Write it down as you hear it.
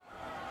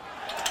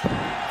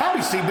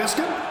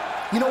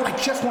Seabiscuit. You know, I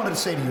just wanted to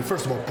say to you,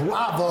 first of all,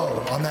 bravo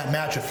on that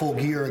match at Full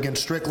Gear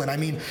against Strickland. I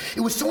mean, it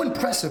was so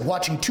impressive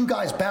watching two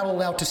guys battle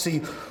it out to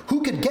see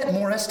who could get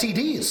more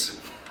STDs.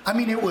 I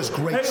mean, it was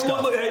great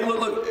stuff.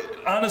 Look.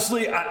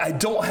 Honestly, I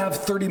don't have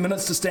 30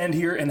 minutes to stand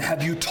here and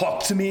have you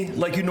talk to me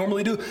like you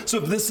normally do. So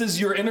if this is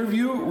your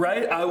interview,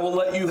 right, I will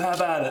let you have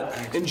at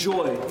it.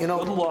 Enjoy. You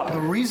know, good luck. The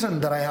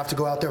reason that I have to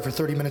go out there for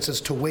 30 minutes is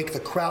to wake the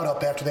crowd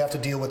up after they have to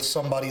deal with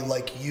somebody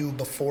like you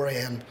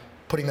beforehand,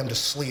 putting them to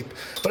sleep.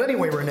 But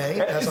anyway, Renee...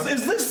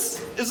 Is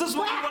this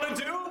what you want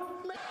to do?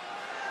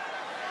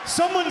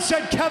 Someone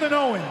said Kevin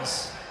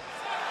Owens.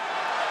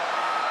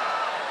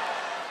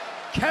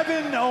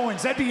 Kevin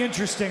Owens, that'd be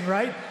interesting,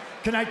 right?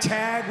 Can I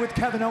tag with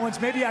Kevin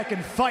Owens? Maybe I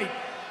can fight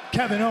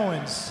Kevin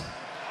Owens.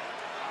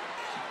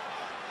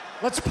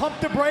 Let's pump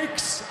the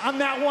brakes on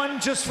that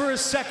one just for a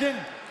second.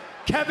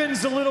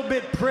 Kevin's a little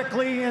bit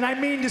prickly, and I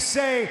mean to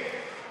say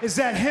is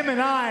that him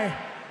and I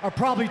are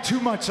probably too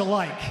much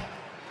alike.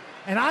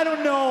 And I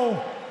don't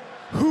know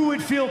who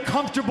would feel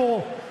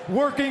comfortable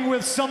working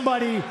with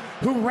somebody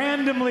who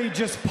randomly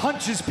just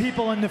punches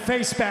people in the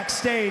face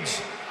backstage.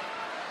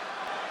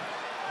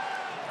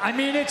 I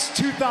mean, it's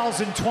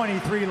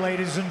 2023,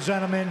 ladies and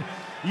gentlemen.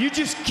 You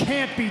just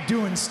can't be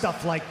doing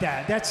stuff like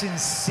that. That's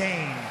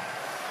insane.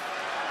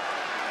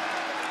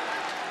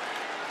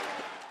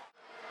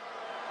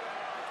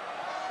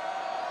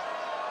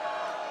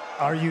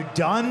 Are you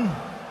done?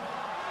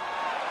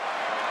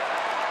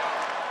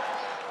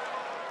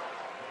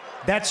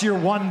 That's your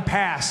one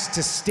pass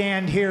to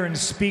stand here and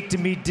speak to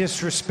me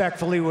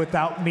disrespectfully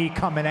without me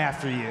coming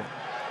after you.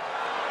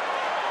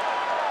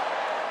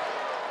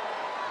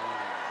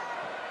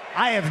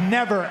 I have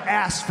never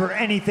asked for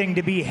anything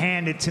to be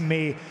handed to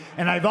me,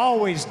 and I've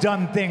always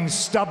done things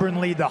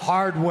stubbornly the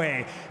hard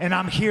way, and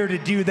I'm here to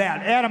do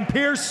that. Adam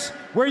Pearce,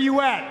 where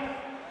you at?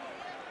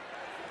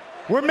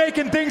 We're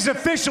making things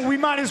official. We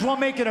might as well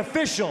make it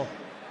official.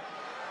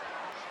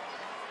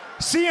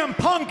 CM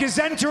Punk is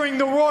entering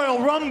the Royal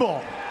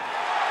Rumble.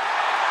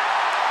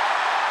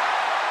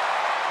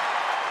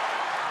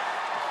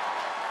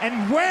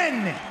 And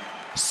when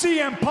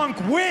CM Punk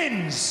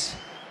wins,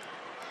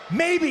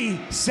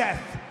 maybe,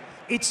 Seth,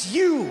 it's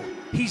you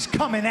he's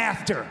coming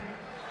after.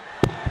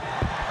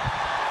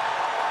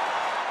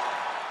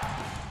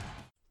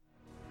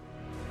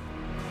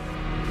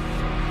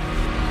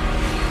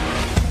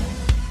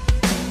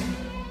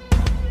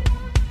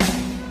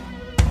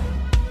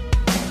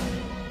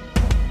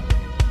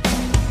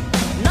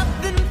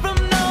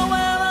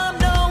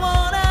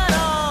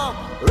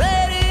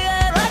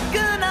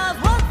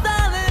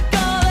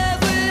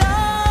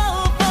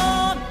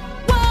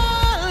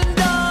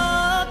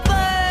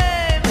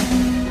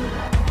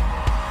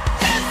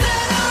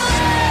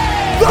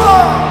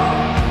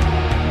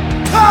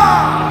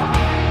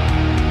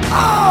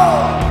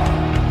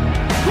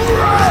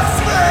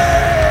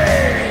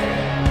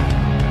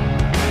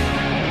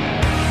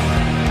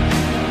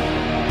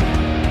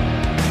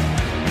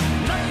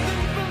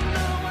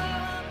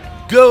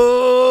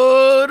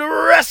 Good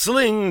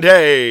Wrestling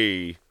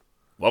Day!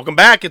 Welcome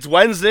back. It's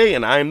Wednesday,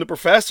 and I'm the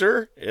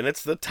Professor, and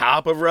it's the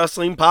Top of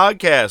Wrestling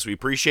podcast. We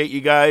appreciate you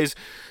guys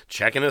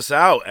checking us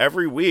out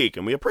every week,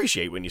 and we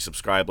appreciate when you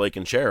subscribe, like,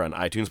 and share on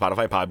iTunes,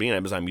 Spotify, Podbean,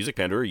 Amazon Music,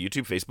 Pandora,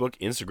 YouTube, Facebook,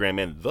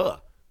 Instagram, and the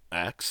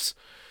X.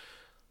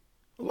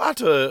 A lot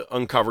to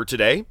uncover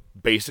today.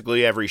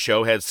 Basically, every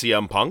show had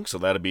CM Punk, so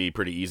that'd be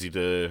pretty easy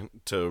to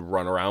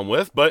run around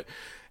with. But,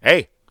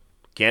 hey,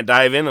 can't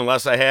dive in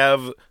unless I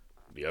have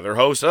the other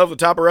host of the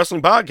Top of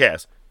Wrestling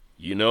podcast.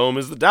 You know him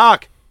as the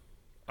Doc.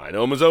 I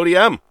know him as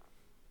ODM.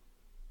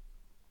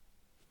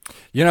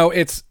 You know,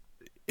 it's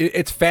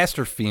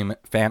faster famine.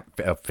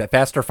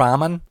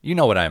 You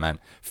know what I meant.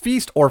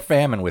 Feast or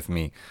famine with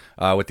me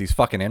with these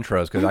fucking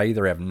intros, because I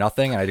either have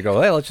nothing and I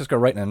go, hey, let's just go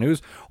right in the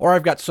news, or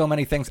I've got so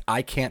many things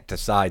I can't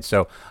decide.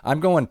 So I'm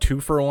going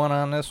 2 for 1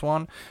 on this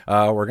one.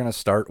 We're going to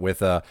start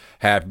with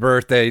happy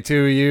birthday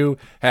to you.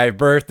 Happy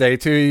birthday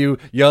to you.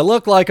 You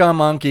look like a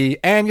monkey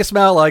and you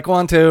smell like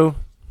one too.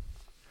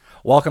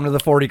 Welcome to the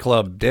 40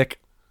 Club,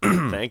 Dick.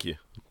 Thank you.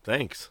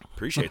 Thanks.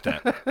 Appreciate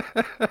that.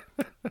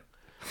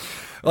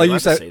 Well, you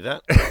said say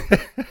that.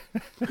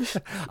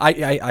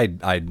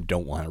 I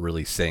don't want to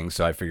really sing,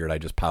 so I figured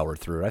I'd just power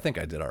through it. I think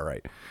I did all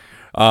right.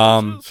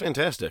 It's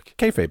fantastic.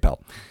 Kayfabe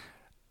pal.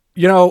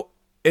 You know,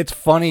 it's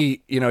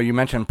funny, you know, you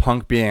mentioned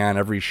Punk being on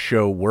every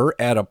show. We're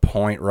at a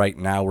point right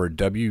now where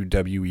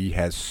WWE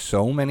has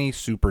so many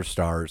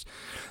superstars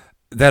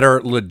that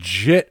are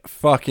legit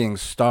fucking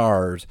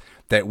stars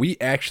that we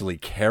actually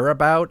care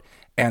about,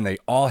 and they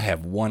all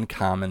have one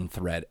common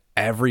thread.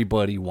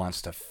 Everybody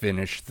wants to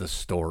finish the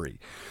story.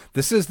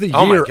 This is the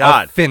year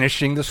of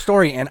finishing the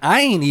story, and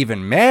I ain't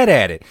even mad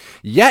at it.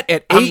 Yet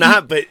at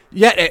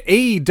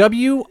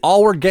AEW,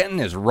 all we're getting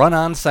is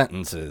run-on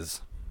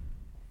sentences.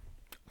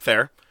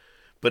 Fair,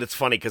 but it's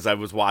funny because I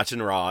was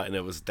watching Raw, and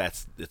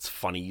it's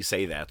funny you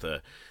say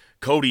that.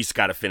 Cody's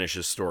got to finish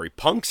his story.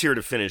 Punk's here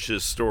to finish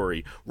his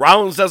story.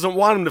 Rollins doesn't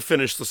want him to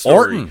finish the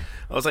story. Orton.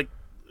 I was like,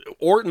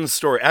 Orton's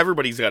story.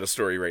 Everybody's got a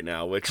story right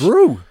now. Which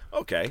Drew.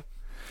 Okay.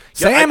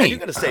 Sammy. I do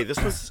gotta say,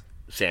 this was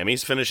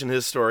Sammy's finishing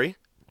his story.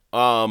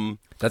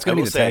 That's gonna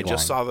be the tagline. I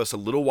just saw this a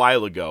little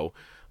while ago.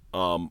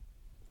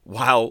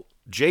 While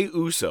Jey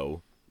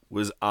Uso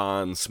was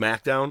on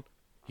SmackDown,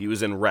 he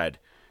was in red.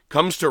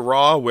 Comes to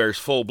Raw, wears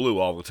full blue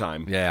all the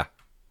time. Yeah.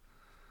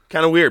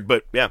 Kind of weird,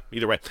 but yeah,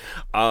 either way.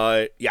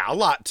 Yeah, a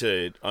lot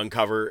to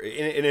uncover.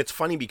 And it's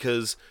funny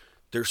because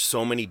there's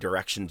so many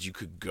directions you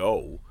could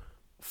go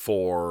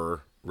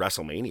for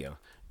WrestleMania.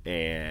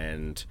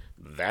 And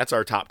that's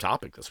our top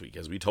topic this week.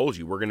 As we told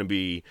you, we're going to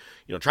be,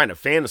 trying to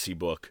fantasy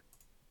book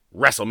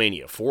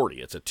WrestleMania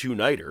 40. It's a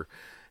 2-nighter.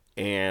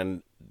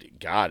 And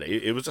God,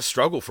 it was a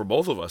struggle for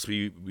both of us.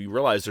 We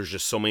realized there's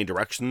just so many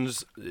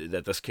directions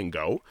that this can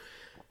go.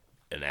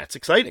 And that's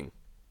exciting.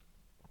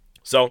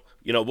 So,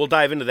 we'll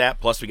dive into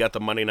that. Plus, we got the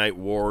Monday Night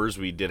Wars.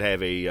 We did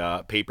have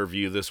a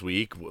pay-per-view this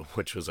week,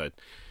 which was a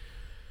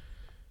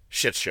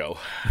shit show.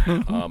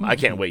 I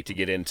can't wait to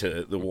get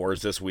into the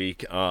Wars this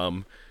week.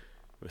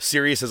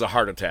 Serious as a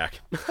heart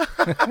attack.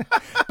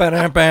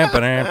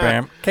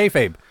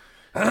 Kayfabe.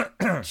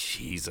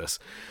 Jesus.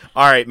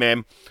 All right,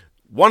 man.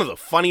 One of the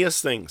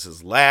funniest things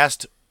is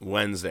last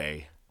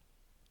Wednesday,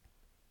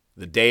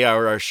 the day of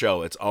our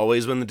show. It's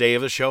always when the day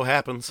of the show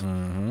happens.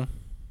 Mm-hmm.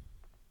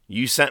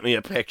 You sent me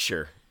a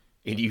picture,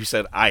 and you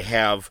said, I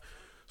have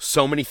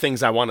so many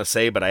things I want to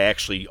say, but I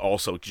actually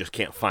also just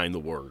can't find the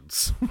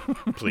words.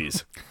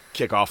 Please,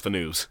 kick off the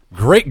news.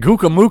 Great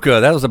Gookamuka.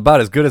 That was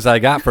about as good as I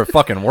got for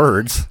fucking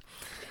words.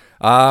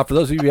 For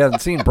those of you who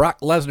haven't seen,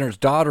 Brock Lesnar's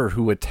daughter,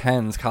 who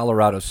attends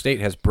Colorado State,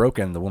 has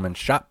broken the women's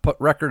shot put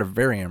record, a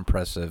very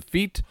impressive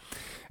feat.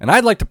 And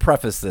I'd like to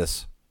preface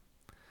this.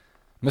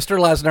 Mr.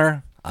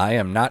 Lesnar, I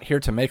am not here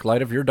to make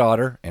light of your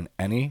daughter in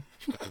any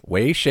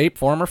way, shape,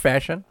 form, or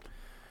fashion.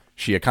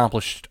 She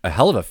accomplished a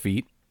hell of a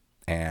feat,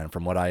 and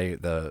from what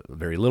the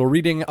very little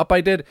reading up I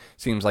did,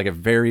 seems like a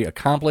very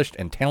accomplished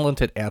and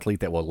talented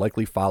athlete that will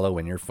likely follow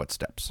in your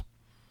footsteps.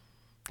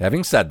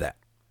 Having said that,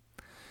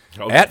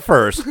 okay. At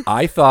first,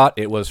 I thought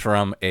it was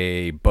from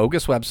a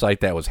bogus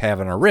website that was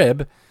having a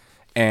rib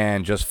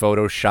and just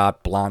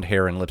photoshopped blonde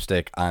hair and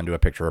lipstick onto a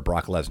picture of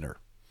Brock Lesnar.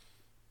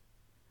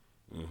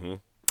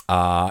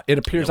 Mm-hmm. It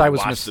appears I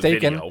was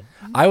mistaken.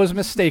 I was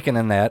mistaken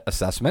in that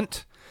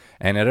assessment.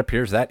 And it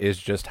appears that is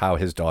just how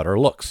his daughter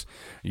looks.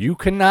 You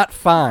cannot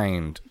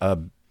find a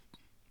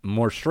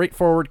more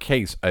straightforward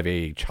case of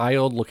a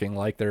child looking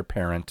like their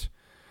parent.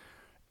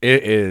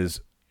 It is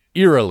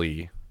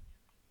eerily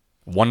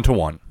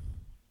 1-to-1.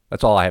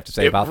 That's all I have to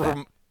say about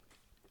that.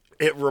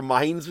 It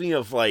reminds me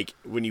of like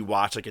when you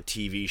watch like a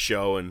TV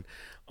show and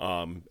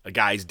a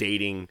guy's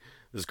dating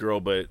this girl,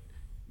 but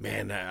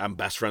man, I'm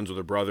best friends with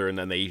her brother, and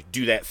then they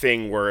do that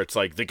thing where it's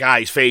like the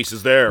guy's face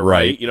is there,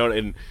 right?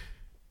 And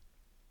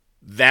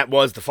that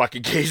was the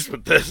fucking case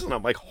with this, and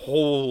I'm like,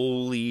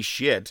 holy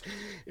shit.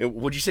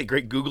 What'd you say,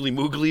 great googly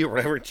moogly or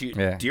whatever?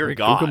 Dear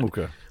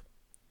God.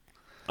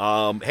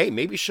 Hey,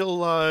 maybe she'll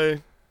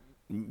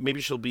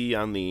be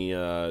on the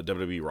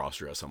WWE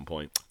roster at some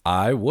point.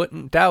 I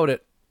wouldn't doubt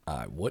it.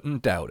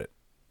 Brockina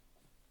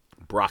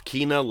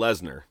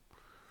Lesnar.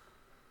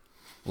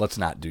 Let's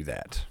not do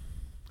that.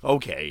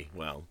 Okay,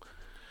 well,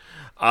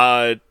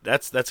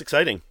 that's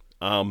exciting.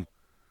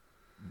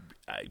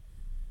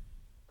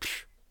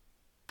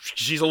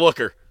 She's a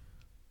looker.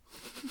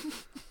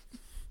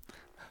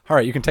 All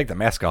right, you can take the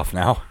mask off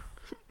now.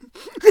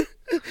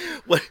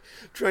 What?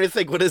 I'm trying to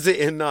think. What is it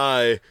in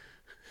A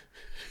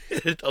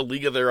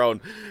League of Their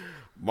Own?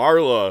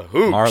 Marla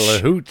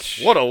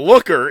Hooch. What a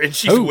looker, and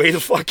she's way the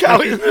fuck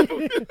out.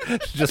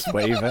 Just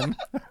waving.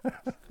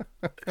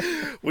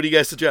 What do you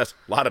guys suggest?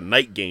 A lot of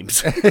night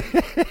games.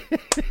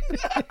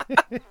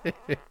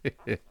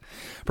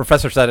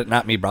 Professor said it,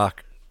 not me,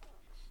 Brock.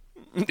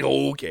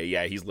 Okay,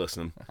 yeah, he's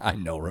listening. I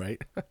know,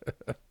 right?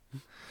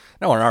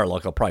 No, in our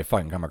luck, I'll probably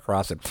fucking come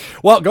across it.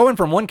 Well, going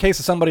from one case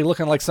of somebody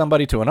looking like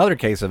somebody to another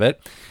case of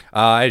it,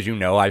 as you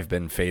know, I've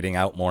been fading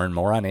out more and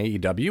more on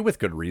AEW with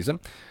good reason.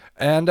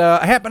 And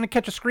I happened to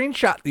catch a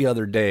screenshot the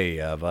other day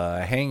of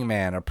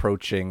Hangman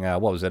approaching,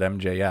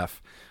 MJF.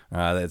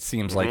 That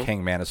seems like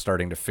Hangman is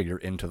starting to figure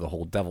into the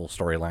whole devil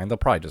storyline. They'll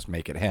probably just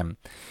make it him.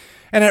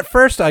 And at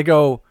first I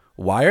go,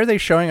 why are they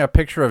showing a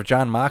picture of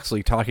Jon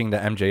Moxley talking to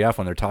MJF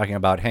when they're talking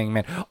about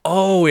Hangman?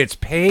 Oh, it's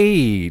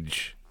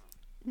Paige.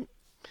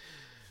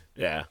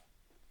 Yeah.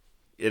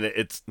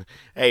 It's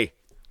hey,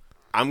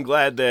 I'm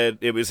glad that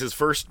it was his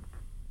first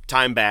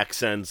time back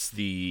since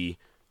the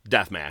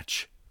death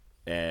match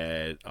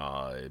at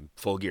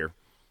Full Gear.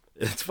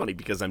 It's funny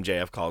because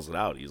MJF calls it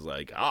out. He's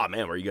like, "Oh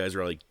man, where you guys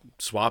are like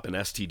swapping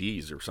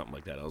STDs or something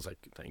like that." I was like,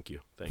 "Thank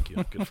you,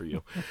 good for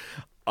you."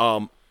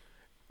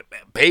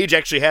 Paige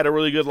actually had a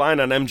really good line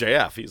on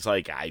MJF. He's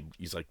like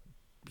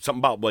something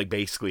about like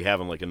basically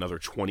having like another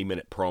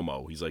 20-minute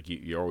promo. He's like,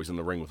 "You're always in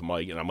the ring with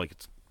Mike," and I'm like,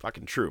 "It's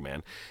fucking true,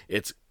 man.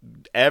 It's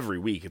every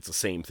week. It's the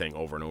same thing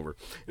over and over."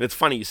 And it's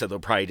funny you said they'll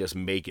probably just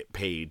make it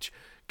Paige.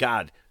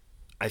 God,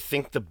 I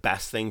think the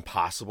best thing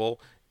possible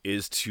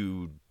is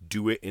to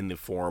do it in the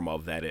form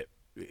of that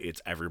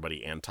it's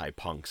everybody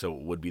anti-Punk. So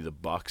it would be the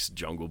Bucks,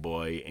 Jungle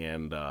Boy,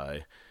 and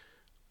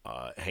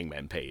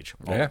Hangman Page,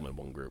 all of them in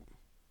one group.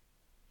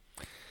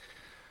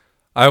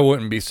 I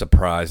wouldn't be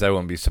surprised.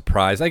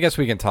 I guess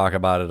we can talk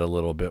about it a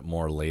little bit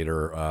more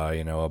later,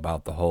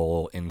 about the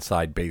whole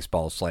inside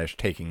baseball /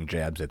 taking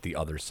jabs at the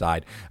other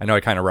side. I know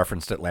I kind of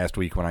referenced it last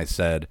week when I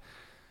said,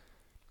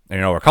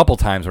 a couple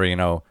times where,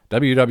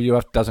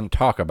 WWF doesn't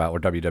talk about, or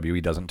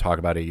WWE doesn't talk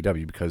about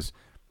AEW because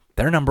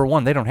they're number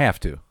one. They don't have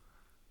to.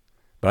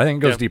 But I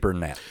think it goes deeper than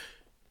that.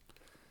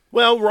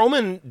 Well,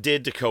 Roman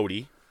did to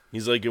Cody.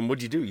 He's like, and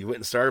what'd you do? You went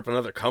and started up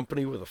another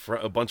company with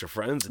a bunch of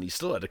friends, and he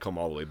still had to come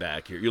all the way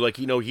back here. You're like,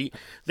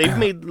 they've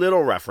made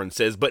little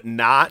references, but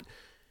not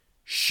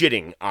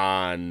shitting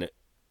on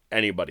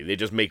anybody. They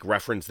just make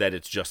reference that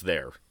it's just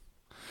there.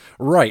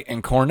 Right,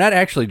 and Cornette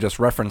actually just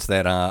referenced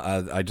that.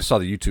 I just saw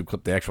the YouTube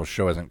clip. The actual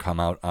show hasn't come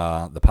out,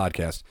 the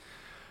podcast.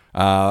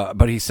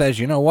 But he says,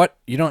 you know what?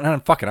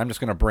 Fuck it, I'm just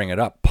going to bring it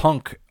up.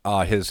 Punk,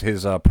 his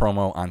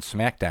promo on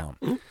SmackDown.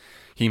 Mm-hmm.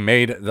 He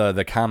made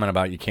the comment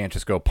about you can't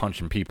just go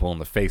punching people in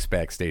the face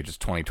backstage. It's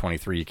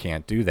 2023. You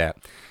can't do that.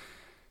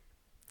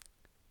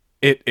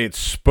 It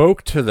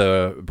spoke to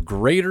the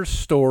greater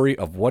story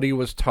of what he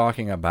was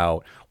talking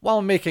about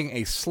while making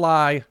a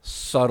sly,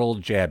 subtle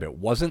jab. It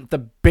wasn't the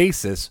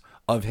basis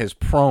of his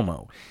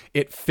promo.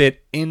 It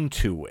fit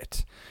into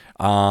it.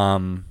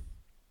 So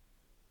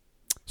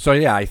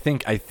yeah, I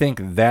think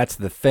that's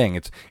the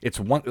thing. It's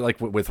one, like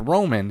with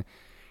Roman.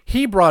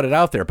 He brought it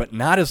out there, but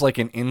not as like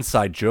an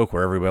inside joke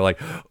where everybody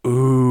like,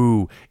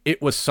 ooh.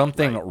 It was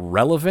something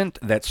relevant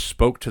that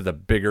spoke to the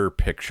bigger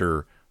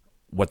picture,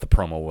 what the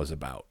promo was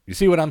about. You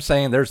see what I'm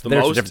saying? There's a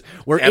difference.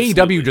 Where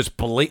AEW just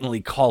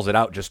blatantly calls it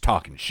out, just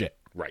talking shit.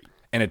 Right.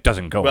 And it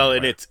doesn't go well,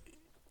 anywhere. And it's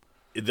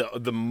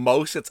the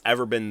most it's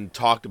ever been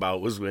talked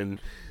about was when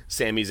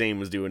Sami Zayn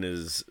was doing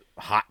his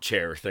hot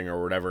chair thing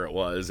or whatever it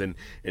was, and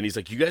he's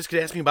like, you guys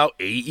could ask me about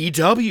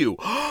AEW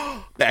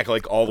back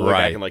like all the way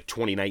back in like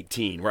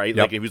 2019, right?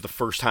 Yep. Like it was the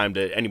first time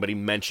to anybody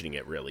mentioning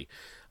it really.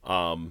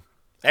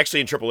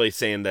 Actually in AAA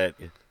saying that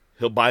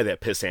he'll buy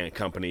that pissant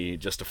company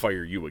just to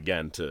fire you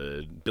again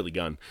to Billy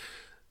Gunn.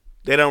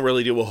 They don't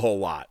really do a whole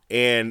lot.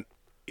 And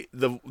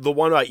the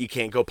one about you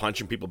can't go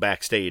punching people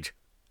backstage,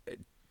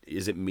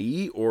 is it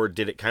me, or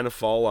did it kind of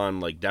fall on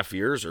like deaf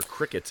ears or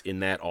crickets in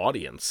that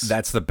audience?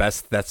 That's the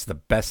best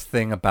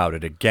thing about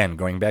it. Again,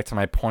 going back to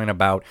my point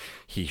about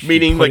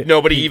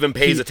nobody even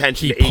pays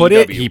attention to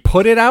AEW. He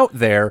put it out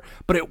there,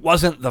 but it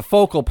wasn't the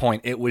focal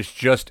point. It was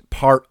just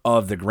part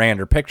of the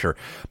grander picture.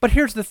 But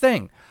here's the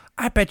thing.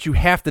 I bet you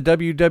half the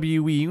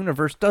WWE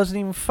universe doesn't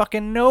even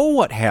fucking know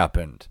what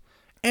happened.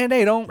 And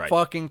they don't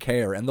fucking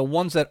care. And the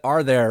ones that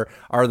are there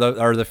are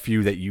the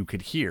few that you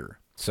could hear.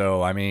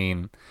 So, I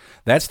mean,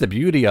 that's the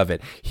beauty of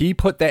it. He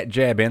put that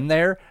jab in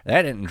there.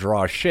 That didn't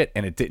draw shit,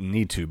 and it didn't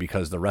need to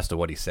because the rest of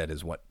what he said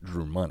is what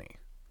drew money.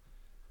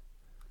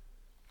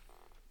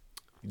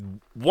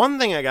 One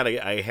thing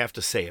I have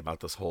to say about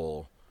this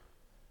whole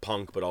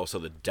Punk, but also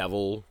the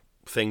Devil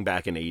thing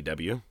back in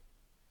AEW.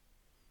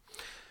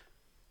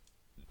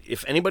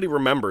 If anybody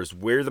remembers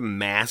where the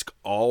mask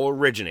all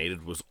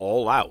originated was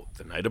All Out,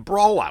 the night of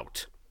Brawl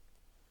Out,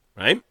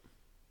 right?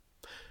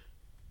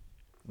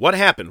 What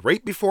happened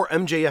right before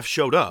MJF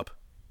showed up,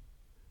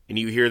 and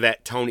you hear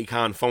that Tony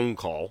Khan phone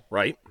call,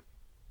 right?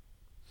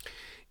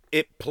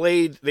 They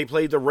played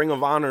the Ring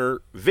of Honor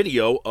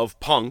video of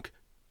Punk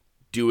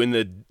doing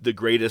the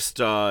greatest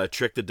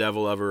trick the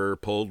Devil ever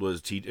pulled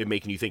was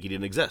making you think he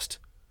didn't exist.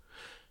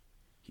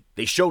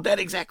 They showed that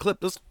exact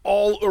clip. This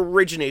all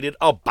originated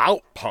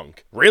about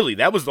Punk. Really,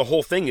 that was the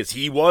whole thing, is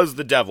he was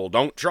the Devil.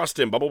 Don't trust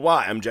him, blah, blah,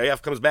 blah.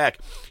 MJF comes back.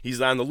 He's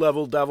on the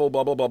level, Devil,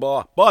 blah, blah, blah,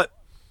 blah. But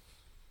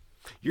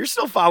you're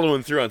still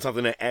following through on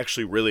something that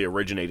actually really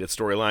originated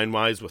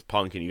storyline-wise with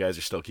Punk, and you guys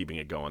are still keeping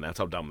it going. That's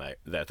how dumb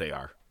that they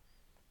are.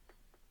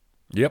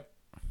 Yep.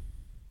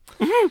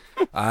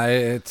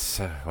 It's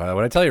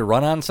what I tell you,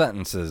 run-on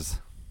sentences.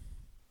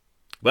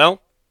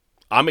 Well,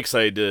 I'm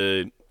excited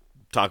to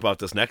talk about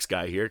this next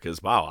guy here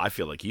because, wow, I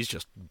feel like he's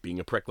just being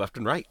a prick left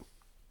and right.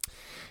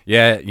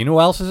 Yeah, you know who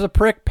else is a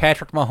prick?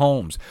 Patrick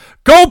Mahomes.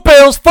 Go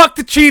Bills! Fuck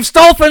the Chiefs!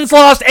 Dolphins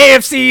lost!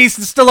 AFC East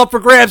is still up for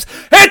grabs!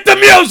 Hit the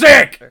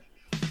music!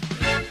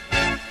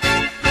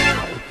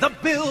 The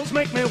Bills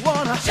make me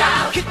wanna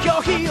shout, kick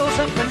your heels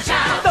up and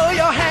shout, throw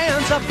your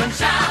hands up and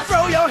shout,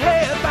 throw your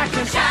head back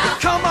and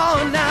shout. Come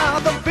on now,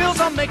 the Bills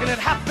are making it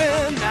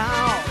happen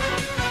now.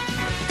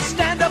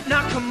 Stand up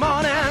now, come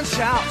on and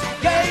shout,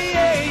 yeah,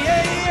 yeah, yeah,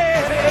 yeah.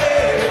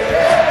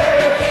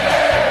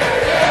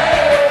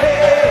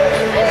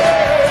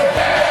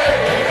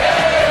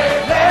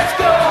 Let's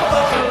go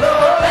Buffalo,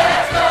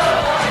 let's go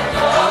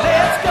Buffalo,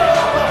 let's go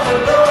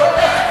Buffalo,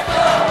 let's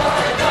go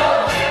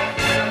Buffalo.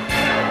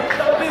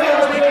 The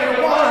Bills make me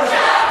wanna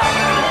shout.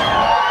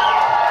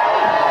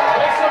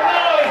 Make some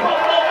noise,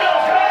 Buffalo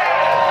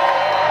Bills!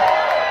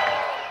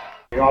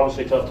 You're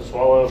obviously tough to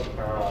swallow.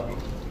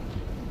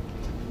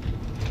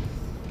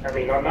 I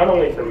mean, not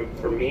only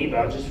for me,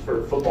 but just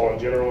for football in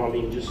general. I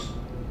mean, just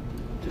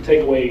to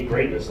take away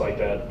greatness like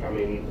that. I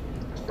mean,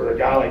 for a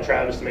guy like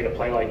Travis to make a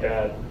play like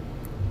that,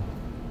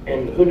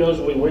 and who knows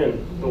if we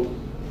win. But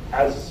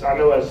as I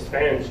know as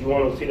fans, you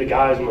want to see the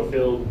guys on the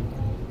field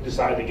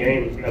decide the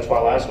game. And that's why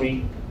last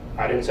week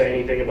I didn't say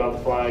anything about the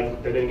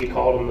flag. They didn't get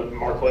called on the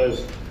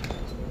Marquez.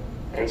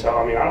 And so,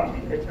 I mean,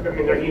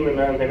 they're human,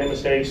 man. They make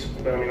mistakes.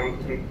 But, I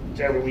mean,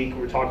 every week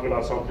we're talking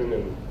about something,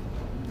 and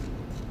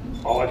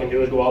all I can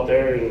do is go out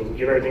there and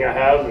give everything I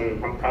have,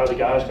 and I'm proud of the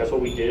guys. That's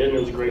what we did, and it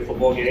was a great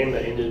football game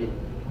that ended,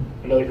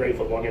 another great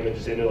football game that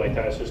just ended like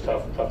that. It's just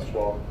tough to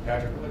swallow.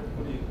 Patrick,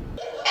 what do you...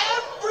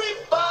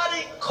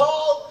 Everybody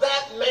called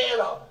that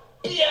man a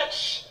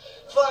bitch.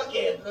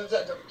 Fucking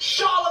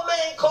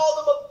Charlemagne called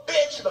him a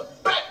bitch, and the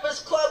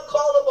Breakfast Club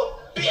called him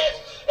a bitch,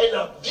 and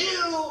the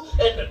View,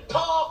 and the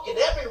Talk, and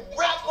every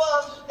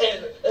rapper,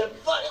 and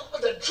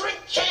the Drink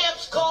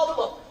Champs called him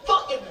a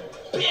fucking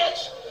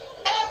bitch.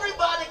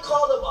 Everybody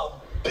called him a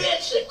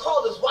bitch. They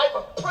called his wife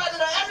a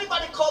predator.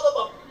 Everybody called him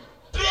a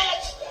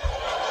bitch.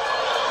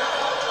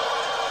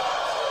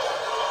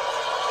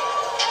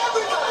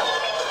 Everybody.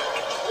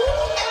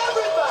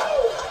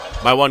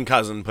 My one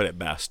cousin put it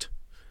best.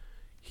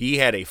 He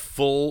had a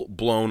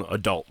full-blown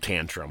adult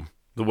tantrum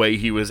the way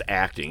he was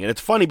acting. And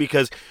it's funny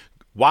because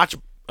watch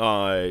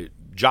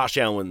Josh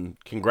Allen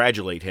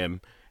congratulate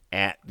him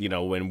at,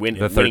 when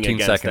winning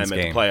against them game. at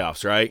the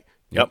playoffs, right?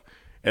 Yep.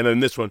 And then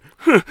this one,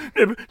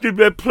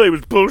 that play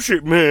was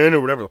bullshit, man, or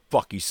whatever the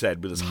fuck he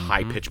said with his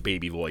high-pitched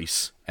baby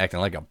voice. Acting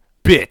like a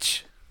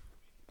bitch.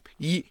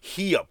 He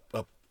a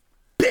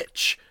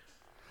bitch.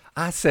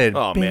 I said,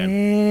 oh,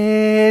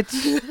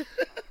 bitch. Man.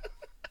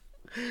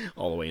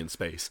 All the way in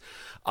space.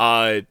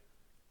 Fuck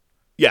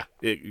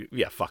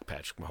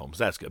Patrick Mahomes.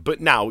 That's good.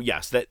 But now,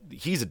 yes, that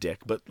he's a dick,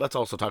 but let's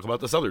also talk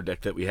about this other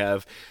dick that we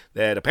have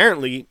that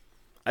apparently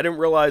I didn't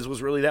realize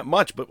was really that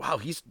much, but wow,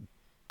 he's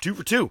 2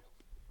 for 2.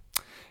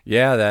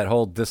 Yeah, that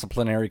whole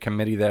disciplinary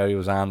committee that he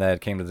was on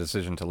that came to the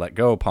decision to let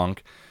go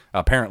Punk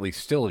apparently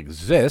still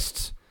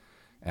exists,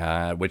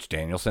 which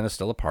Danielson is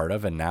still a part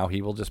of, and now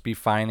he will just be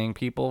fining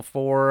people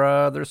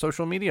for their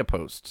social media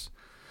posts.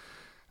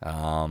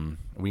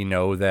 We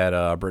know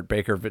that Britt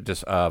Baker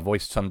just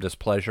voiced some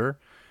displeasure.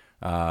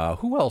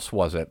 Who else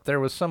was it? There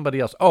was somebody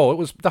else. Oh, it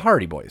was the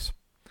Hardy Boys.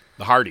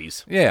 The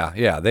Hardys.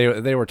 Yeah,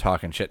 they were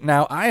talking shit.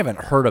 Now, I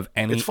haven't heard of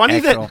any. It's funny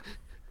that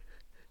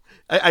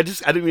I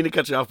didn't mean to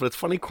cut you off, but it's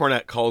funny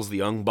Cornette calls the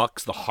Young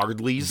Bucks the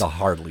Hardleys. The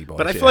Hardley Boys.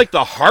 But I feel like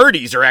the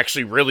Hardys are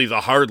actually really the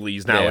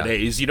Hardleys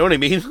nowadays. Yeah. You know what I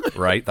mean?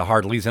 Right, the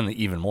Hardleys and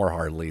the even more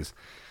Hardleys.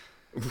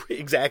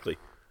 Exactly.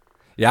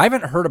 Yeah, I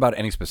haven't heard about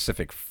any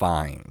specific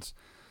fines.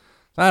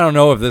 I don't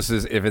know if this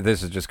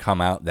has just come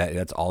out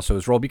that's also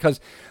his role, because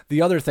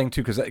the other thing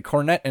too, because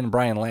Cornette and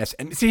Brian Last,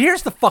 and see,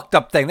 here's the fucked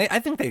up thing. I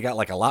think they got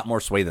like a lot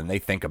more sway than they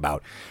think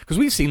about, because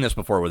we've seen this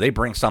before where they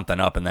bring something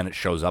up and then it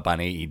shows up on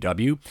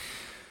AEW.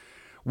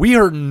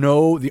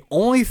 The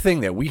only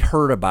thing that we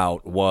heard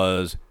about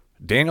was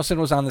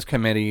Danielson was on this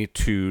committee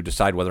to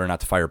decide whether or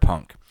not to fire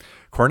Punk.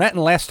 Cornette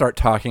and Last start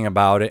talking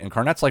about it, and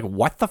Cornette's like,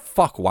 what the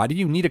fuck? Why do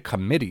you need a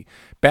committee?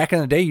 Back in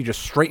the day, you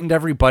just straightened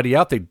everybody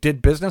out. They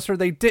did business or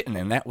they didn't,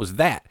 and that was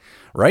that,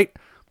 right?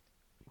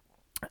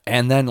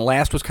 And then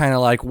Last was kind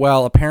of like,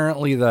 well,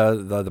 apparently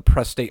the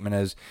press statement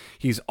is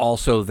he's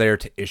also there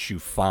to issue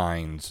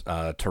fines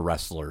to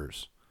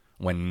wrestlers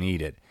when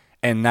needed.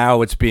 And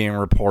now it's being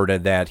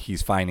reported that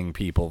he's fining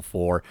people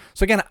for...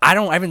 So again, I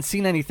haven't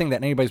seen anything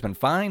that anybody's been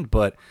fined,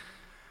 but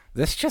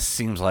this just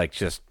seems like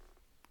just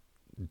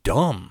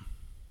dumb.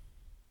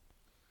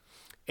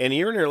 And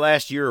you're in your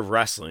last year of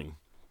wrestling,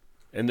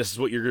 and this is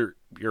what you're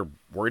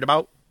worried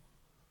about?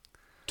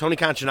 Tony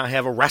Khan should not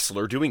have a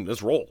wrestler doing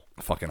this role.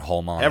 A fucking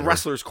hall monitor. Have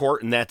wrestler's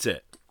court, and that's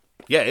it.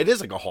 Yeah, it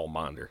is like a hall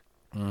monitor.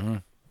 Mm-hmm.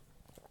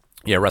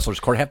 Yeah, wrestler's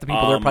court. Half the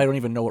people there probably don't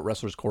even know what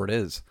wrestler's court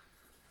is.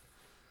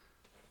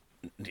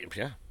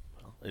 Yeah.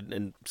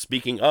 And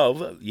speaking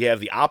of, you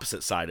have the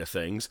opposite side of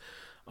things.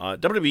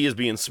 WWE is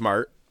being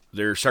smart.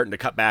 They're starting to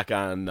cut back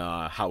on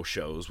house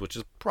shows, which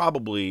is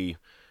probably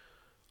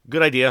a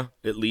good idea.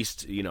 At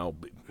least, I don't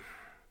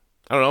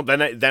know.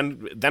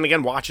 Then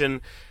again,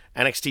 watching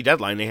NXT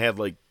Deadline, they had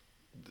like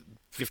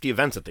 50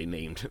 events that they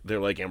named.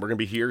 They're like, and we're gonna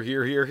be here,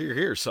 here, here, here,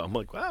 here. So I'm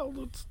like, well,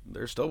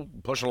 they're still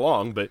pushing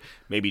along, but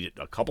maybe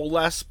a couple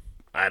less.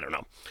 I don't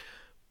know.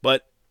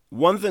 But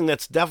one thing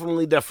that's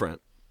definitely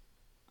different,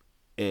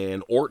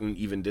 and Orton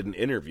even did an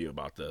interview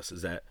about this,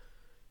 is that,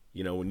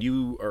 when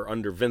you are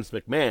under Vince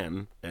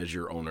McMahon as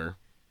your owner,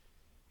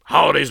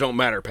 holidays don't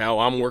matter, pal.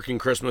 I'm working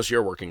Christmas,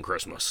 you're working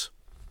Christmas.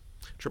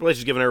 Triple H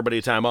is giving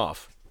everybody time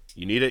off.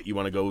 You need it, you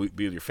want to go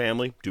be with your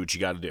family, do what you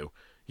got to do.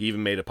 He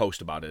even made a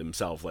post about it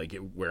himself, like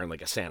wearing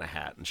like a Santa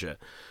hat and shit.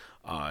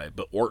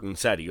 But Orton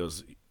said, he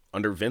goes,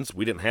 under Vince,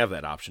 we didn't have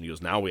that option. He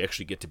goes, now we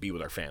actually get to be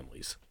with our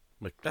families.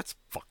 I'm like, that's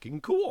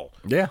fucking cool.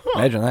 Yeah,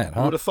 imagine that, huh?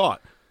 Who would have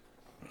thought?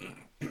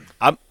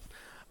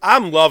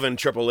 I'm loving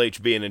Triple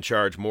H being in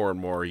charge more and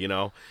more,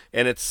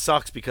 and it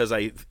sucks because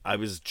I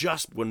was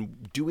just,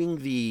 when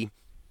doing the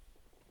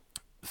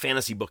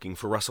fantasy booking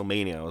for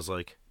Wrestlemania, I was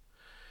like,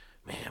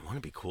 man, wouldn't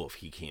it be cool if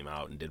he came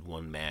out and did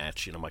one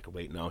match? And I'm like,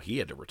 wait, no, he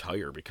had to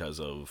retire because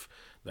of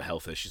the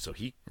health issue, so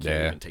he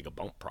can't even take a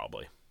bump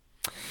probably.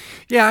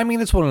 Yeah, I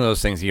mean, it's one of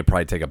those things you could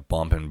probably take a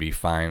bump and be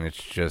fine.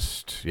 It's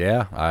just,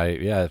 it's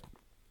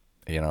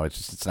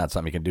not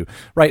something you can do.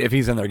 Right, if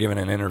he's in there giving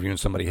an interview and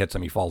somebody hits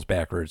him, he falls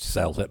backwards,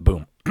 sells it,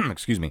 boom.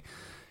 Excuse me.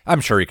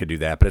 I'm sure he could do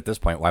that, but at this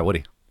point, why would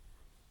he?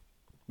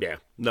 Yeah,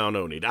 no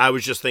need. I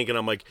was just thinking,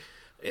 I'm like,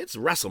 it's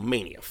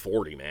WrestleMania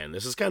 40, man.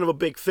 This is kind of a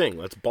big thing.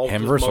 Let's bulk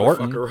Him this versus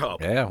Orton. motherfucker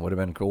up. Yeah, would have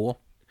been cool.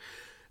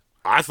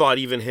 I thought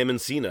even him and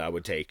Cena I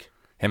would take.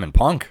 Him and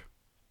Punk?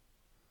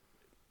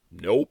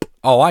 Nope.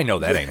 Oh, I know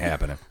that ain't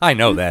happening.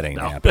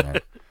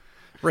 Happening.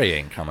 Ray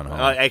ain't coming home.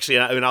 Actually,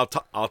 I mean,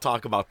 I'll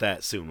talk about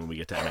that soon when we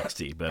get to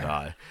NXT.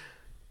 But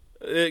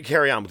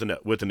carry on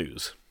with the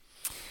news.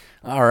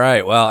 All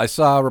right. Well, I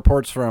saw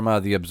reports from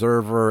The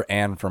Observer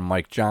and from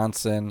Mike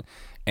Johnson,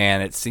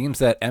 and it seems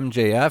that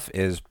MJF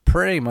is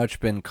pretty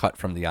much been cut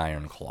from the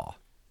Iron Claw.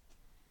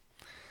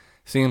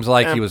 Seems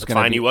like he was going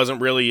to. Fine. He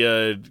wasn't really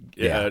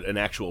an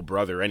actual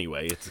brother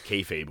anyway. It's a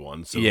kayfabe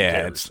one. So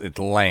yeah, it's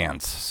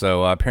Lance.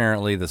 So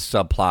apparently the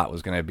subplot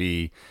was going to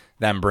be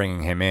them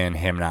bringing him in,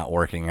 him not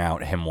working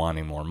out, him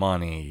wanting more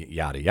money,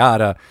 yada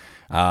yada.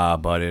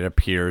 But it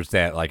appears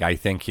that, I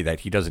think that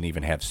he doesn't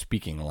even have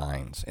speaking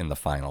lines in the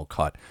final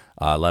cut,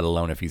 let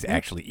alone if he's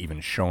actually even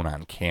shown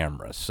on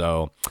camera.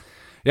 So,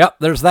 yep,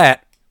 there's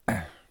that.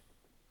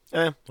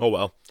 Oh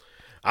well.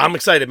 I'm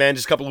excited, man.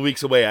 Just a couple of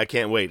weeks away. I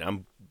can't wait.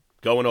 I'm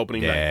going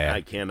opening night.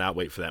 I cannot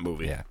wait for that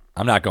movie. Yeah,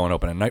 I'm not going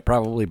opening night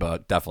probably,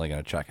 but definitely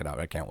going to check it out.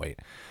 I can't wait.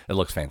 It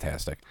looks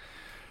fantastic.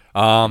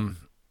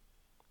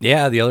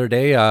 Yeah, the other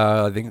day,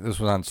 I think this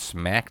was on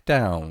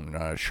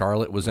SmackDown.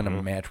 Charlotte was in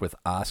a match with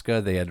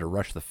Asuka. They had to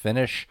rush the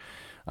finish.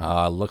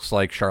 Looks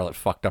like Charlotte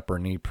fucked up her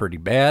knee pretty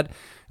bad.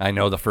 I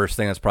know the first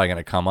thing that's probably going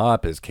to come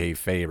up is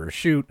kayfabe or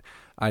shoot.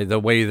 The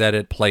way that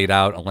it played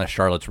out, unless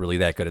Charlotte's really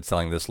that good at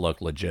selling this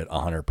look legit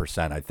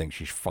 100%, I think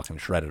she fucking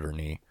shredded her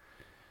knee.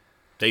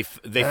 They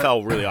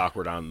fell really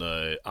awkward on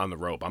the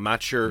rope. I'm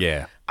not sure.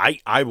 Yeah.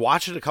 I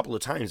watched it a couple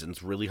of times, and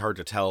it's really hard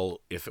to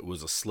tell if it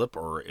was a slip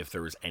or if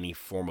there was any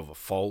form of a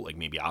fault. Like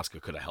maybe Asuka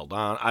could have held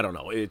on. I don't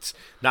know. It's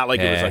not like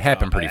it was it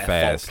happened pretty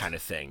fast kind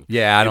of thing.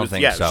 Yeah, I don't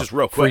think so. Yeah, it's just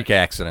real quick. Freak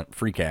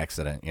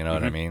accident. You know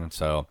what I mean?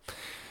 So,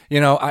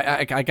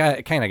 I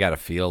kind of got to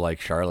feel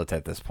like Charlotte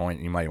at this point.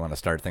 You might want to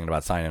start thinking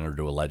about signing her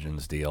to a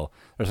Legends deal.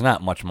 There's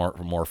not much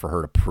more for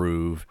her to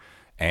prove,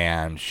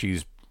 and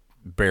she's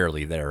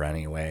barely there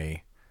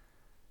anyway.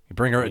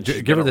 Bring her,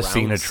 give her the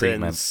Cena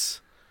treatment. She's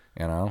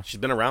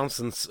been around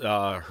since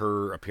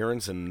her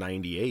appearance in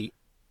 '98.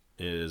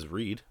 Is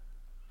Reed?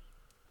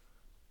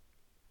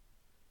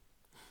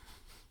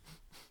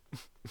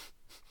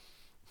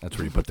 That's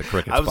where you put the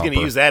crickets. I was going to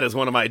use that as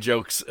one of my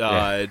jokes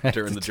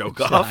during the joke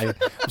off.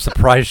 I'm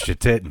surprised you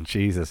didn't.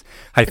 Jesus,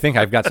 I think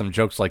I've got some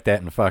jokes like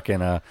that in fucking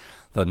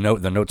the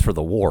notes for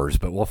the wars,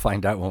 but we'll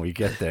find out when we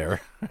get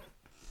there.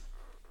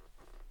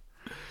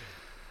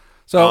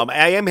 So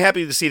I am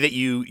happy to see that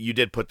you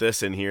did put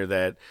this in here,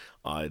 that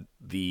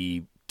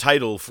the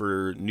title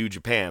for New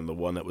Japan, the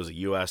one that was a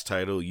U.S.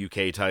 title,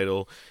 UK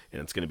title,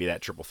 and it's going to be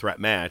that triple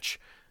threat match,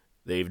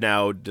 they've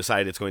now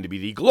decided it's going to be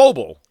the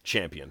global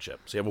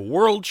championship. So you have a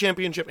world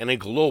championship and a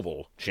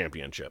global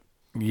championship.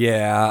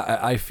 Yeah,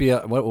 I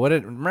feel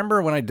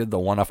remember when I did the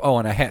one-off? Oh,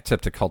 and a hat tip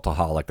to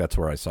Cultaholic. That's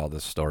where I saw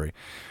this story.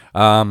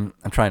 I'm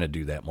trying to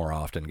do that more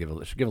often. Give a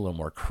little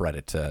more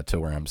credit to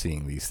where I'm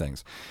seeing these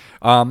things.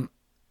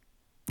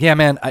 Yeah,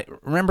 man, I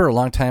remember a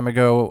long time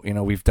ago,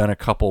 we've done a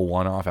couple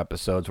one-off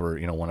episodes where,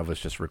 one of us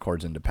just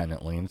records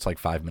independently, and it's like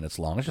 5 minutes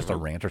long. It's just a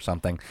rant or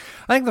something.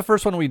 I think the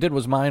first one we did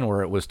was mine,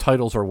 where it was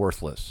Titles Are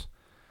Worthless,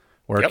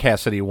 where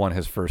Cassidy won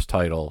his first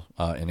title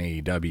in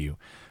AEW.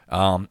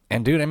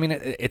 And, dude, I mean,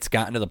 it's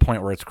gotten to the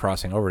point where it's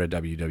crossing over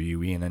to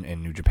WWE and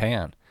in New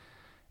Japan.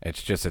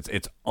 It's just,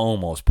 it's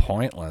almost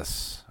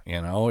pointless,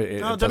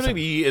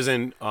 WWE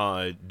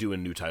isn't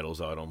doing new titles,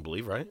 though, I don't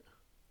believe, right?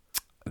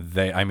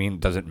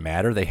 Does it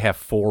matter? They have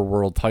 4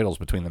 world titles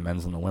between the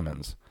men's and the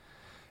women's.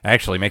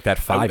 Actually, make that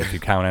 5 if you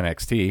count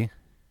NXT.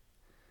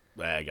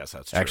 I guess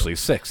that's true. Actually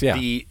 6, yeah.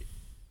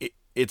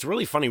 It's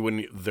really funny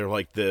when they're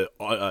like the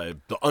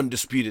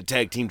undisputed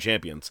tag team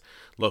champions.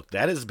 Look,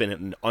 that has been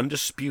an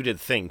undisputed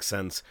thing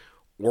since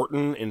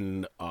Orton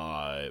and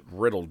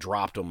Riddle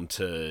dropped them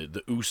to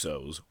the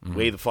Usos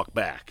way the fuck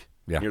back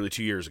nearly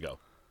 2 years ago.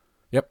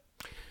 Yep.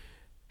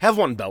 Have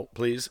one belt,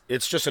 please.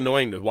 It's just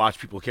annoying to watch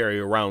people carry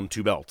around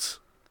 2 belts.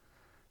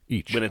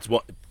 Each. When it's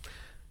one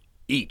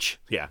each,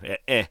 yeah.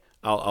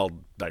 I'll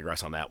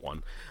digress on that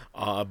one.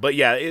 But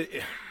yeah,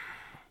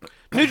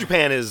 New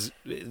Japan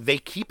they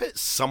keep it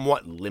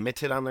somewhat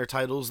limited on their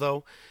titles,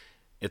 though.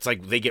 It's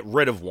like they get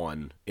rid of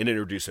one and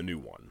introduce a new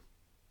one.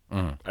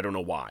 I don't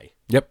know why.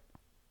 Yep.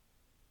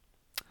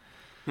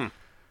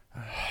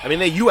 I mean,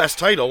 the U.S.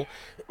 title,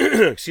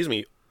 excuse me,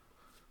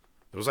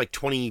 it was like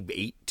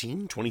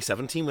 2018,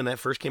 2017 when that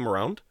first came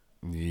around.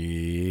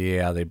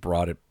 Yeah, they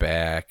brought it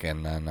back,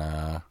 and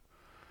then,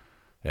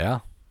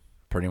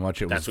 pretty much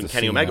That's when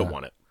Kenny Omega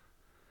won it.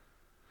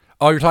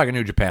 Oh, you're talking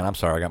New Japan. I'm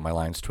sorry, I got my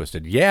lines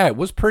twisted. Yeah, it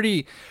was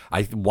pretty,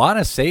 I want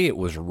to say it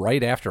was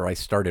right after I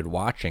started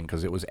watching,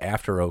 because it was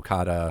after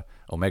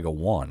Omega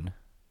won.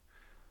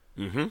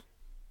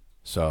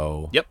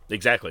 So Yep,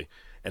 exactly.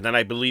 And then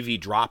I believe he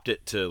dropped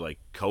it to like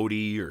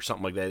Cody or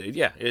something like that.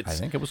 Yeah, I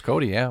think it was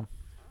Cody. Yeah.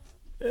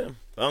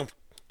 Well,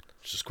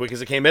 just as quick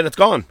as it came in, it's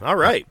gone. All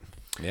right.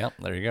 Yeah.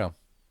 There you go.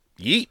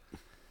 Yeet.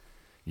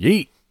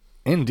 Yeet.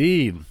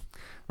 Indeed.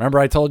 Remember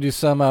I told you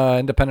some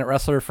independent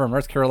wrestler from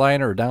North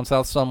Carolina or down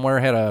south somewhere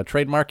had a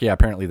trademark? Yeah,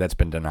 apparently that's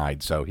been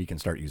denied, so he can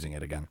start using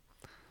it again.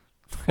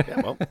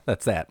 Yeah, well,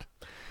 that's that.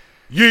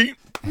 Yeet.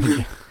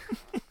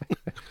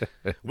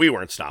 We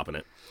weren't stopping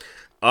it.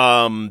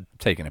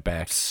 Taking it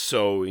back.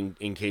 So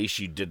in case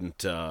you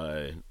didn't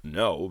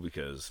know,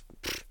 because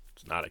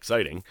it's not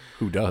exciting.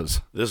 Who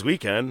does? This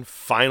weekend,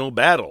 Final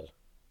Battle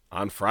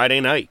on Friday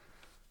night.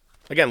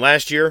 Again,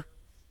 last year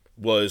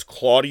was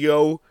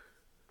Claudio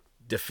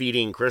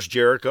defeating Chris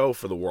Jericho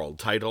for the world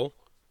title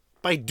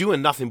by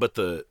doing nothing but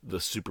the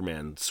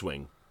Superman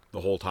swing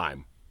the whole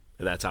time.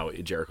 And that's how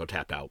Jericho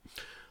tapped out.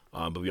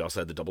 But we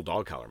also had the double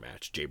dog collar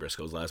match, Jay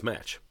Briscoe's last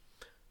match.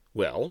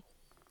 Well,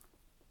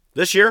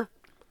 this year,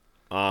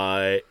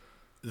 the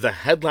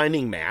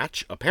headlining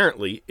match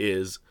apparently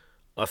is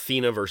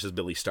Athena versus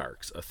Billie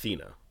Starkz.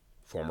 Athena,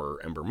 former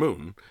Ember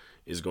Moon,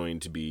 is going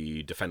to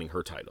be defending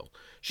her title.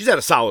 She's at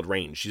a solid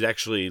range. She's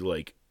actually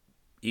like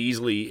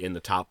easily in the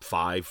top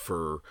 5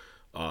 for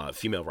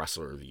female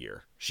wrestler of the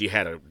year. She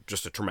had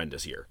just a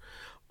tremendous year.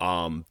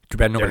 Too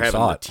bad nobody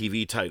saw it. The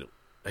TV title.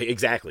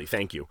 Exactly.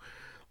 Thank you.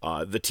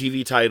 The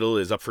TV title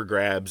is up for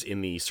grabs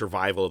in the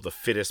survival of the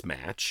fittest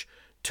match.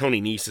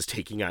 Tony Nese is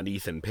taking on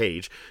Ethan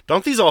Page.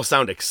 Don't these all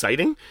sound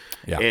exciting?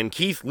 Yeah. And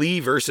Keith Lee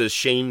versus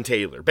Shane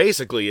Taylor.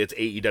 Basically, it's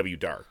AEW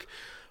Dark.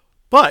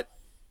 But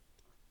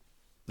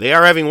they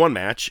are having one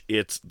match.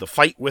 It's the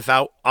Fight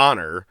Without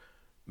Honor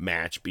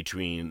match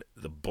between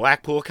the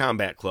Blackpool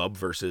Combat Club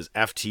versus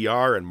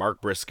FTR and Mark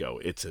Briscoe.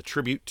 It's a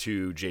tribute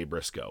to Jay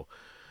Briscoe.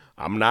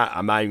 I'm not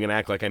even going to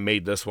act like I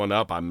made this one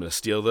up. I'm going to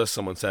steal this.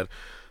 Someone said,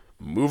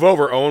 "Move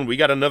over, Owen. We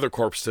got another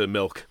corpse to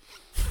milk."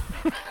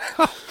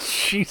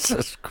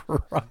 Jesus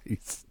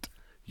Christ.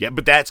 Yeah,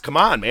 but come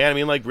on, man. I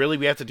mean, like, really,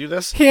 we have to do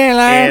this?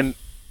 Can't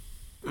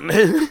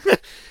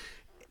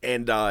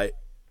And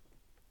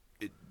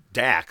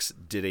Dax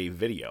did a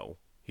video.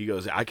 He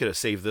goes, I could have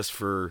saved this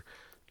for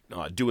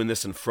doing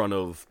this in front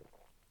of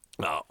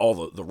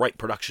all the right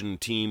production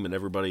team and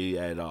everybody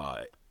at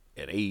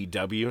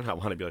AEW. I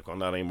want to be like, well,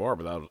 not anymore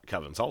without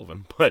Kevin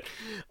Sullivan. But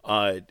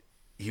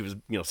he was,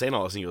 saying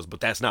all this, and he goes, but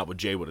that's not what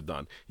Jay would have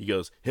done. He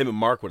goes, him and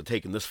Mark would have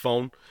taken this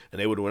phone,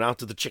 and they would have went out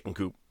to the chicken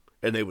coop,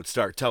 and they would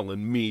start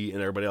telling me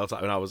and everybody else.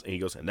 And he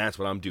goes, and that's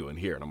what I'm doing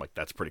here. And I'm like,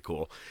 that's pretty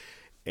cool.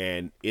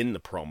 And in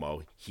the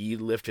promo, he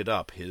lifted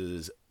up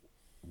his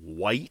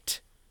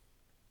white,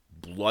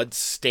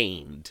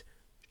 blood-stained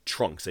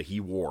trunks that he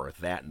wore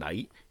that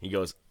night. He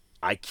goes,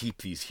 I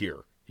keep these here.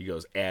 He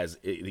goes,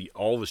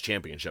 all of his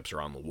championships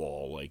are on the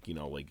wall, like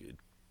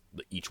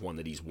each one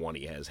that he's won,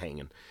 he has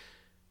hanging.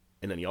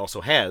 And then he also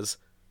has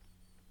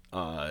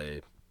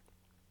the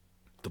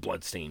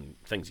blood-stained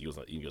things. He goes,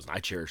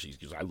 I cherish these.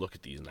 He goes, I look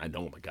at these and I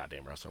know I'm a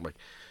goddamn wrestler. I'm like,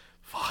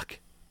 fuck,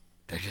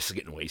 they're just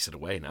getting wasted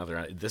away. Now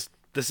this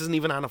isn't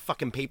even on a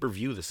fucking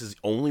pay-per-view. This is the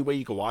only way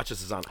you can watch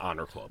this is on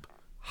Honor Club.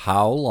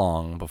 How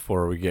long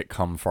before we get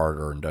Come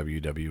Farter in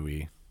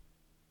WWE?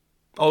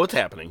 Oh, it's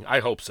happening. I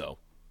hope so.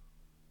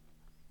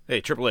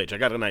 Hey, Triple H, I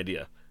got an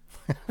idea.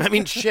 I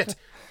mean, shit.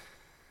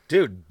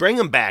 Dude, bring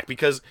him back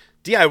because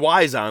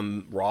DIY's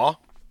on Raw.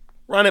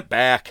 Run it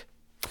back.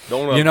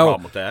 Don't have a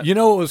problem with that. You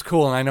know what was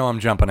cool, and I know I'm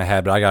jumping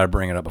ahead, but I got to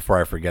bring it up before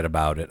I forget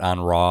about it.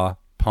 On Raw,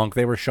 Punk,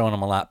 they were showing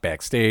him a lot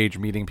backstage,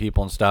 meeting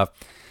people and stuff.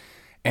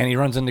 And he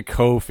runs into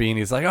Kofi, and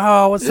he's like,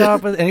 oh, what's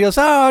up? And he goes,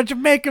 oh, you're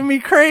making me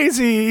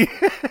crazy.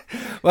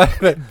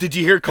 but, did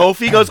you hear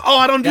Kofi? He goes, oh,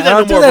 I don't do that I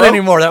don't anymore, do that bro.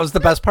 anymore. That was the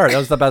best part.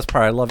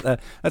 I love that.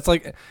 That's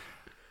like...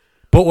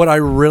 But what I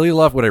really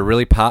loved, what I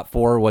really popped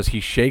for, was he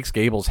shakes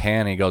Gable's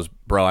hand, and he goes,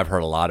 bro, I've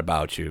heard a lot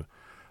about you.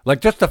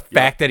 Like, just the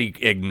fact that he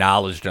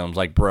acknowledged him,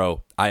 like,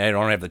 bro, I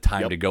don't have the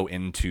time to go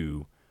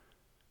into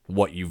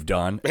what you've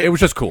done. It was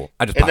just cool.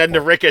 I just and then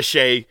the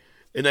Ricochet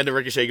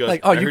goes,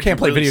 like, oh, you can't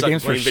play video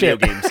games for shit.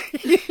 Good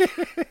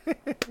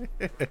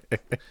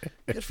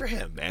for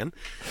him, man.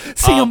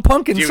 CM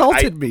Punk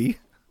insulted me.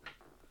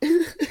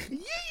 It's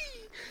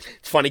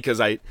funny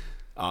because I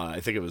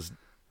think it was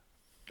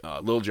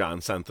Lil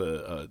Jon sent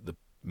the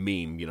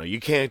meme. You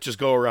can't just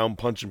go around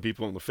punching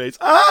people in the face.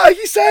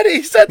 He said it.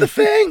 He said the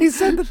thing. He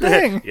said the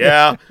thing.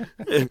 Yeah.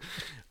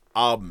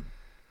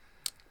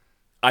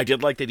 I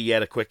did like that he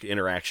had a quick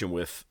interaction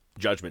with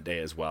Judgment Day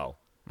as well.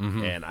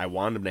 Mm-hmm. And I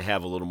wanted him to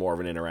have a little more of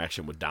an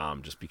interaction with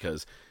Dom just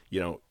because,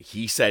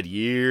 he said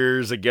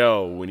years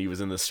ago when he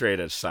was in the Straight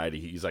Edge Society,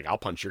 he's like, I'll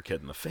punch your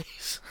kid in the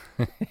face.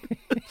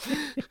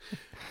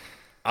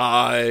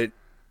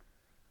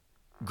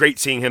 Great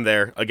seeing him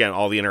there. Again,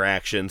 all the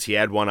interactions. He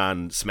had one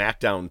on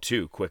SmackDown,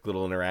 too. Quick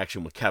little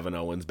interaction with Kevin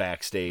Owens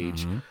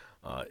backstage. Mm-hmm.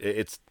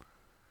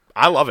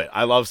 I love it.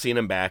 I love seeing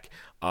him back.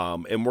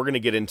 And we're going to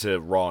get into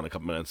Raw in a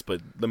couple minutes,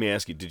 but let me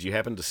ask you, did you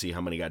happen to see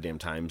how many goddamn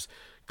times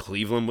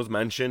Cleveland was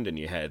mentioned? And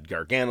you had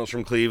Gargano's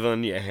from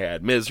Cleveland, you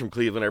had Miz from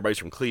Cleveland, everybody's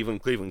from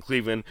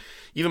Cleveland.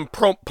 Even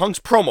Punk's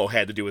promo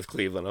had to do with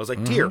Cleveland. I was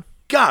like, dear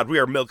God, we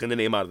are milking the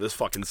name out of this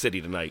fucking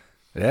city tonight.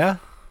 Yeah?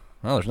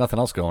 Well, there's nothing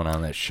else going on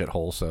in that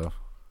shithole, so.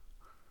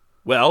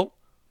 Well,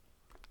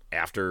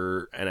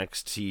 after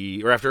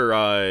NXT, or after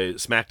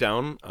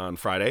SmackDown on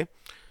Friday,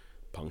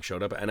 Punk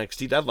showed up at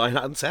NXT Deadline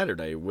on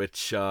Saturday,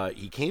 which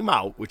he came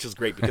out, which is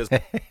great because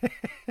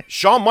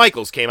Shawn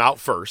Michaels came out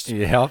first.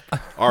 Yep.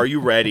 Are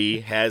you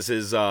ready? Has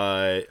his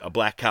a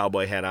black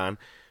cowboy hat on.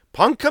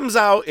 Punk comes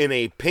out in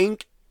a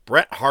pink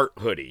Bret Hart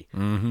hoodie,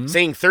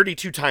 saying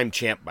 32-time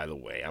champ, by the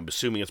way. I'm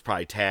assuming it's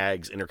probably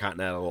tags,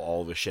 Intercontinental,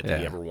 all the shit that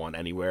he ever won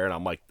anywhere. And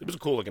I'm like, it was a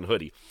cool looking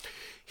hoodie.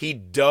 He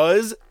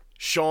does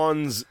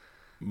Shawn's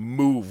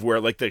move where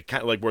like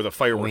where the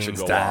fireworks would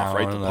go off,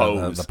 right? The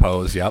pose. The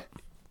pose, yep.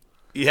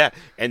 Yeah,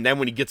 and then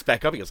when he gets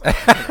back up, he goes,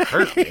 "Oh, that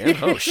hurt, man.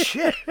 Oh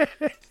shit!"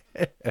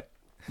 It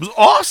was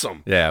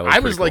awesome. Yeah, it was I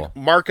was pretty like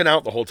cool. marking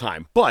out the whole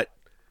time, but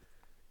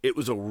it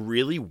was a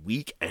really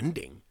weak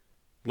ending.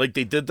 Like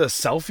they did the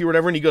selfie or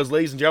whatever, and he goes,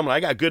 "Ladies and gentlemen,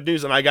 I got good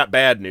news and I got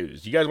bad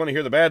news. You guys want to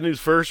hear the bad news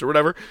first or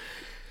whatever?"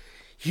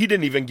 He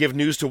didn't even give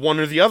news to one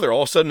or the other.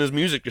 All of a sudden, his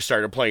music just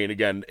started playing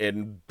again,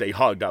 and they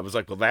hugged. I was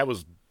like, "Well, that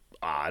was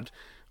odd,"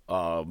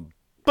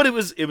 but it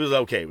was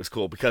okay. It was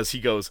cool because he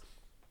goes.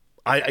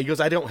 He goes,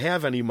 I don't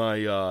have any of my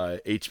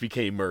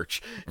HBK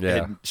merch.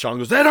 Yeah. And Shawn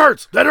goes, that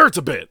hurts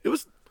a bit. It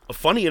was a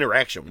funny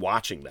interaction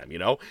watching them, you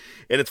know?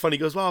 And it's funny, he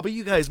goes, well, but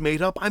you guys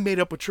made up. I made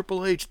up with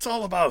Triple H. It's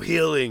all about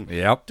healing.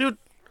 Yep.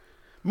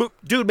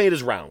 Dude made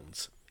his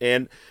rounds.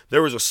 And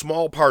there was a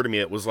small part of me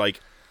that was like,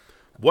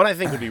 what I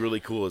think would be really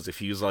cool is if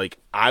he was like,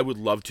 I would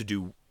love to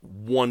do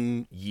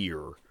 1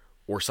 year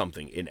or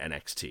something in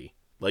NXT.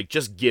 Like,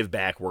 just give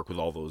back, work with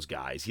all those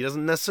guys. He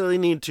doesn't necessarily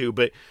need to,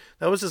 but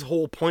that was his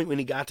whole point when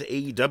he got to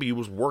AEW,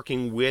 was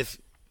working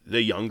with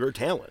the younger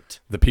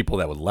talent. The people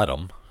that would let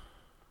him.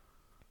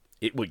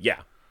 It would,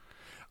 yeah.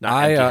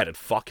 Not empty-headed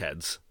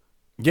fuckheads.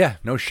 Yeah,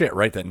 no shit,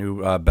 right? That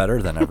knew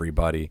better than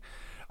everybody.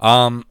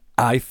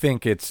 I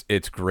think it's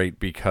great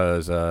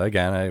because,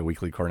 again, a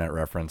weekly Cornette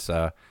reference.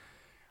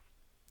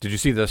 Did you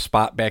see the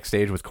spot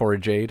backstage with Cora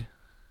Jade?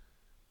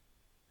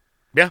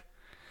 Yeah.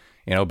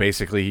 You know,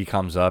 basically he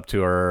comes up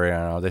to her, you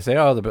know, they say,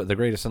 oh, the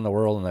greatest in the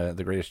world and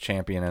the greatest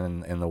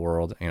champion in the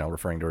world, you know,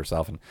 referring to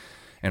herself.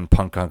 And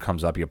Punk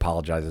comes up, he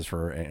apologizes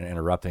for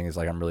interrupting. He's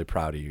like, I'm really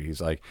proud of you.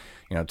 He's like,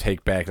 you know,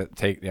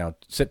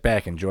 sit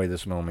back, enjoy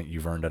this moment.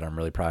 You've earned it. I'm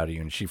really proud of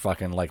you. And she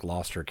fucking like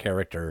lost her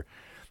character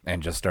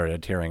and just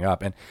started tearing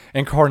up. And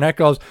Cornette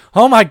goes,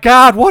 oh my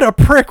God, what a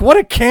prick. What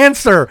a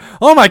cancer.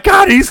 Oh my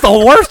God, he's the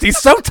worst. He's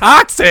so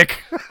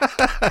toxic.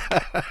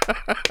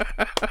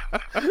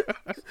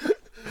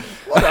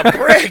 What a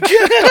prick.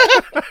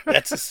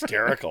 That's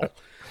hysterical.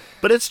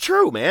 But it's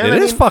true, man.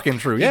 It is fucking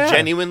true, yeah. He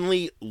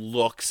genuinely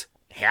looks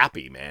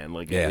happy, man.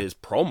 Like, his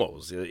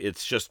promos.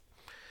 It's just...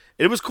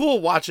 It was cool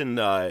watching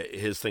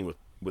his thing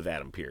with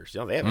Adam Pearce.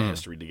 You know, they have a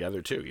history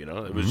together, too, you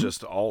know? It was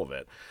just all of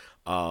it.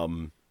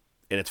 And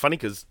it's funny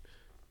because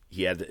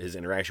he had his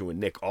interaction with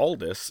Nick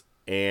Aldis,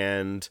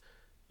 and...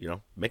 You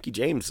know, Mickie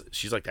James,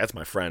 she's like, that's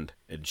my friend.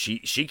 And she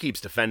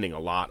keeps defending a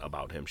lot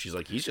about him. She's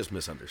like, he's just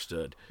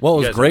misunderstood. Well, it you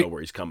was guys great. don't know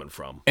where he's coming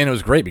from. And it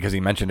was great because he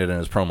mentioned it in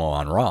his promo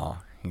on Raw.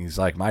 He's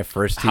like, my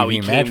first How he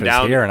TV came match was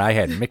down- here, and I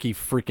had Mickie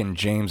freaking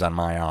James on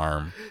my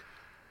arm.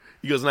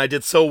 He goes, and I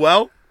did so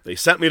well, they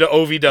sent me to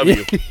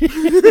OVW.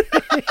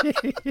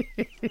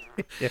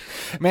 Yeah.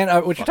 Man,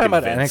 what you're talking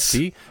about Vince.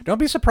 NXT, don't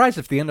be surprised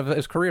if at the end of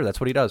his career, that's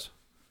what he does.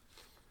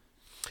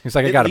 He's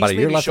like, I got At about a least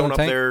year maybe left in showing the up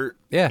tank. there-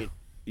 Yeah.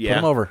 Yeah. Put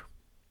him over.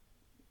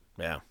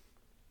 Yeah.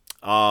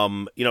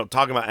 You know,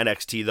 talking about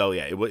NXT though,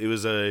 yeah, it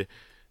was a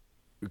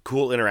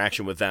cool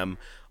interaction with them.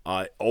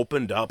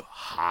 Opened up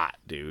hot,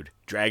 dude.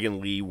 Dragon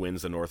Lee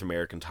wins the North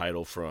American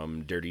title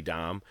from Dirty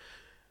Dom,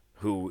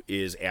 who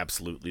is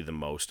absolutely the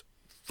most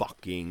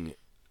fucking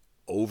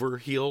over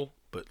heel,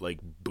 but like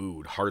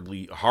booed,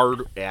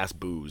 hard ass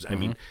boos. I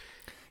mean,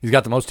 He's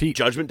got the most heat.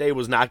 Judgment Day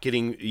was not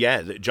getting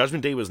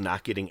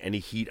any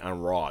heat on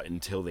Raw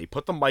until they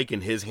put the mic in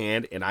his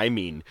hand, and I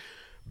mean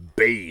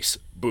bass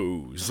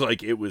boos.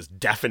 Like, it was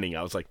deafening.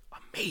 I was like,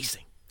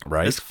 amazing.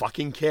 Right. This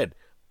fucking kid.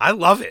 I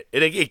love it.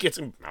 It gets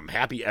him. I'm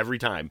happy every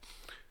time.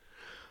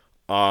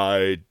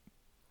 So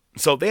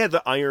they had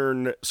the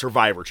Iron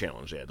Survivor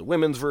Challenge. They had the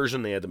women's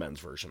version. They had the men's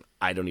version.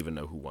 I don't even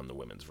know who won the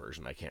women's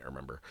version. I can't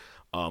remember.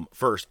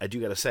 First, I do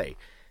got to say,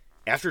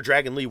 after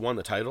Dragon Lee won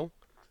the title,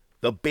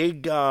 the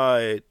big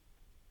Titantron,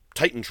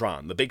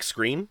 the big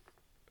screen,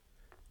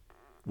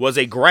 was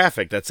a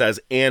graphic that says,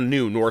 and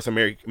new North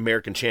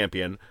American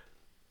champion,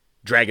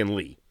 Dragon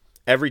Lee.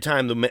 Every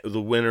time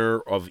the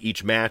winner of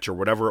each match or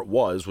whatever it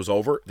was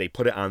over, they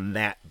put it on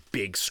that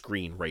big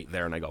screen right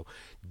there. And I go,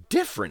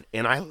 different.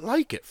 And I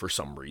like it for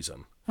some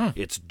reason.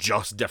 It's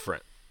just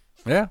different.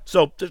 Yeah.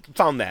 So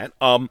found that.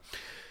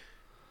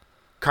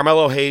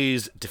 Carmelo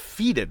Hayes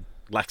defeated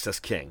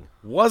Lexus King.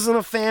 Wasn't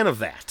a fan of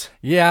that.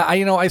 Yeah,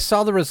 I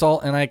saw the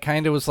result, and I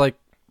kind of was like,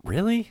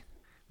 really?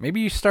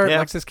 Maybe you start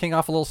Lexus King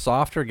off a little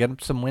softer, get him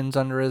some wins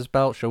under his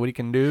belt, show what he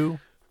can do.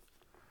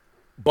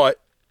 But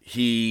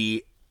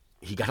he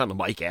got on the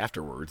mic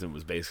afterwards and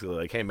was basically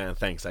like, "Hey man,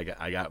 thanks. I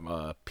got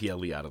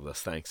PLE out of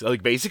this. Thanks."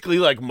 Like basically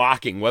like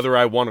mocking whether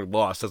I won or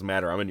lost doesn't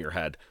matter. I'm in your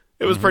head.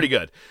 It was pretty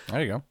good.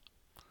 There you go.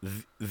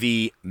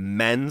 The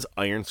men's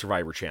Iron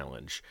Survivor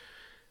Challenge.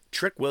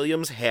 Trick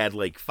Williams had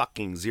like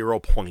fucking 0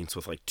 points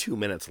with like 2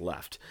 minutes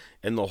left.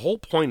 And the whole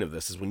point of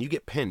this is when you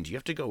get pinned, you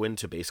have to go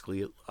into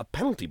basically a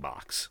penalty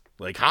box,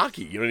 like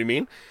hockey, you know what I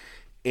mean?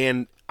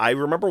 And I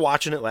remember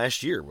watching it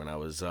last year when I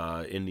was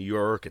in New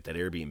York at that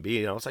Airbnb,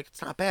 and I was like,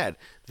 it's not bad.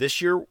 This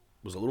year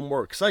was a little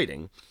more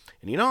exciting.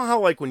 And you know how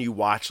like when you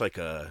watch like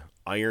a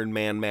Iron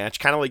Man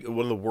match, kind of like one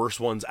of the worst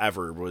ones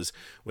ever was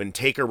when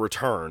Taker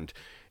returned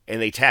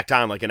and they tacked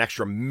on like an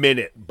extra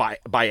minute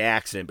by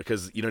accident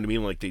because, you know what I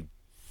mean? Like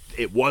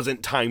it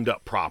wasn't timed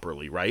up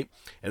properly, right?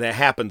 And that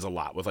happens a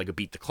lot with like a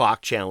beat the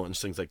clock challenge,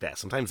 things like that.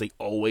 Sometimes they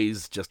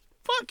always just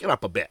fuck it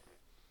up a bit.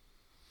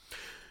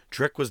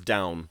 Trick was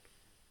down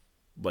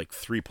like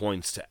 3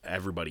 points to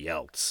everybody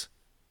else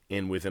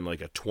and within like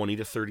a 20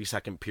 to 30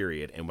 second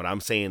period. And when I'm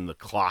saying the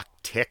clock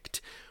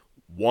ticked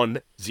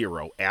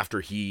 1-0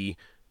 after he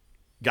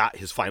got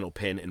his final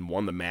pin and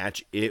won the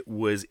match, it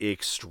was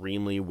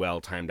extremely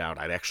well timed out.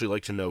 I'd actually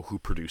like to know who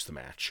produced the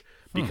match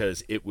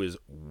because it was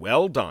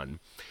well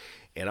done.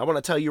 And I want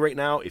to tell you right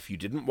now, if you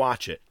didn't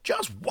watch it,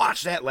 just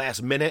watch that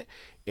last minute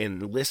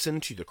and listen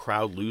to the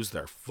crowd lose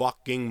their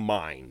fucking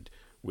mind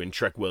when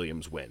Trick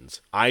Williams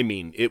wins. I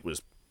mean, it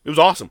was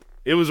awesome.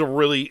 It was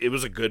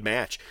a good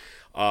match.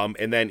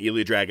 And then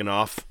Ilya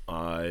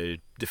Dragunov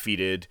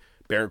defeated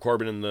Baron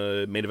Corbin in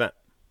the main event.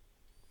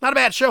 Not a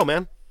bad show,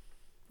 man.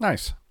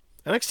 Nice.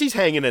 NXT's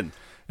hanging in.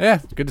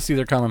 Yeah, good to see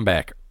they're coming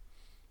back.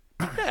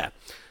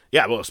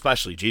 Yeah. Well,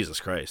 especially Jesus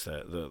Christ,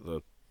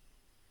 the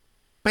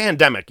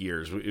pandemic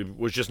years it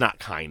was just not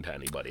kind to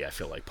anybody. I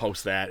feel like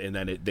post that, and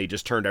then they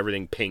just turned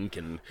everything pink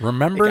and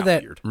remember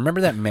that. Weird.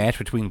 Remember that match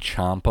between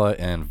Ciampa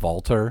and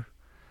Walter,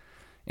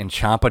 and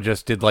Ciampa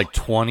just did like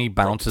 20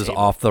 bounces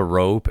off the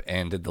rope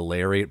and did the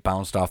lariat,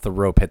 bounced off the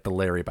rope, hit the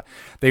lariat.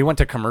 They went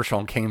to commercial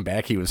and came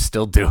back. He was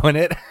still doing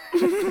it.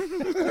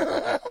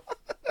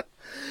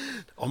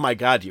 Oh my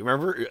God, do you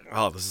remember?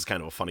 Oh, this is kind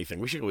of a funny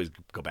thing. We should always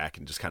go back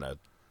and just kind of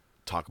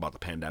talk about the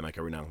pandemic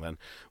every now and then.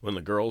 When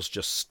the girls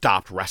just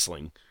stopped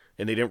wrestling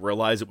and they didn't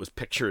realize it was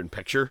picture in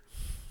picture.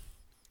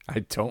 I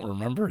don't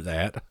remember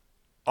that.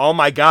 Oh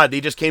my God, they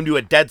just came to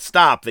a dead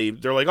stop.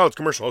 They're like, oh, it's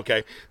commercial,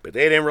 okay. But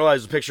they didn't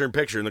realize it was picture in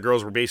picture, and the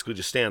girls were basically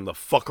just standing the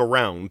fuck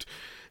around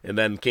and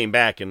then came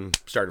back and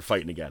started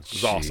fighting again.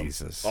 It was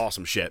Jesus. Awesome.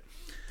 Awesome shit.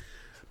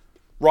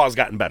 Raw's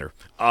gotten better.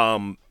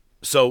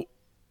 So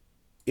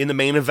in the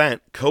main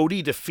event,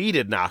 Cody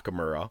defeated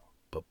Nakamura,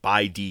 but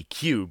by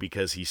DQ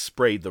because he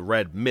sprayed the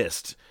red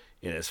mist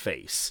in his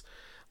face.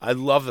 I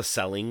love the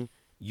selling.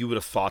 You would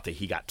have thought that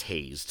he got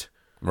tased.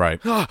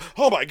 Right.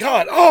 Oh my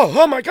God.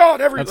 Oh my God.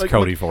 That's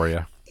Cody for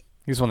you.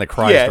 He's one that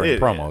cries during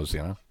promos,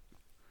 you know.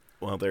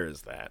 Well, there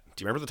is that.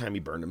 Do you remember the time he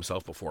burned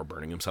himself before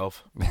burning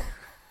himself?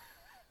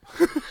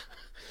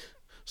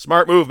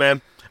 Smart move,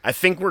 man. I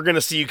think we're going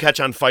to see you catch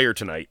on fire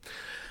tonight.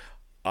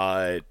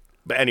 But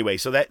anyway,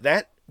 so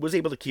that was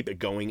able to keep it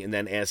going, and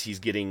then as he's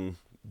getting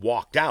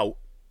walked out,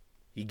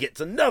 he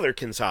gets another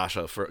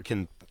Kinshasa for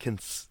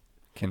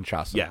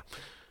Kinshasa. Yeah.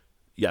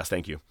 Yes,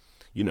 thank you.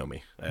 You know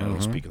me. I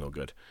don't speak no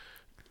good.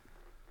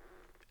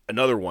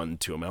 Another one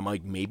to him. I'm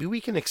like, maybe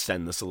we can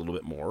extend this a little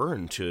bit more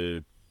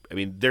into. I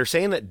mean, they're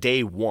saying that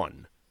day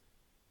one,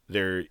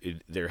 they're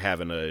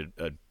having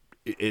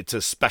it's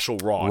a special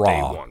Raw.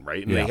 Day one,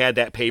 right? And they had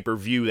that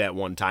pay-per-view that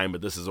one time,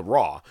 but this is a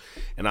Raw.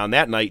 And on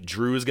that night,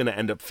 Drew is going to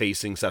end up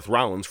facing Seth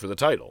Rollins for the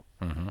title.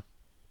 Mm-hmm.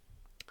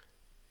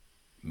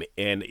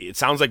 And it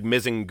sounds like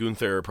Miz and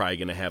Gunther are probably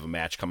going to have a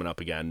match coming up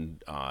again.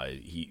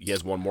 He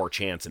has one more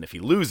chance, and if he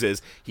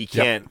loses, he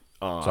can't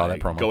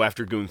go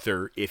after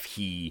Gunther. If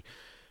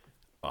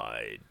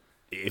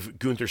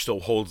Gunther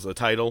still holds the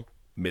title,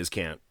 Miz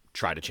can't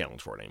try to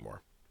challenge for it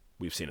anymore.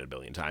 We've seen it a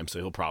billion times, so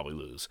he'll probably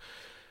lose.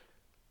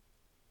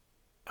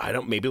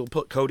 Maybe we'll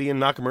put Cody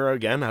and Nakamura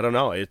again. I don't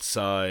know. It's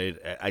I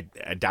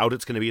doubt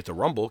it's going to be at the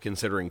Rumble,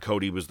 considering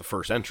Cody was the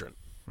first entrant.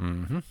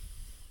 Mm-hmm.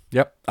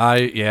 Yep.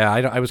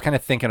 I was kind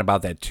of thinking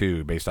about that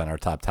too, based on our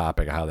top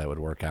topic of how that would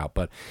work out.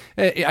 But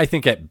I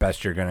think at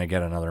best you're going to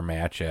get another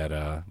match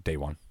at day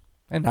one,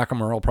 and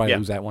Nakamura will probably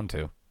lose that one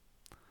too.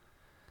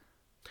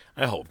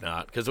 I hope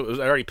not, because it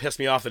already pissed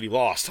me off that he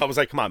lost. I was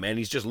like, come on, man,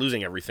 he's just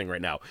losing everything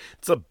right now.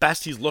 It's the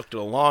best he's looked in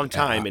a long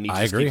time, and he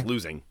just keeps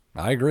losing.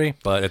 I agree,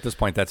 but at this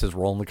point, that's his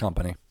role in the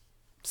company.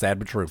 Sad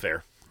but true.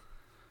 Fair.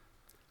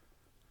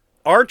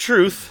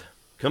 R-Truth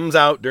comes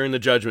out during the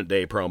Judgment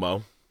Day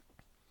promo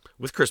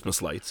with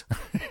Christmas lights.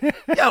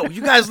 Yo,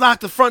 you guys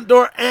locked the front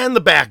door and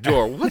the back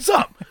door. What's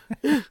up?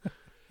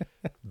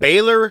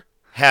 Baylor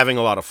having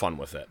a lot of fun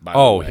with it.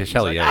 Oh,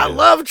 hell yeah. I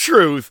love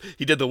Truth.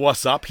 He did the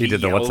what's up. He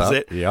did the what's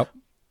up. Yep.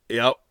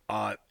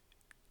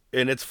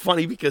 And it's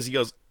funny because he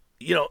goes,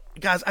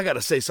 guys, I got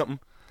to say something.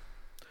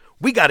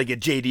 We got to get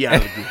JD out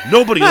of the group.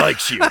 Nobody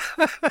likes you.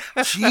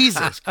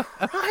 Jesus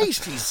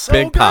Christ, he's so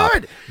Big pop.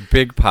 good.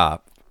 Big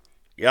pop.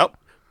 Yep.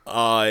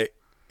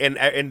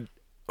 And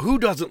who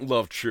doesn't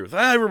love Truth?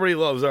 Everybody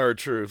loves our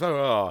Truth.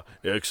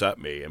 Except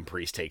me. And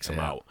Priest takes him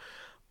out.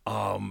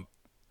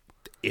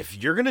 If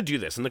you're gonna do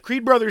this, and the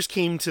Creed brothers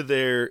came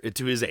to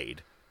his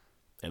aid,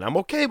 and I'm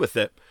okay with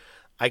it.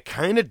 I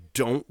kind of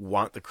don't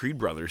want the Creed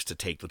brothers to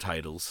take the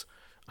titles.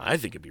 I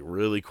think it'd be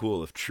really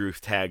cool if Truth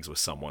tags with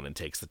someone and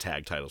takes the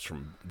tag titles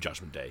from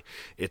Judgment Day.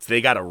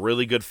 They got a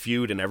really good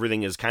feud, and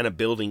everything is kind of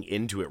building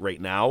into it right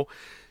now.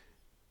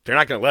 They're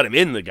not going to let him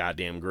in the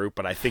goddamn group,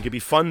 but I think it'd be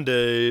fun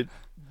to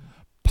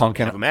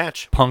have a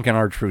match. Punk and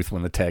R-Truth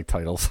win the tag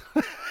titles.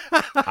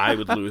 I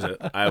would lose it.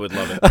 I would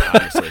love it,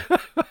 honestly.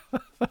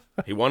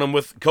 He won them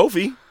with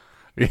Kofi.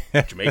 You're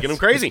making him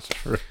crazy.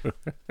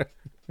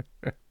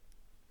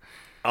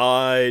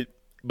 But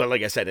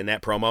like I said, in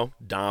that promo,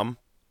 Dom,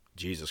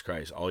 Jesus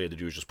Christ, all he had to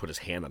do was just put his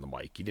hand on the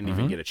mic. He didn't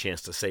even get a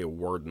chance to say a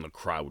word, and the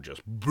crowd would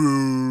just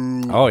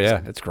boo. Oh,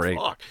 yeah, it's great.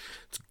 Fuck.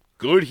 It's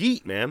good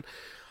heat, man.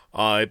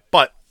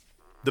 But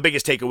the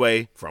biggest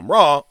takeaway from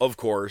Raw, of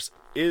course,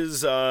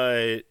 is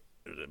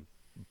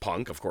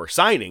Punk, of course,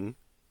 signing.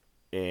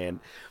 And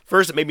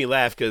first it made me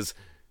laugh because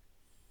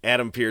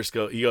Adam Pearce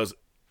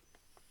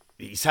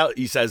he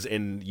says,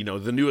 and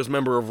the newest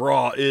member of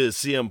Raw is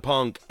CM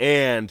Punk,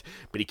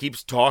 but he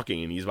keeps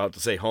talking, and he's about to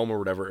say home or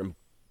whatever, and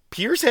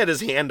Pierce had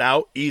his hand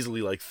out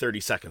easily like 30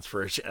 seconds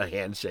for a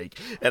handshake,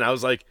 and I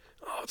was like,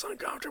 oh, it's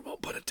uncomfortable,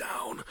 put it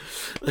down.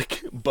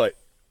 But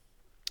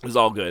it was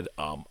all good.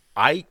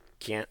 I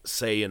can't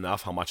say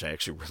enough how much I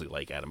actually really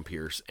like Adam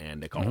Pearce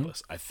and Nick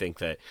Aldis. I think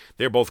that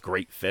they're both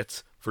great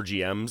fits for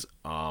GMs.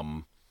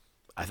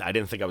 I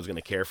didn't think I was going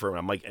to care for him.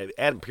 I'm like,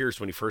 Adam Pearce,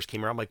 when he first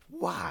came around, I'm like,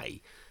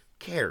 why?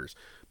 Cares?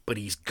 But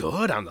he's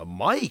good on the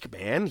mic,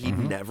 man. He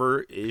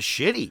never is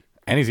shitty.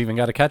 And he's even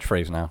got a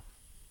catchphrase now.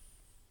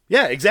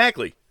 Yeah,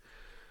 exactly.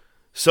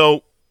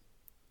 So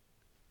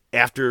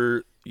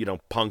after,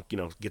 Punk,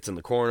 gets in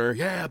the corner,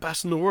 yeah,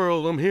 best in the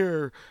world, I'm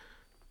here.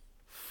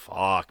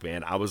 Fuck,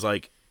 man. I was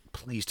like,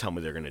 please tell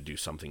me they're going to do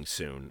something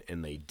soon.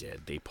 And they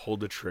did. They pulled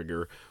the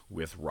trigger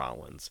with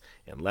Rollins.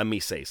 And let me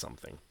say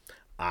something.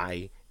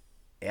 I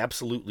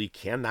absolutely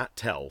cannot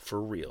tell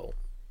for real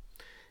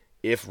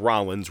if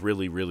Rollins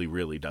really, really,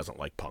 really doesn't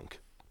like Punk.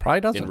 Probably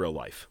doesn't. In real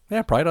life.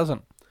 Yeah, probably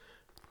doesn't.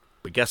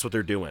 But guess what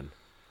they're doing?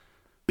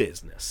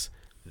 Business.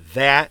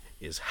 That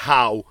is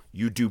how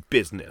you do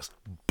business.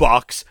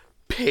 Bucks,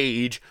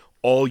 Page,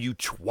 all you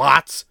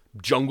twats,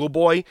 Jungle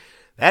Boy.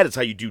 That is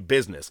how you do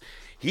business.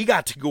 He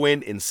got to go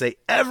in and say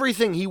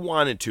everything he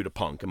wanted to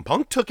Punk, and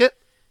Punk took it.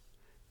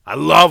 I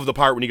love the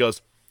part when he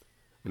goes,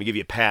 I'm going to give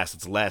you a pass.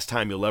 It's the last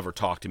time you'll ever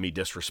talk to me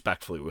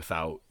disrespectfully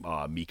without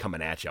me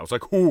coming at you. I was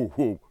like,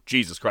 ooh,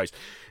 Jesus Christ.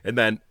 And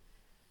then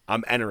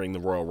I'm entering the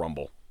Royal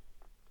Rumble.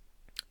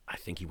 I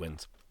think he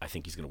wins. I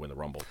think he's going to win the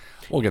Rumble.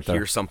 We'll get there.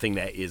 Here's something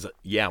that is,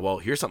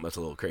 here's something that's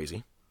a little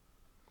crazy.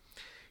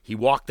 He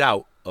walked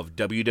out of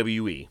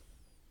WWE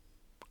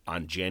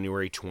on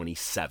January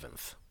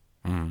 27th,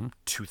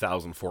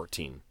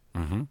 2014.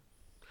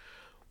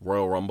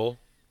 Royal Rumble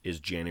is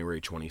January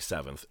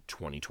 27th,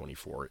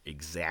 2024.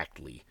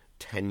 Exactly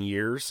 10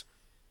 years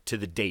to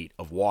the date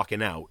of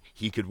walking out,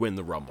 he could win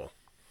the Rumble.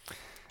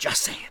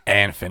 Just saying.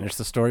 And finish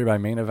the story by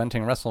main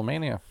eventing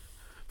WrestleMania.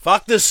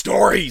 Fuck the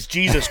stories,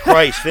 Jesus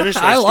Christ. Finish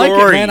the I story.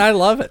 like it, man. I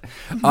love it.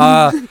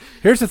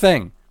 Here's the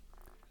thing.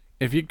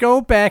 If you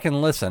go back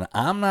and listen,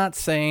 I'm not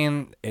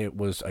saying it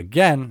was,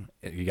 again,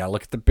 you got to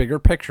look at the bigger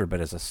picture,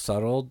 but as a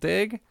subtle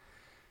dig,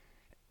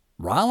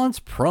 Rollins'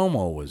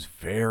 promo was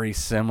very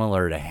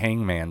similar to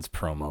Hangman's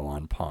promo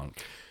on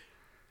Punk.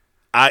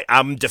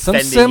 I'm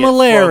defending some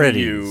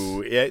similarities. It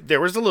from you. There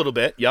was a little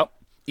bit, yep.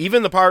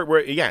 Even the part where,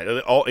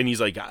 and he's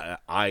like,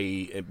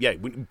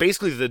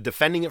 basically the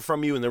defending it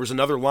from you, and there was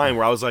another line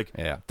where I was like,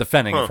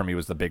 defending it from you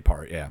was the big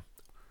part, yeah.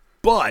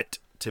 But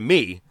to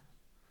me,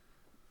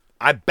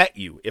 I bet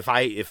you if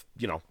I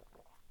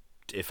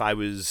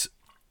was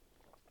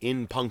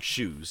in Punk's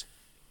shoes,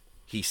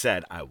 he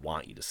said, I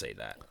want you to say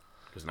that.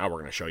 Because now we're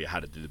going to show you how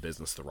to do the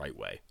business the right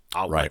way.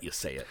 I'll let you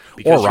say it.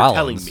 Because you're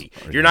telling me.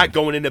 You're not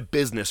going into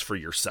business for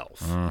yourself.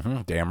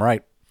 Damn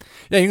right.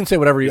 Yeah, you can say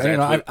whatever you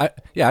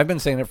I've been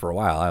saying it for a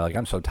while.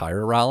 I'm so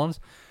tired of Rollins.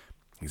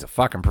 He's a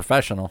fucking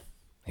professional.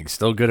 He's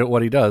still good at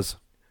what he does.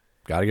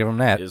 Got to give him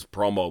that. His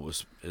promo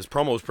was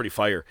pretty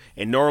fire.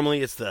 And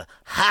normally it's the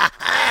ha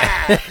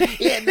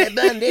in the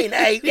Monday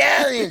Night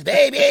Rollins,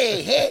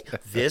 baby.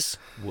 This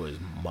was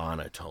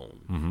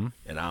monotone.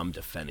 And I'm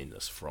defending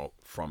this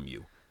from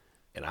you.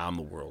 And I'm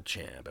the world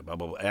champ. And blah,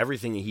 blah, blah.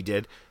 Everything that he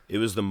did, it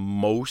was the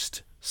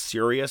most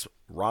serious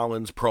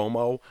Rollins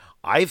promo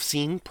I've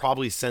seen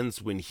probably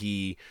since when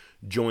he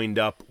joined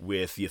up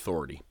with the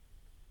Authority.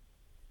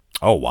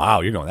 Oh,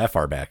 wow. You're going that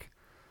far back.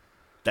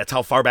 That's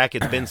how far back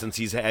it's been since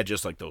he's had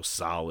just like those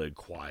solid,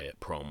 quiet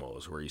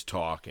promos where he's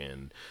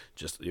talking.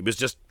 It was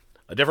just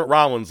a different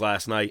Rollins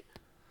last night.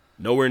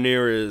 Nowhere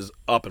near as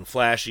up and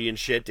flashy and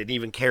shit. Didn't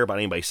even care about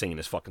anybody singing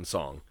his fucking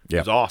song. It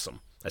was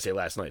awesome. I say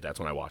last night. That's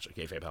when I watched it.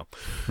 Kayfabe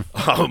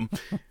hell.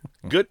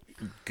 Good.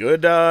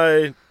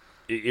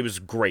 It was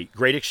great.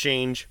 Great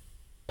exchange.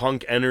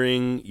 Punk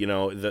entering,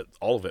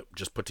 all of it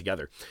just put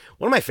together.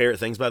 One of my favorite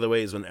things, by the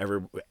way, is when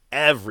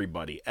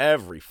everybody,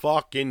 every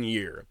fucking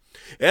year,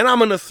 and I'm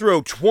going to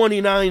throw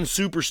 29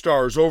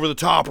 superstars over the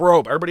top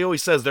rope. Everybody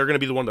always says they're going to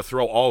be the one to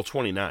throw all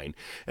 29.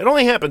 It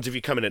only happens if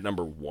you come in at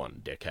number 1,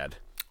 dickhead.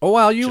 Oh,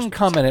 well, you can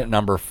come in at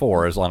number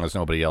 4 as long as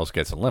nobody else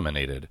gets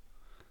eliminated.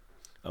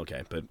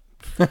 Okay, but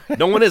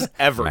no one has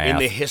ever in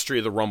the history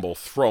of the Rumble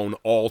thrown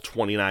all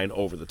 29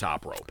 over the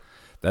top rope.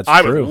 That's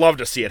I true. would love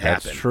to see it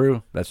happen.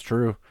 That's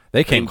true.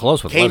 They came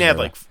close with Kane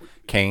Lesnar. had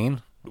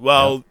Kane.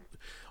 Well,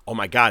 oh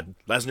my God,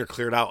 Lesnar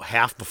cleared out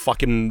half the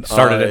fucking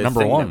started at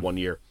number 1 that one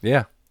year.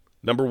 Yeah,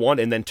 number 1,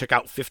 and then took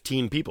out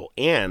 15 people,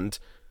 and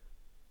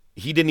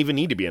he didn't even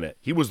need to be in it.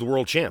 He was the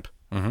world champ.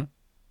 Mm-hmm.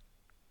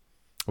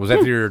 Was that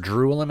the year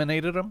Drew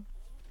eliminated him?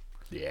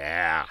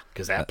 Yeah,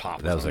 because that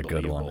pop. That was a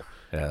good one.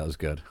 Yeah, that was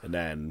good. And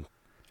then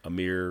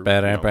Amir.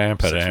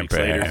 6 weeks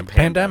later,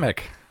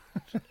 pandemic.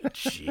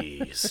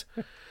 Jeez.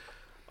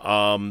 We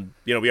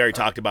already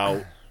talked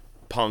about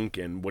Punk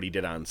and what he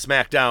did on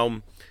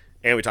SmackDown,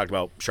 and we talked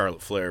about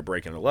Charlotte Flair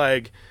breaking her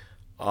leg.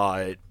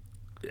 On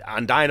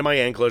Dynamite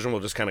and Collision, we'll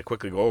just kind of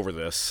quickly go over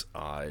this.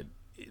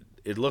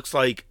 It looks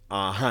like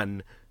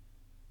on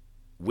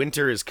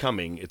Winter is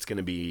Coming, it's going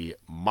to be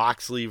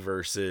Moxley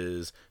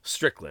versus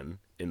Strickland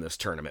in this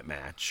tournament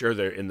match, or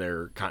in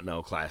their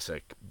Continental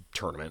Classic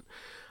tournament.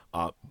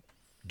 Not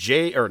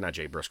Jay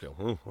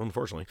Briscoe,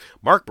 unfortunately.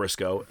 Mark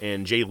Briscoe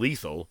and Jay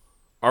Lethal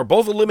are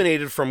both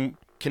eliminated from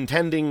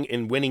contending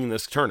and winning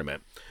this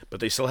tournament, but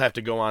they still have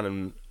to go on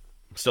and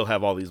still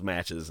have all these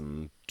matches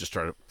and just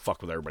try to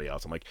fuck with everybody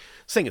else. I'm like,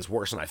 this thing is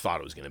worse than I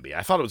thought it was going to be.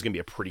 I thought it was going to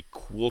be a pretty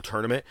cool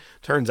tournament.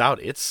 Turns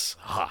out it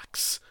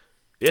sucks.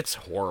 It's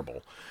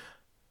horrible.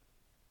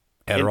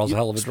 Adderall's a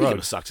hell of a drug. Speaking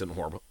of sucks and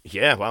horrible.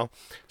 Yeah, well,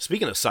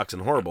 speaking of sucks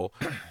and horrible,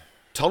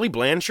 Tully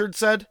Blanchard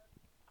said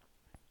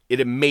it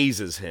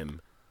amazes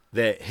him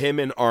that him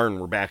and Arn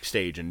were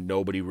backstage and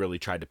nobody really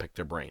tried to pick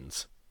their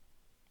brains.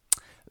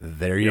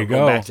 There you go.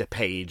 Going back to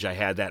Paige, I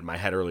had that in my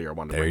head earlier. I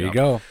wanted to bring there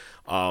you up.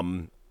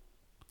 go.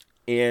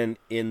 And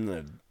in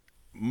the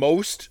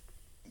most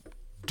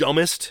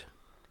dumbest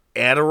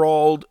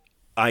Adderall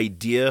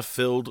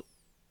idea-filled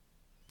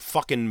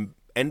fucking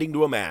ending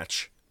to a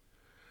match,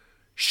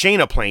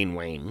 Shayna Plain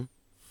Wayne,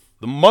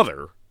 the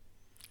mother.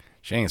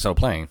 She ain't so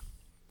plain.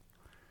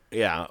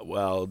 Yeah,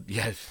 well,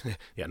 yeah,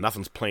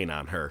 nothing's plain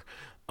on her.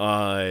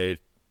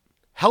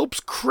 Helps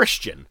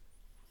Christian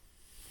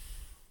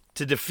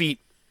to defeat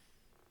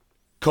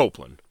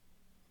Copeland.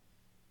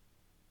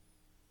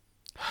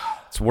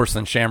 It's worse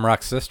than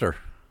Shamrock's sister.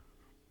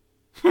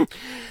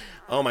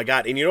 Oh my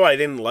God! And you know what I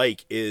didn't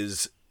like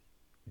is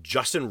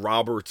Justin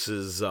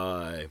Roberts'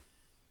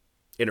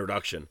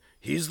 introduction.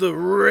 He's the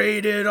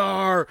rated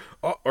R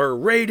or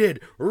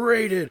rated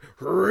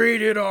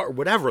R,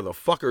 whatever the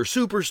fuck, or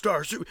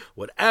superstar,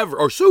 whatever,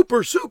 or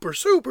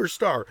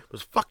superstar. It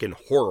was fucking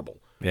horrible.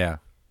 Yeah,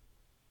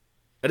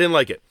 I didn't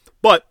like it,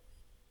 but.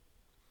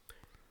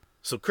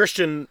 So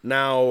Christian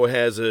now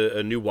has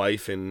a new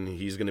wife, and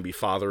he's going to be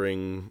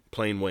fathering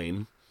Plain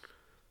Wayne.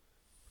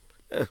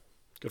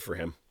 Good for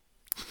him.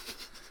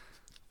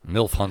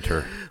 MILF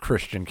Hunter,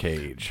 Christian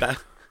Cage.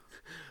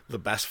 The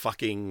best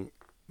fucking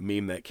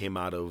meme that came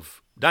out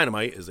of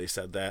Dynamite is they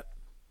said that.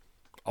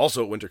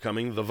 Also at Winter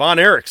Coming, the Von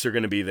Erichs are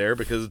going to be there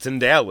because it's in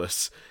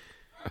Dallas.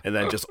 And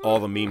then just all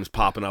the memes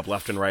popping up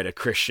left and right of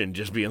Christian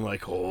just being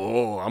like,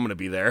 oh, I'm going to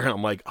be there. And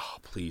I'm like, oh,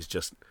 please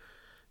just...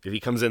 If he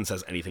comes in and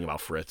says anything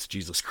about Fritz,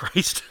 Jesus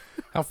Christ.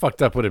 How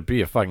fucked up would it be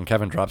if fucking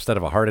Kevin drops dead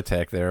of a heart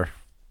attack there?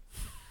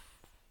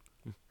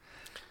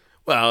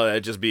 Well,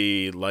 it'd just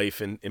be life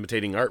and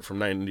imitating art from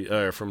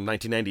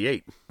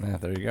 1998. Yeah,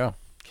 there you go.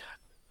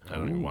 God, I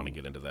don't even want to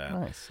get into that.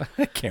 Nice.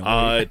 I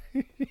can't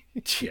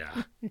wait.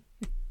 Yeah.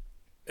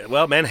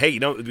 Well, man, hey,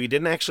 we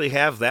didn't actually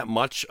have that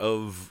much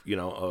of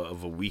a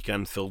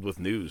weekend filled with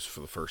news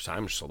for the first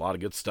time. Just a lot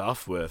of good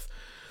stuff with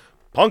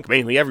Punk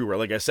mainly everywhere.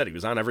 Like I said, he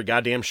was on every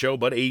goddamn show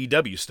but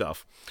AEW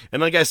stuff.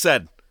 And like I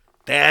said,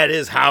 that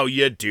is how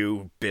you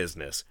do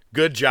business.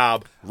 Good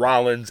job,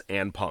 Rollins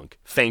and Punk.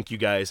 Thank you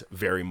guys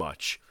very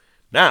much.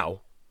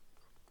 Now,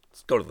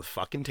 let's go to the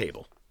fucking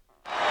table.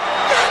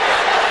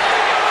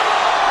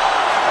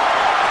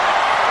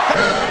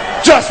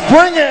 Just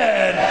bring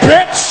it,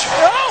 bitch!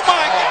 Oh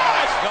my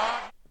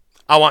God!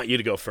 I want you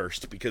to go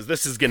first because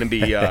this is going to be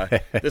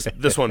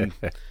this one.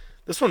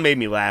 This one made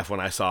me laugh when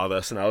I saw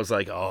this, and I was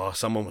like, oh,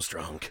 someone was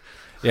drunk.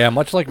 Yeah,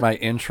 much like my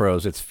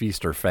intros, it's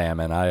feast or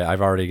famine. I've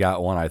already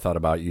got one I thought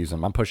about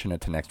using. I'm pushing it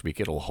to next week.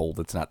 It'll hold.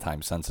 It's not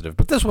time sensitive.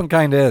 But this one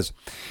kind of is.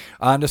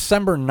 On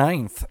December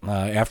 9th,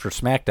 after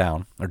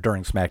SmackDown, or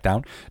during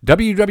SmackDown,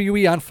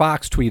 WWE on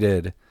Fox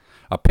tweeted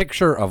a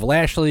picture of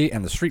Lashley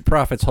and the Street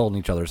Profits holding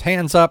each other's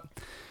hands up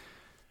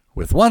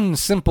with one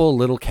simple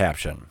little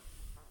caption.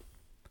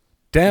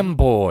 Dem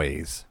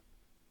boys.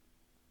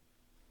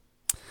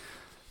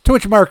 To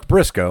which Mark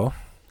Briscoe,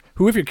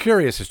 who, if you're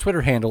curious, his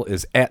Twitter handle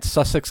is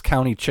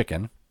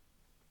 @SussexCountyChicken,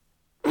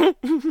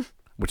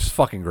 which is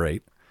fucking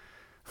great.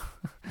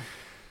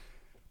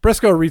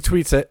 Briscoe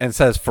retweets it and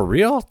says, "For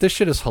real? This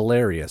shit is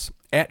hilarious.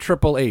 At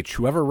Triple H,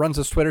 whoever runs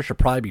this Twitter should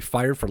probably be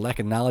fired for lack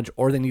of knowledge,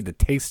 or they need the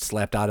taste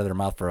slapped out of their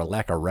mouth for a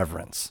lack of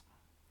reverence."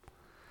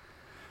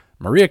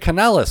 Maria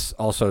Canales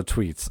also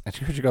tweets, and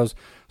she goes,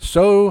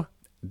 "So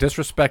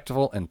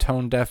disrespectful and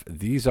tone deaf.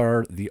 These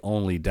are the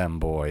only dem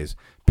boys."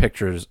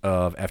 Pictures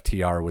of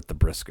FTR with the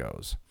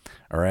Briscoes.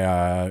 Or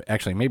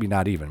actually, maybe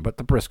not even, but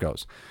the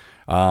Briscoes.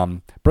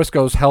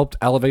 Briscoes helped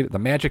elevate. The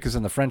magic is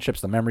in the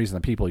friendships, the memories,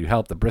 and the people you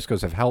help. The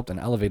Briscoes have helped and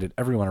elevated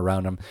everyone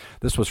around them.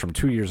 This was from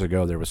 2 years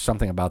ago. There was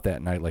something about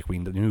that night, like we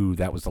knew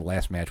that was the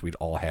last match we'd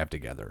all have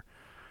together.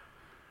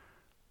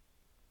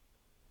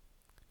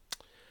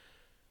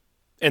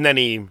 And then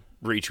he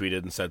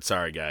retweeted and said,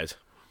 "Sorry, guys."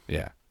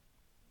 Yeah,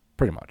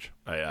 pretty much.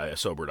 I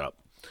sobered up.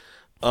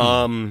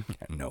 No,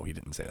 he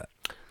didn't say that.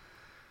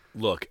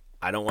 Look,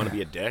 I don't want to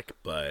be a dick,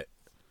 but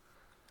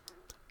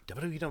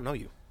WWE don't know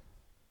you.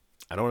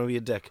 I don't want to be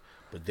a dick,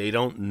 but they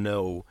don't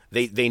know.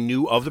 They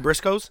knew of the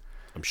Briscoes,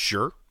 I'm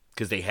sure,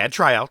 because they had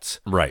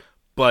tryouts. Right.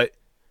 But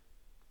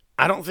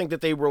I don't think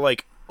that they were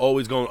like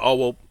always going, "Oh,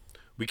 well,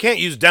 we can't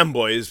use dem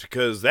boys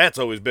because that's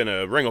always been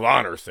a Ring of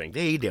Honor thing."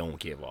 They don't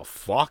give a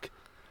fuck.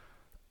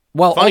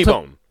 Well, Funny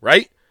Bone,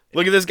 right?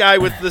 Look at this guy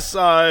with this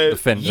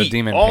the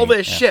demon all paint,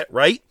 this yeah. shit,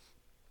 right?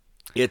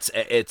 It's.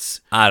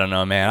 I don't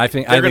know, man. I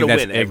think they're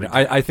that's gonna win.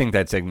 I think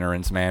that's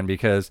ignorance, man.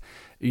 Because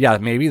yeah,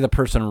 maybe the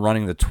person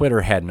running the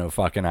Twitter had no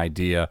fucking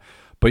idea,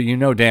 but you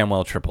know damn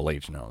well Triple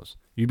H knows.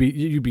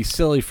 You'd be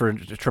silly for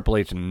Triple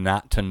H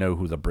not to know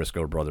who the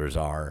Briscoe brothers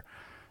are.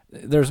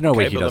 There's no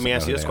way he doesn't. Let me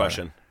ask you this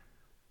question: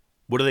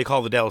 what do they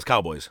call the Dallas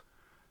Cowboys?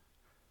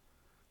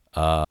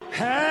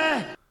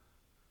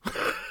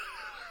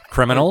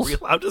 Criminals? Are we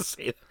allowed to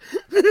say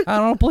that? I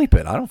don't bleep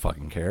it. I don't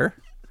fucking care.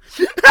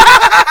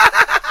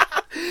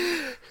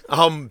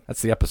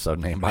 That's the episode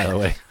name, by the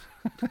way.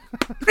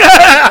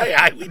 I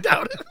highly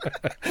doubt it.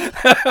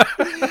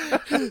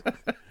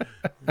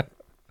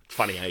 It's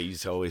funny how you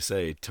used to always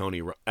say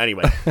Tony.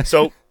 Anyway,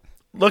 so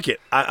look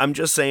I'm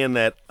just saying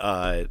that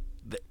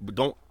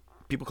don't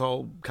people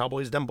call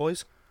Cowboys dem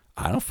boys?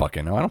 I don't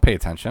fucking know. I don't pay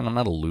attention. I'm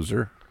not a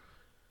loser.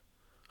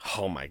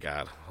 Oh my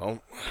God!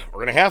 Well, we're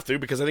gonna have to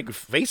because I think we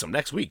face them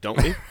next week,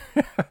 don't we?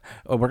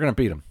 Oh, we're gonna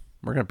beat them.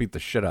 We're gonna beat the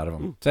shit out of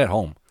them. It's at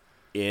home.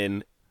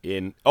 It's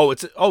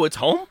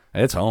home.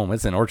 It's home.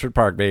 It's in Orchard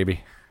Park,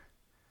 baby.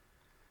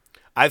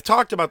 I've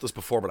talked about this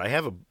before, but I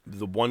have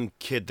the one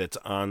kid that's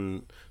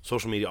on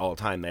social media all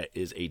the time that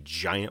is a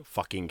giant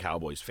fucking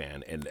Cowboys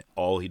fan, and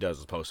all he does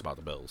is post about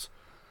the Bills.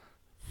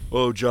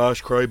 "Oh,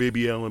 Josh,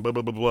 crybaby Allen, blah,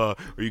 blah, blah, blah.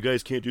 Or you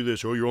guys can't do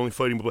this, or you're only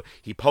fighting, blah, blah."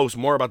 He posts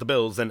more about the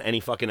Bills than any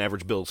fucking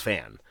average Bills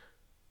fan.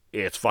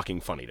 It's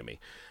fucking funny to me.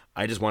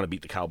 I just want to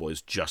beat the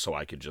Cowboys just so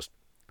I could just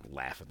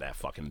laugh at that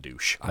fucking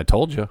douche. I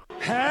told you.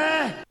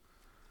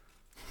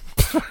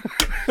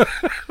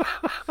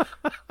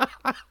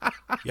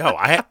 Yo,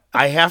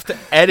 I have to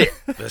edit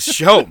the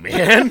show,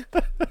 man.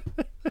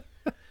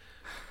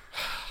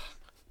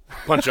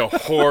 Bunch of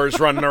whores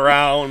running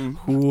around.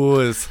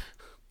 Whores.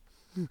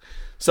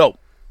 So,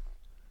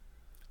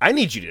 I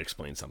need you to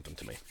explain something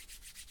to me.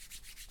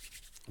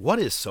 What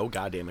is so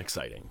goddamn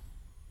exciting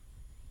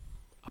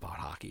about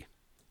hockey?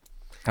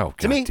 Oh,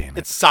 to me, damn it.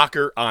 it's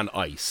soccer on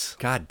ice.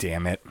 God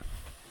damn it.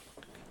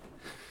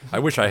 I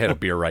wish I had a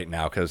beer right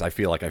now because I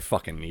feel like I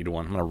fucking need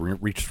one. I'm going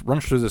to run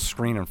through the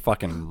screen and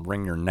fucking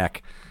wring your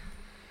neck.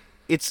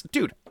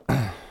 Dude,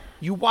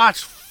 you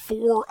watch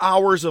 4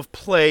 hours of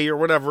play or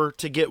whatever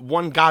to get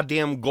one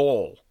goddamn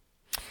goal.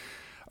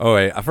 Oh,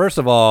 wait. First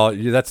of all,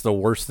 that's the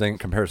worst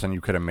comparison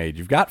you could have made.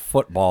 You've got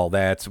football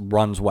that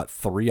runs,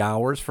 3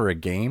 hours for a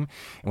game?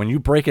 And when you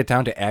break it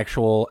down to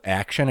actual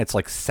action, it's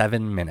like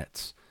 7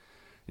 minutes.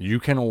 You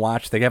can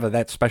watch, they have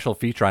that special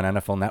feature on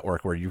NFL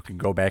Network where you can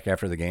go back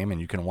after the game and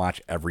you can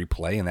watch every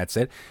play, and that's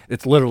it.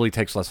 It literally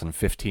takes less than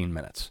 15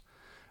 minutes.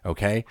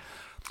 Okay?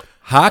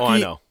 I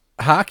know.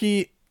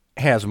 Hockey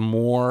has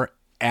more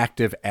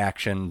active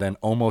action than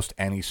almost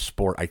any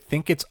sport. I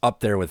think it's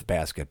up there with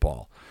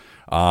basketball.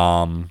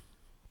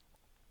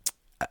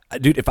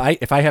 Dude, if I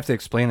have to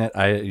explain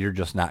it, you're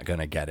just not going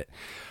to get it.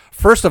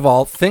 First of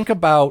all, think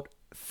about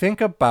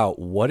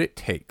what it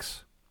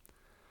takes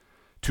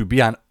to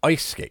be on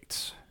ice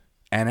skates.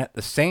 And at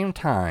the same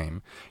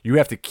time, you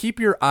have to keep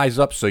your eyes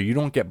up so you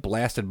don't get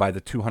blasted by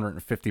the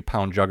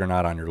 250-pound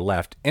juggernaut on your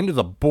left into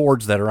the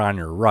boards that are on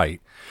your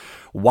right,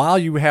 while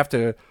you have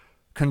to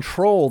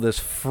control this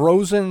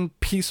frozen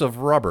piece of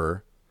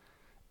rubber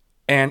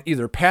and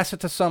either pass it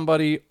to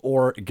somebody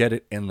or get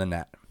it in the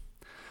net.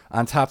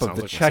 On top of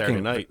the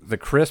checking, the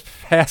crisp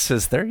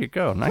passes. There you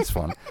go. Nice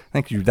one.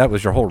 Thank you. That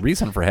was your whole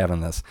reason for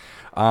having this.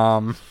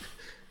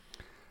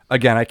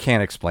 Again, I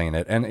can't explain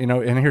it. And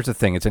and here's the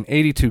thing. It's an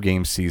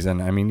 82-game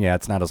season. I mean, yeah,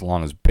 it's not as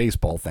long as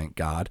baseball, thank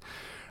God.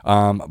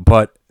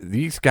 But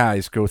these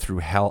guys go through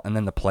hell, and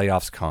then the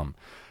playoffs come.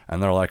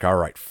 And they're like, all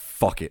right,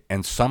 fuck it.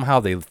 And somehow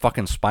they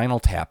fucking Spinal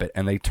Tap it,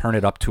 and they turn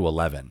it up to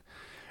 11.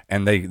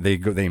 And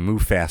they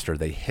move faster.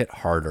 They hit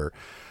harder.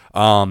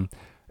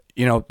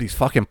 these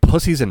fucking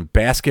pussies in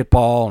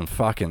basketball and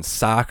fucking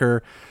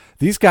soccer.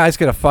 These guys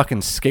get a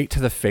fucking skate to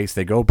the face.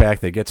 They go back,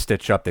 they get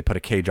stitched up, they put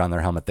a cage on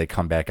their helmet, they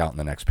come back out in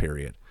the next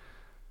period.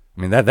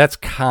 I mean, that's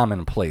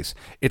commonplace.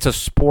 It's a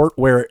sport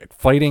where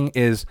fighting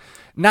is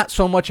not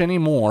so much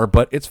anymore,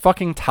 but it's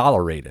fucking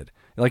tolerated.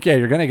 Like, yeah,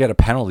 you're going to get a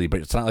penalty,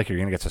 but it's not like you're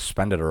going to get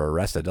suspended or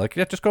arrested. Like,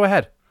 yeah, just go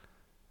ahead.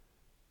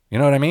 You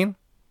know what I mean?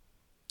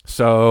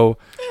 So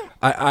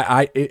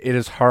it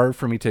is hard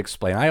for me to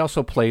explain. I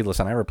also played,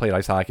 I never played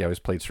ice hockey. I always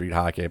played street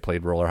hockey. I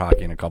played roller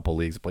hockey in a couple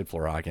leagues. I played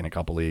floor hockey in a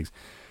couple leagues.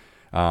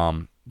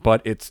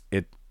 But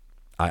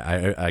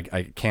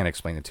I can't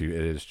explain it to you.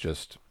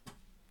 It's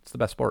the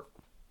best sport.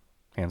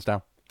 Hands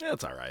down. Yeah,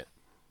 it's all right.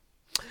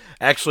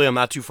 Actually, I'm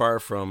not too far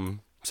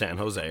from San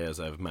Jose, as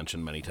I've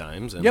mentioned many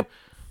times. And, yep.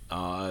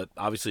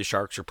 Obviously,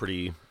 Sharks are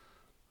pretty.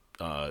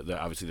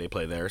 Obviously, they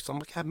play there, so I'm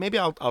like, maybe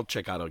I'll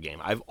check out a game.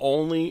 I've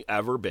only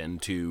ever been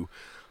to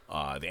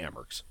the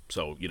Amherst,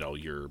 so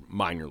your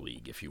minor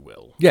league, if you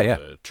will. Yeah.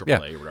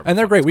 AAA, or whatever. And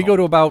they're great. We go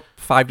to about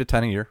 5 to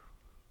 10 a year.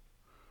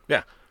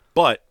 Yeah,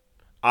 but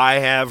I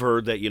have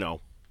heard that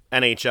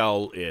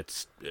NHL,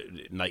 it's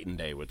night and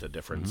day with the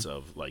difference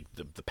of like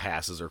the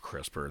passes are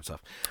crisper and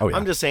stuff. Oh yeah.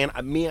 I'm just saying.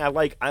 I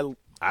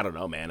don't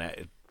know,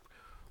 man.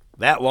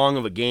 That long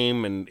of a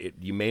game, and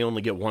you may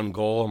only get one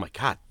goal. I'm like,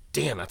 God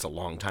damn, that's a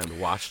long time to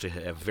watch to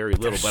have very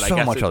little. There's but so I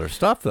guess much other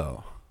stuff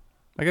though.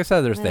 Like I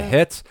said, there's the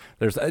hits.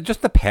 There's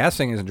just the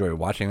passing is enjoyable.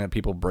 Watching that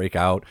people break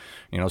out,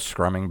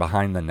 scrumming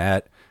behind the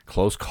net,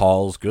 close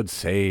calls, good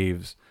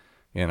saves.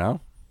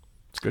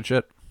 It's good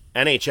shit.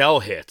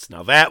 NHL hits.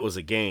 Now that was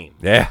a game.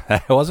 Yeah,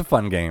 that was a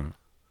fun game.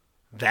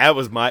 That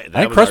was my. That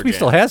I think Crosby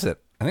still has it.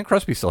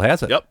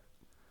 Yep.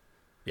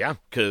 Yeah,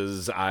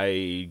 because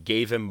I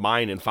gave him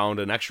mine and found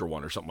an extra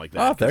one or something like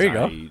that. Oh, there you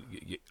go.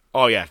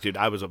 Oh yeah, dude,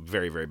 I was a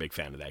very, very big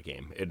fan of that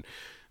game, and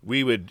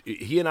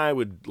he and I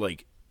would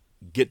like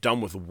get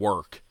done with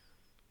work,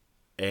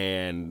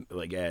 and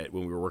like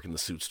when we were working the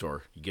suit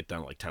store, you get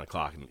done at like 10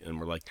 o'clock, and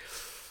we're like,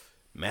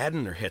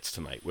 Madden or hits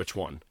tonight? Which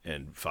one?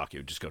 And fuck, it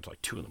would just go to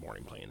like 2 a.m.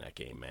 playing that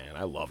game, man.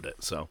 I loved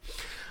it. So,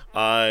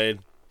 I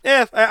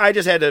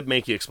just had to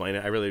make you explain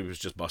it. I really was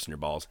just busting your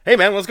balls. Hey,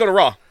 man, let's go to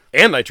Raw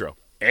and Nitro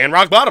and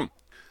Rock Bottom.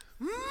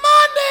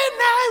 Monday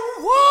Night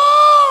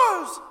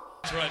Wars!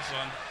 That's right,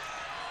 son.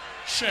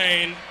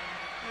 Shane,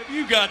 have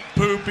you got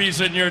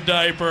poopies in your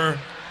diaper?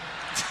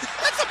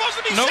 That's supposed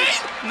to be Shane!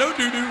 No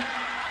doo-doo.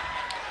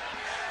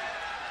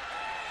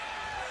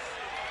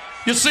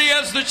 You see,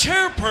 as the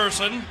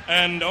chairperson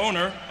and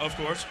owner, of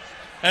course,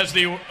 of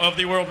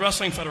the World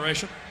Wrestling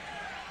Federation,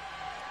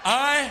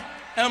 I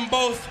am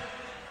both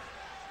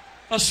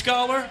a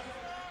scholar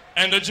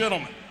and a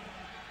gentleman.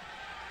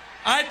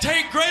 I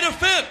take great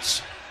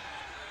offense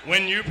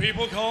when you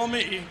people call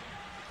me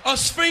a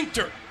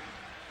sphincter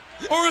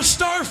or a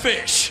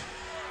starfish,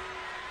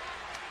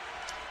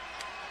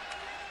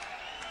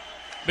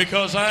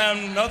 because I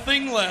am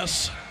nothing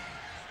less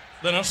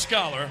than a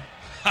scholar.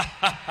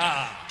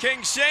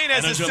 King Shane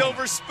has a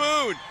silver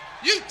spoon.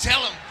 You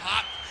tell him,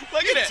 Pop.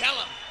 Look at it. Tell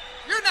him.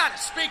 You're not a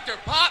sphincter,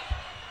 Pop.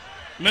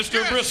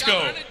 Mr.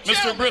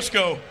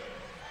 Briscoe,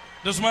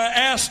 does my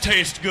ass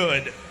taste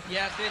good?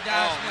 Yes, it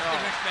does, Mr.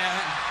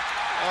 McMahon.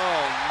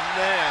 Oh,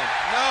 man.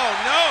 No.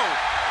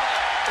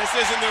 This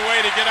isn't the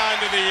way to get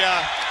onto the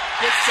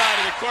good side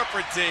of the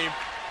corporate team.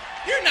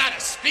 You're not a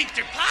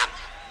sphincter, Pop.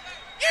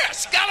 You're a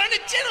scholar and a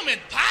gentleman,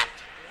 Pop.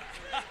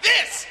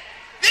 This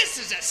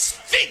is a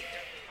sphincter.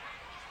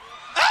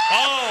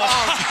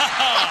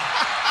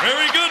 Oh,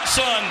 very good,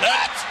 son.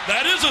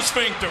 That is a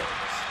sphincter.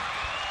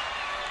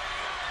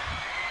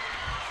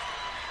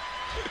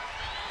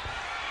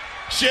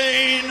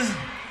 Shane,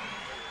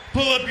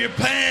 pull up your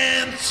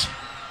pants,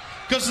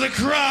 because the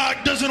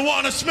croc doesn't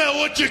want to smell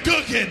what you're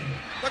cooking.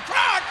 The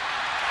croc?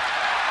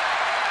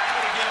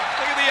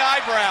 Look at the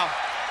eyebrow.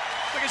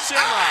 Look at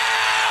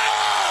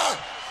Shamrock.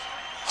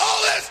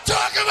 All this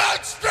talk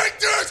about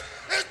sphincters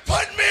is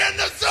putting me in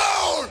the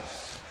zone.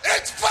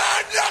 It's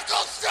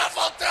five-knuckle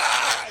shuffle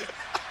time.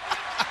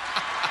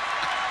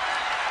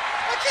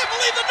 I can't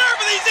believe the nerve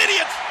of these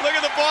idiots. Look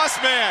at the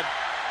boss man.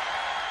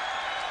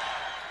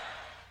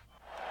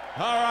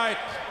 All right.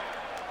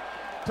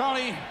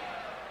 Tony,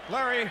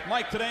 Larry,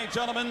 Mike today,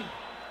 gentlemen.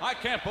 I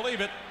can't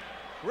believe it.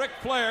 Ric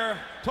Flair,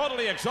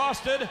 totally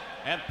exhausted,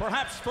 and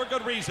perhaps for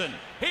good reason.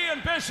 He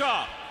and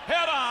Bischoff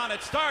head on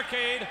at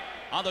Starrcade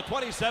on the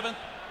 27th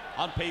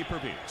on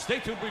pay-per-view. Stay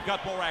tuned. We've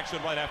got more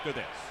action right after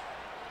this.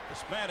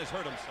 This man has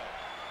hurt himself.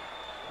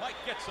 Mike,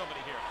 get somebody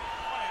here.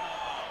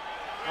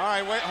 All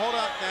right, wait, hold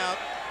up now.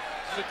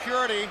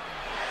 Security.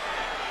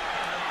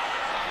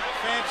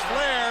 Fans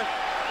Flair.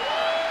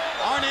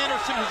 Arn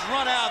Anderson has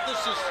run out.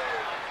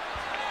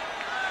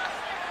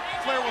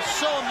 Flair was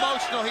so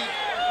emotional. He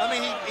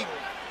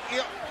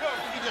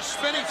just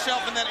spent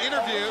himself in that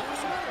interview,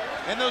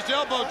 and those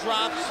elbow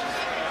drops.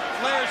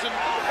 Flair's in.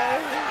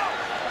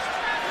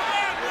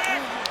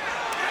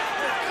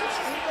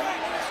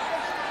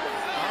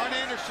 Arn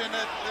Anderson,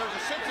 there's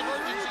a sense of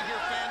urgency here,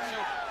 fans.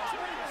 So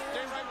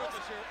stay right with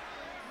us here.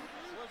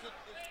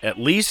 At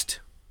least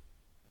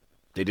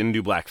They didn't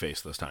do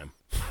blackface this time.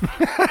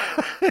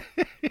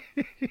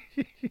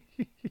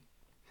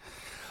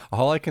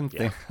 All I can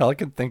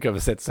think of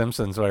is that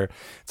Simpsons where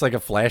it's like a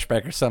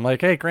flashback or something. Like,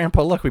 hey,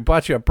 Grandpa, look, we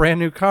bought you a brand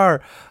new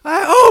car.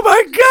 Oh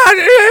my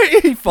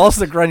God! He falls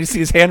to the ground. You see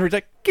his hand. He's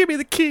like, give me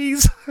the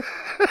keys.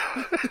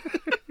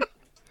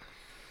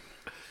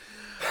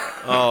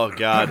 Oh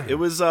God, it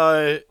was.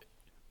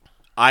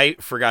 I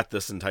forgot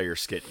this entire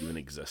skit even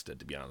existed.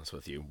 To be honest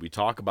with you, we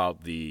talk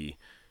about the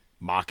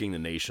mocking the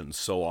nation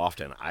so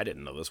often. I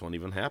didn't know this one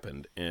even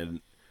happened,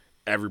 and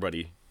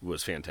everybody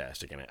was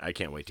fantastic in it. I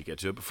can't wait to get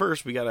to it. But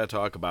first, we got to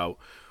talk about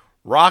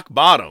Rock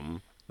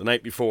Bottom the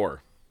night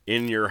before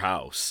in your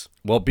house.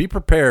 Well, be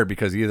prepared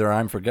because either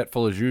I'm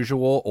forgetful as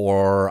usual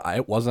or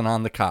it wasn't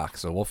on the cock.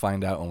 So we'll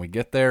find out when we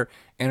get there.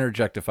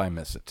 Interject if I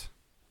miss it.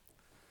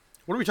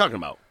 What are we talking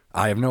about?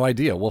 I have no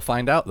idea. We'll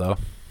find out, though.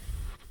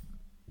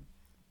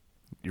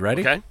 You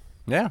ready? Okay.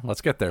 Yeah, let's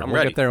get there. I'm we'll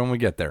ready. get there when we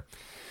get there.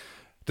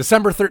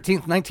 December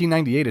 13th,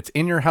 1998. It's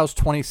In Your House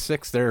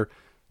 26. They're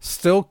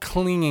still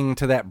clinging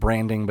to that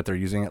branding, but they're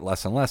using it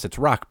less and less. It's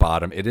Rock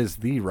Bottom. It is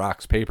The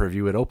Rock's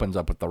pay-per-view. It opens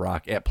up with The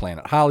Rock at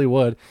Planet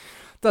Hollywood.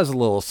 Does a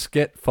little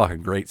skit.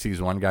 Fucking great.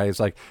 Sees one guy. He's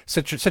like,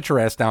 sit your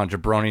ass down,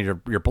 jabroni.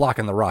 You're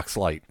blocking The Rock's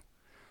light.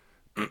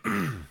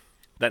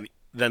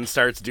 Then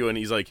starts doing,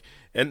 he's like,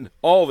 and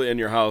all the In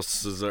Your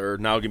Houses are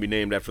now going to be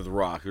named after The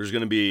Rock. There's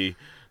going to be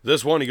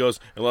this one, he goes,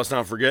 and let's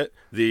not forget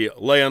the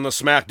Lay on the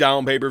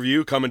SmackDown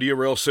pay-per-view coming to you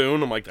real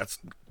soon. I'm like, that's,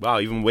 wow,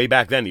 even way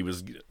back then he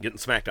was getting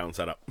SmackDown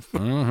set up.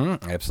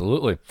 Mm-hmm,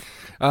 absolutely.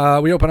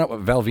 We open up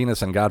with Val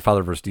Venus and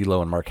Godfather versus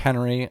D'Lo and Mark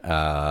Henry.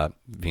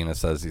 Venus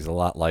says he's a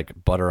lot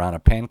like butter on a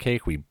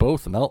pancake. We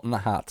both melt in the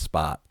hot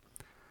spot.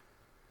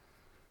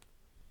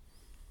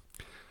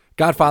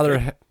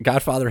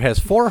 Godfather has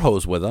 4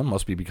 hoes with him.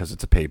 Must be because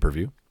it's a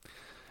pay-per-view.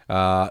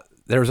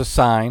 There's a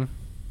sign.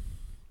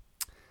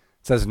 It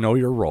says, know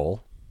your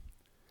role.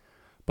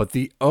 But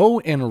the O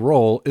in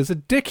roll is a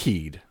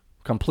dickheed,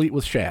 complete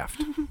with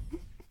shaft.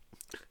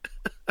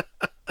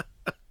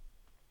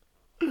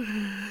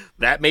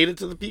 That made it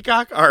to the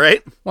Peacock? All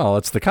right. Well,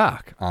 it's the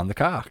cock on the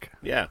cock.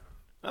 Yeah.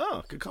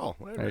 Oh, good call.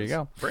 There you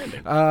go.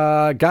 Branding.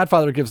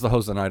 Godfather gives the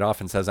host the night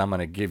off and says, I'm going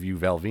to give you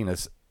Val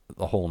Venus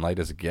the whole night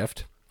as a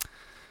gift.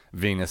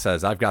 Venus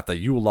says, I've got the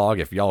Yule log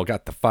if y'all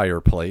got the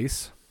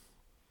fireplace.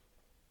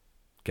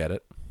 Get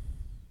it?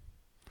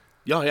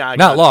 Oh, yeah.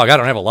 Not log. I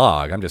don't have a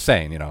log. I'm just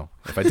saying,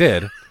 if I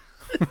did.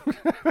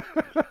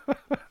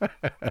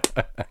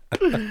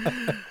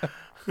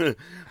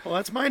 Well,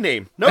 that's my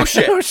name. No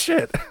shit. No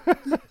shit.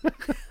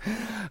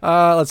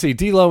 Let's see.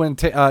 D'Lo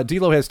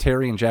has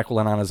Terry and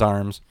Jacqueline on his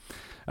arms.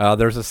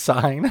 There's a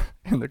sign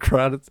in the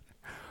crowd. It's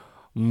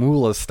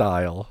Moolah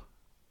style.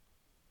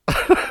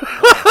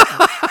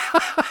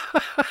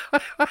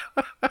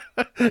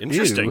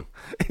 Interesting.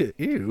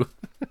 Ew.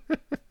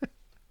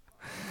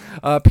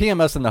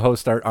 PMS and the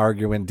host start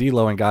arguing.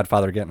 D'Lo and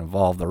Godfather getting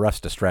involved. The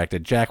ref's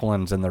distracted.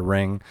 Jacqueline's in the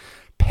ring.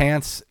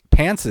 Pants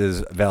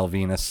Val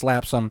Venus,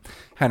 slaps him.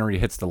 Henry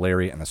hits the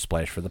lariat and a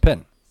splash for the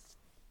pin.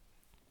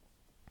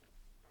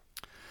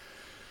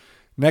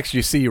 Next,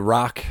 you see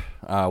Rock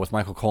with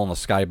Michael Cole in the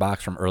skybox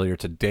from earlier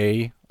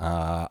today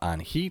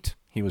on Heat.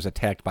 He was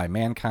attacked by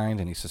Mankind,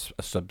 and he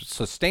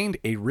sustained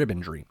a rib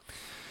injury.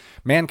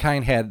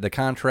 Mankind had the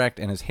contract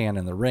in his hand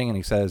in the ring, and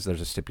he says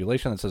there's a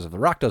stipulation that says if The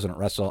Rock doesn't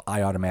wrestle,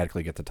 I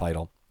automatically get the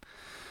title.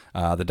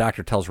 The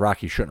doctor tells Rock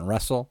he shouldn't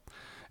wrestle,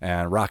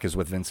 and Rock is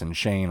with Vince and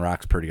Shane.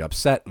 Rock's pretty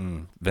upset,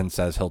 and Vince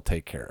says he'll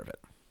take care of it.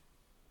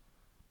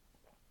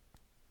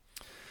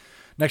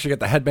 Next, you get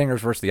the Headbangers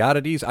versus the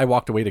Oddities. I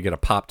walked away to get a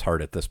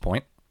Pop-Tart at this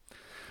point.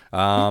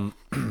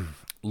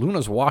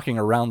 Luna's walking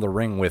around the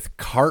ring with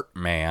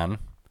Cartman,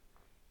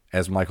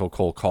 as Michael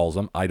Cole calls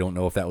him. I don't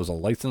know if that was a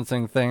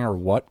licensing thing or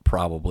what,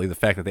 probably. The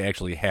fact that they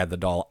actually had the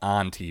doll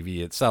on TV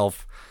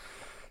itself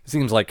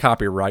seems like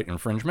copyright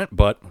infringement,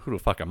 but who the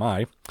fuck am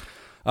I?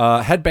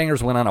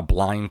 Headbangers went on a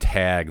blind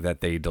tag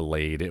that they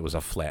delayed. It was a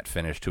flat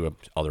finish to an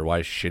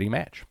otherwise shitty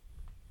match.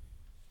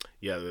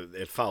 Yeah,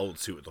 it followed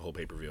suit with the whole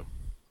pay-per-view.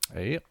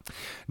 Hey.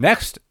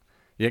 Next,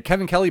 you get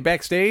Kevin Kelly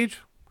backstage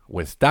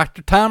with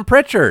Dr. Tom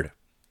Pritchard.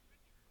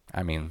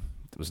 I mean,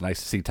 it was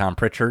nice to see Tom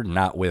Pritchard,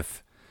 not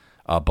with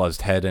a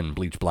buzzed head and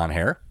bleached blonde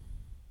hair.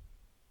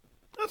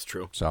 That's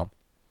true. So,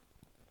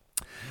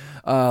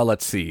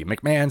 let's see.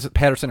 McMahon's,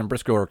 Patterson, and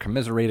Briscoe are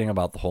commiserating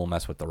about the whole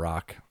mess with The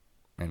Rock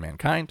and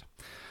Mankind.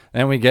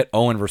 Then we get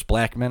Owen versus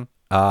Blackman.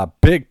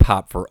 Big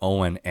pop for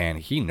Owen, and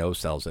he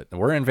no-sells it.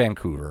 We're in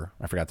Vancouver.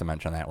 I forgot to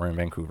mention that. We're in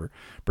Vancouver,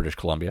 British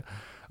Columbia.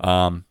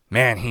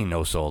 Man, he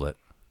no-sold it.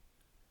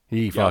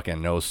 He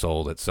fucking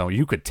no-sold it. So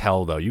you could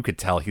tell, though. You could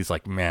tell he's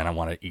like, man, I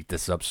want to eat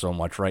this up so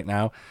much right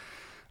now.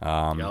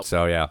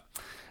 So, yeah.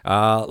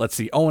 Let's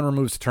see. Owen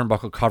removes the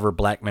turnbuckle cover.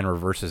 Blackman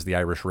reverses the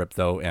Irish Rip,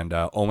 though, and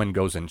Owen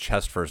goes in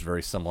chest first,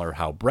 very similar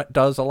how Brett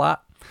does a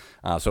lot.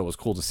 So it was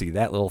cool to see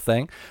that little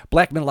thing.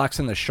 Blackman locks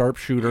in the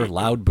sharpshooter.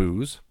 Loud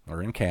boos.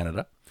 We're in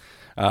Canada.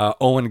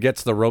 Owen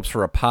gets the ropes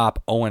for a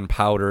pop. Owen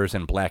powders,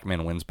 and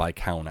Blackman wins by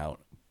countout.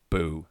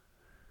 Boo.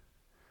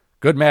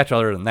 Good match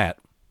other than that.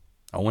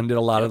 Owen did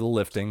a lot of the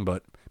lifting,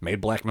 but Made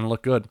Blackman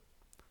look good.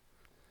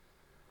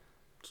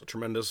 It's a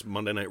tremendous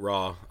Monday Night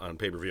Raw on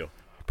pay-per-view.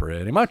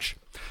 Pretty much.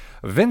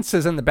 Vince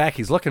is in the back.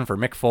 He's looking for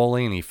Mick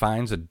Foley, and he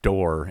finds a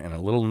door in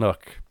a little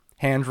nook.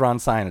 Hand-drawn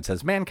sign. It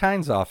says,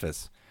 Mankind's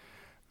office.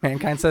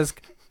 Mankind says,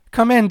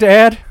 come in,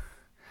 Dad.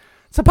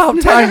 It's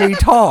about time we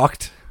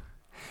talked.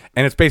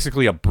 And it's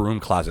basically a broom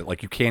closet.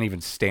 Like, you can't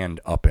even stand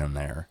up in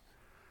there.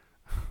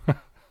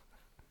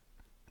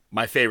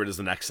 My favorite is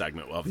the next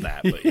segment of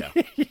that, but yeah.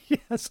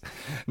 Yes.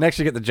 Next,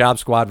 you get the Job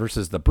Squad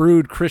versus the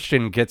Brood.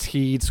 Christian gets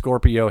heat.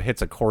 Scorpio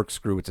hits a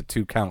corkscrew. It's a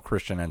 2-count.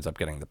 Christian ends up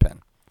getting the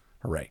pin.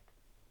 Hooray.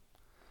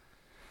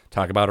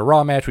 Talk about a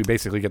Raw match. We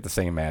basically get the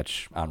same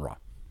match on Raw.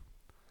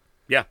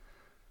 Yeah.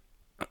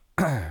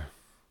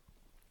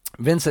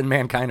 Vince and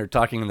Mankind are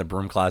talking in the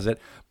broom closet,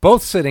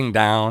 both sitting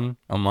down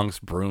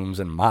amongst brooms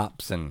and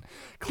mops and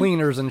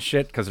cleaners and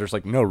shit because there's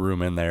like no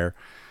room in there.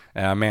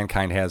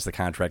 Mankind has the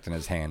contract in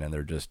his hand, and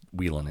they're just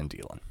wheeling and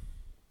dealing.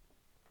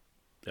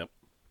 Yep.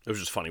 It was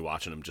just funny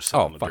watching him just sit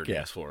on the dirty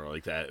ass floor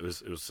like that. It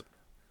was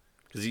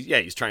because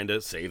he's trying to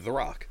save The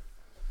Rock.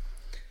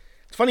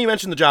 It's funny you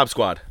mentioned the Job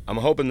Squad. I'm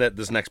hoping that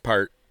this next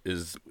part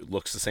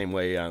looks the same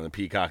way on the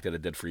Peacock that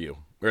it did for you,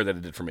 or that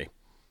it did for me.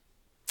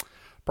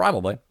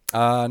 Probably.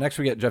 Next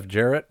we get Jeff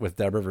Jarrett with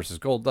Deborah versus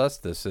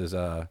Goldust. This is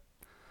the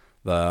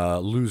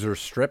loser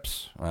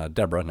strips.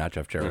 Deborah, not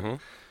Jeff Jarrett.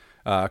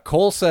 Mm-hmm.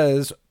 Cole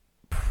says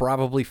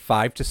probably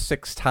 5 to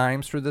 6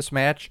 times through this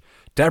match,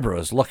 Deborah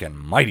is looking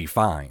mighty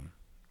fine.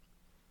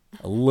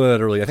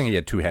 Literally, I think he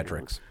had 2 hat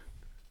tricks.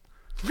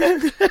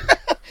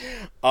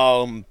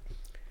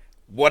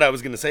 What I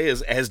was going to say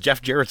is, as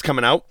Jeff Jarrett's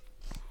coming out,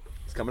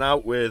 he's coming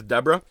out with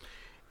Deborah,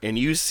 and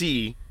you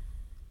see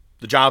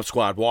the Job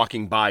Squad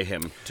walking by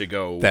him to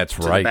go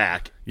to the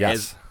back.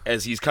 Yes.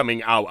 As he's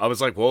coming out. I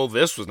was like, well,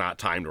 this was not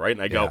timed right.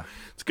 And I go,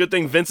 it's a good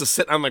thing Vince is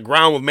sitting on the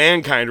ground with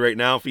Mankind right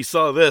now. If he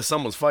saw this,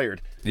 someone's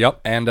fired. Yep,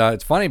 and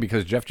it's funny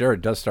because Jeff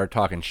Jarrett does start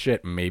talking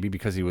shit, maybe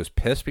because he was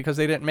pissed because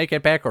they didn't make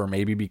it back, or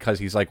maybe because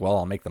he's like, well,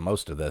 I'll make the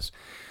most of this.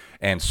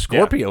 And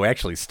Scorpio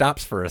actually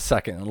stops for a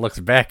second and looks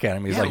back at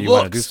him. He's like, you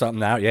want to do something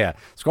now? Yeah.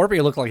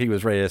 Scorpio looked like he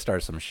was ready to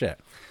start some shit.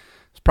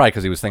 It's probably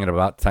because he was thinking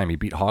about the time he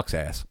beat Hawk's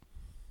ass.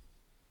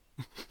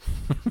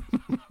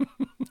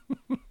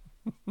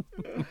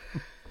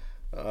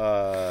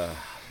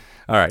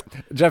 All right,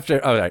 Jeff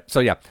Jarrett. All right,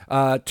 so yeah,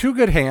 2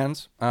 good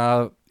hands.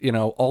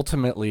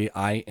 Ultimately,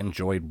 I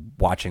enjoyed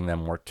watching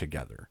them work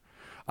together.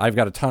 I've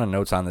got a ton of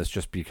notes on this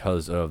just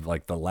because of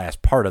like the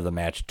last part of the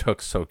match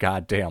took so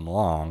goddamn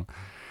long.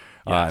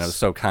 And it was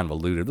so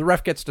convoluted. The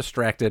ref gets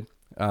distracted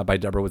by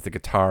Deborah with the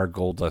guitar.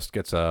 Goldust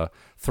gets a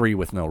 3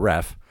 with no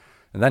ref.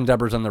 And then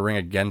Deborah's in the ring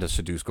again to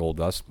seduce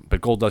Goldust.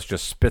 But Goldust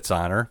just spits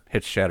on her,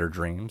 hits Shattered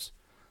Dreams.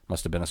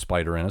 Must have been a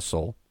spider in his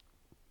soul.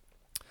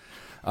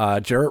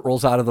 Jarrett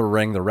rolls out of the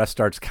ring. The ref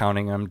starts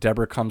counting him.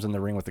 Deborah comes in the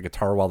ring with the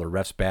guitar while the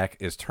ref's back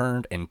is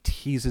turned and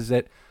teases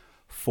it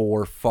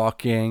for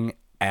fucking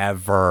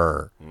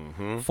ever.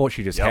 Mm-hmm.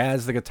 She just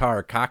has the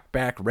guitar cocked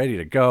back, ready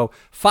to go.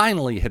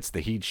 Finally hits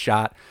the heat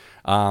shot.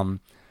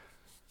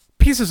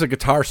 Pieces of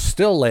guitar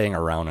still laying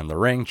around in the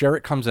ring.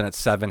 Jarrett comes in at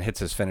 7,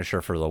 hits his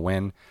finisher for the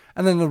win.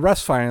 And then the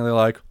ref's finally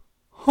like,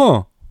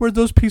 where'd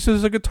those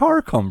pieces of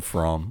guitar come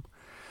from?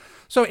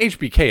 So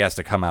HBK has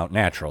to come out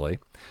naturally.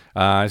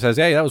 He says,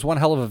 hey, that was one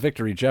hell of a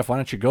victory, Jeff. Why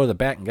don't you go to the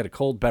back and get a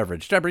cold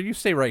beverage? Deborah, you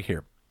stay right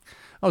here.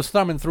 I was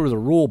thumbing through the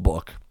rule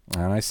book,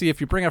 and I see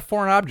if you bring a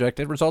foreign object,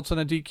 it results in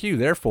a DQ.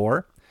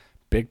 Therefore,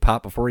 big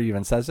pop before he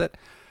even says it,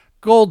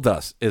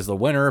 Goldust is the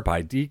winner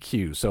by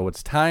DQ. So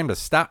it's time to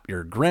stop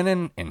your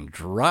grinning and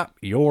drop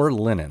your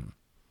linen.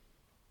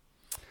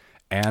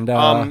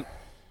 And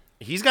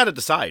he's got to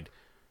decide: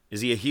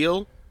 is he a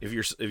heel if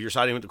you're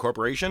siding with the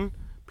corporation?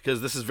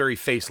 Because this is very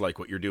face-like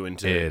what you're doing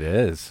to. It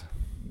is.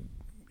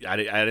 I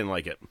didn't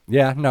like it.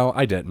 Yeah, no,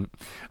 I didn't.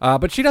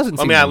 But she doesn't.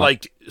 I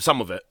liked some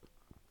of it.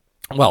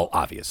 Well,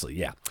 obviously,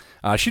 yeah.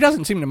 She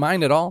doesn't seem to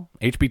mind at all.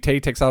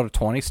 HBK takes out a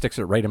 20, sticks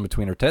it right in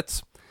between her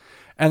tits.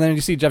 And then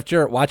you see Jeff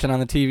Jarrett watching on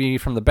the TV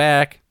from the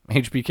back.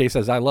 HBK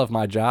says, I love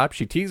my job.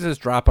 She teases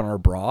dropping her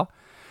bra.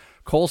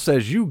 Cole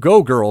says, you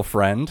go,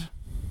 girlfriend.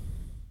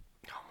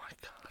 Oh, my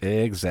God.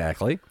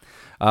 Exactly.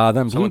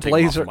 Then Blue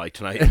Blazer,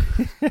 tonight.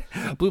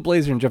 Blue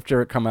Blazer and Jeff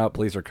Jarrett come out.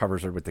 Blazer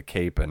covers her with the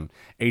cape, and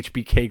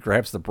HBK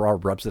grabs the bra,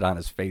 rubs it on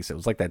his face. It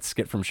was like that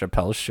skit from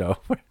Chappelle's Show,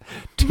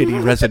 titty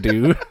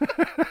residue.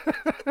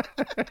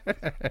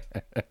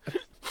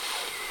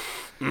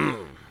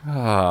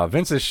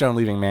 Vince is shown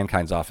leaving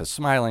Mankind's office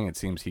smiling. It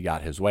seems he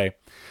got his way.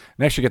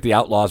 Next, you get the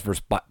Outlaws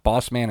versus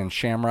Bossman and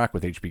Shamrock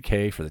with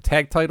HBK for the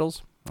tag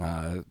titles.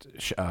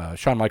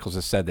 Shawn Michaels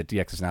has said that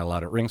DX is not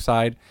allowed at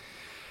ringside.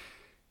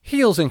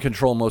 Heels in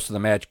control most of the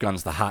match.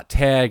 Gunn's the hot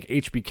tag.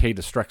 HBK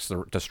distracts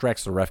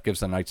the ref,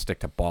 gives the nightstick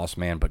to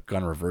Bossman, but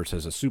Gunn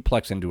reverses a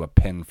suplex into a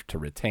pin to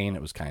retain.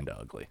 It was kind of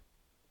ugly.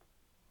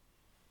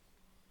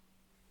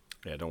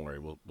 Yeah, don't worry.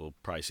 We'll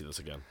probably see this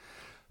again.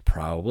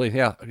 Probably,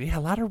 yeah. Yeah, a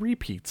lot of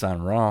repeats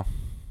on Raw.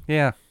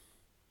 Yeah.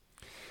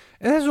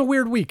 It was a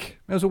weird week.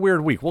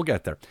 We'll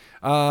get there.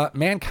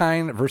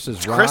 Mankind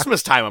versus Rock.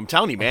 Christmas time, I'm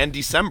telling you, man.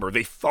 December,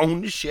 they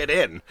phoned shit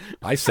in.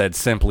 I said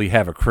simply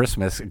have a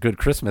good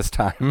Christmas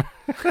time.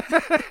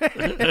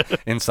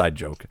 Inside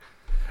joke.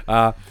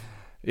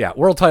 Yeah,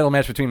 world title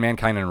match between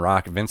Mankind and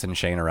Rock. Vince and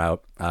Shane are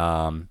out.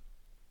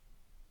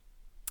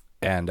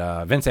 And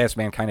Vince asked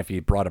Mankind if he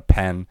brought a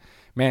pen.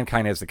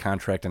 Mankind has the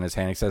contract in his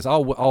hand. He says,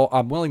 oh,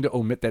 I'm willing to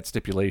omit that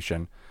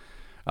stipulation.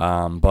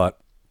 But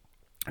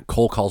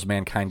Cole calls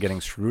Mankind getting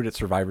screwed at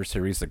Survivor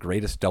Series the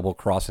greatest double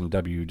cross in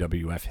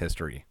WWF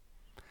history.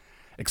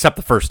 Except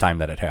the first time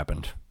that it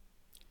happened.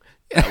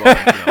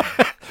 Yeah,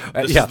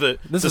 well,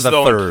 this is the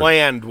third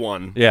unplanned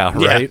one. Yeah,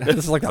 right? This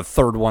is like the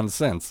third one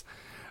since.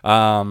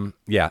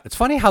 Yeah, it's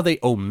funny how they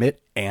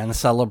omit and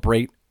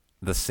celebrate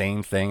the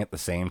same thing at the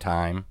same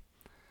time.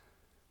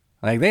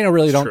 Like, they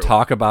don't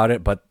talk about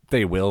it, but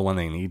they will when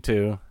they need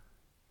to.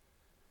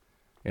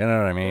 You know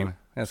what I mean?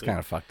 That's kind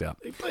of fucked up.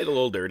 They played a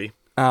little dirty.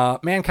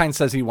 Mankind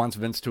says he wants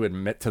Vince to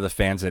admit to the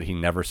fans that he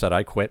never said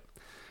I quit,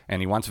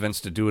 and he wants Vince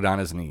to do it on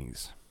his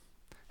knees.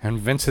 And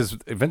Vince's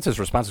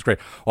response is great.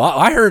 Well,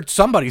 I heard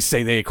somebody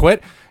say they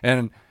quit,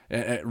 and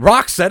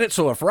Rock said it,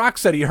 so if Rock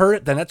said he heard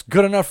it, then that's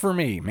good enough for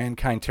me.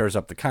 Mankind tears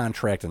up the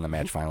contract, and the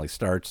match finally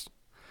starts.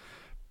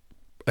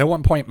 At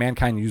one point,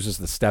 Mankind uses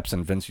the steps,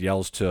 and Vince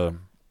yells to,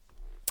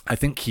 I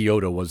think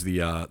Kyoto was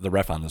the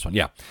ref on this one.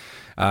 Yeah.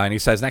 And he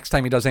says, next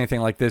time he does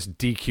anything like this,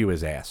 DQ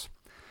his ass.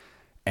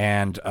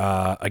 And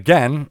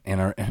again,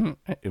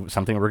 it was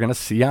something we're going to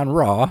see on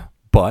Raw,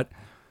 but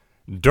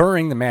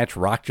during the match,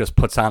 Rock just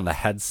puts on the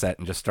headset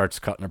and just starts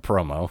cutting a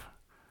promo.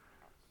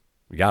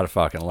 You got to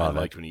fucking love it.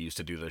 I liked when he used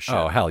to do this shit.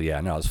 Oh, hell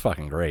yeah. No, it's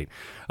fucking great.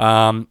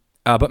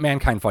 But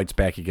Mankind fights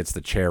back. He gets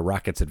the chair.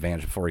 Rock gets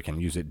advantage before he can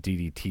use it.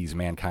 DDTs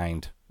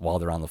Mankind while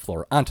they're on the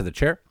floor onto the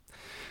chair.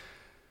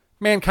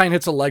 Mankind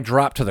hits a leg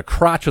drop to the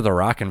crotch of the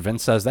Rock, and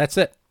Vince says, that's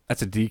it.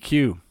 That's a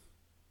DQ.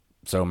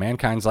 So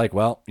Mankind's like,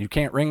 well, you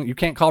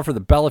can't call for the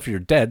bell if you're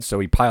dead, so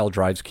he pile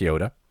drives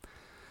Kyoto.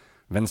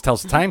 Vince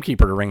tells the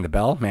timekeeper to ring the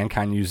bell.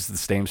 Mankind uses the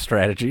same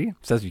strategy.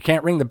 Says you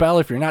can't ring the bell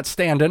if you're not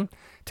standing.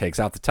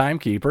 Takes out the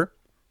timekeeper.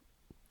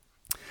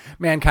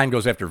 Mankind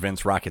goes after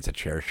Vince. Rock hits a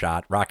chair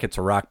shot. Rock hits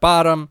a rock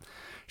bottom.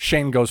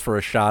 Shane goes for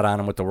a shot on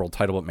him with the world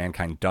title, but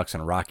Mankind ducks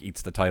and Rock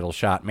eats the title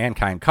shot.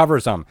 Mankind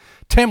covers him.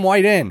 Tim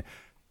White in.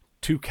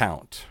 2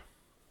 count.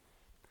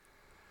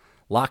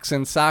 Locks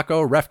in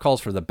Sacco. Ref calls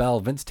for the bell.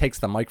 Vince takes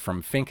the mic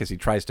from Fink as he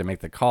tries to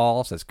make the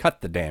call. Says,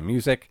 cut the damn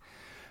music.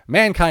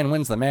 Mankind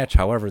wins the match.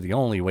 However, the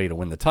only way to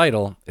win the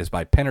title is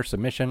by pin or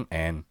submission,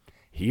 and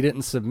he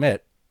didn't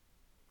submit.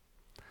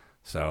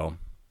 So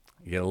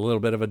you get a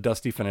little bit of a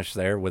dusty finish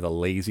there with a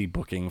lazy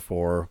booking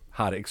for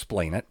how to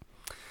explain it.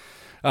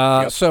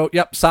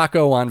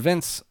 Sacco on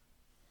Vince.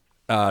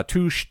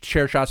 2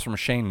 chair shots from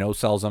Shane, no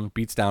sells him,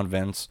 beats down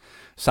Vince.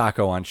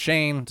 Sacco on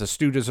Shane. The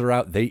Stooges are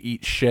out. They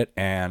eat shit,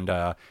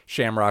 and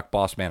Shamrock,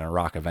 Bossman, and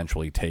Rock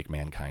eventually take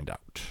Mankind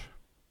out.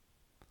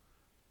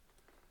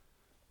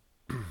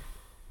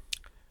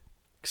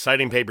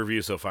 Exciting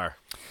pay-per-view so far.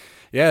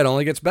 Yeah, it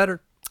only gets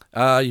better.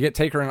 You get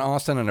Taker and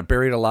Austin in a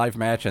buried alive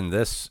match, and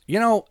this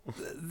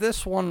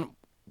one,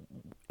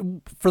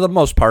 for the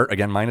most part,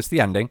 again, minus the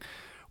ending,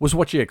 was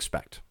what you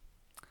expect.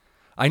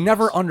 I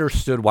never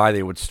understood why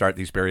they would start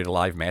these buried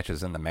alive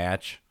matches in the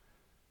match.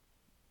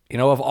 You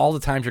know, of all the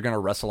times you're going to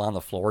wrestle on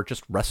the floor,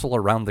 just wrestle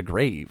around the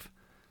grave.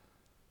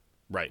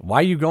 Right. Why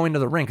are you going to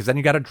the ring? Because then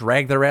you got to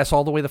drag their ass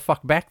all the way the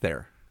fuck back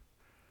there.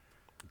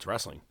 It's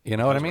wrestling. You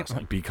know what I mean?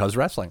 Wrestling. Because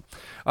wrestling.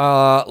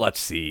 Let's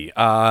see.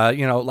 A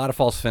lot of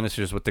false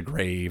finishes with the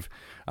grave.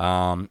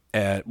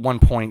 At one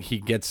point,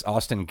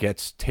 Austin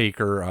gets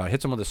Taker,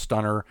 hits him with a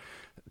stunner.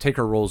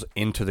 Taker rolls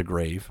into the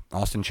grave.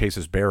 Austin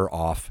chases Bearer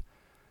off.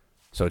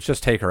 So it's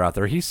just Taker out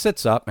there. He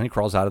sits up and he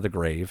crawls out of the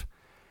grave.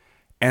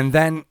 And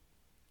then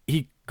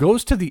he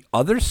goes to the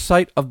other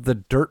side of the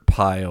dirt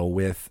pile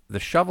with the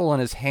shovel in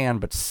his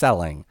hand, but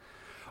selling.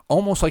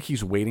 Almost like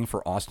he's waiting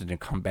for Austin to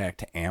come back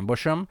to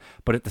ambush him,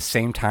 but at the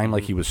same time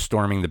like he was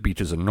storming the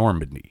beaches of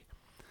Normandy.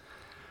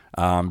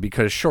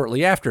 Because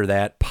shortly after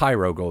that,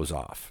 pyro goes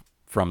off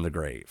from the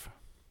grave.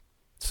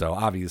 So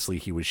obviously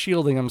he was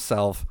shielding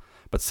himself,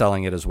 but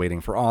selling it as waiting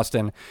for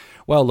Austin.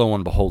 Well, lo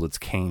and behold, it's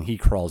Kane. He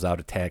crawls out,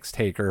 attacks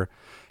Taker,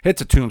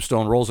 hits a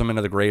tombstone, rolls him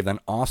into the grave. Then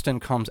Austin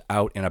comes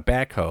out in a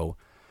backhoe,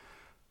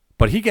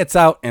 but he gets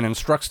out and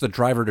instructs the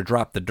driver to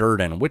drop the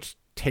dirt in, which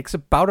takes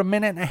about a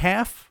minute and a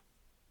half.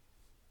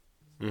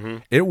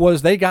 Mm-hmm.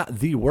 They got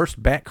the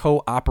worst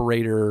backhoe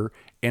operator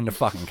in the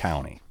fucking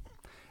county.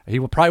 He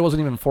probably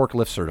wasn't even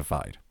forklift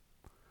certified.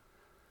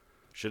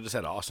 Should have just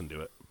had Austin do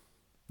it.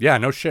 Yeah,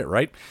 no shit,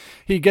 right?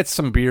 He gets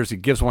some beers, he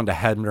gives one to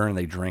Hebner, and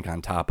they drink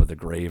on top of the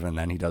grave, and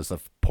then he does the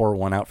pour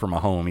one out for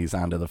Mahomes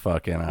onto the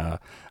fucking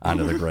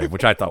onto the grave,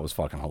 which I thought was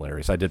fucking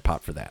hilarious. I did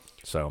pop for that.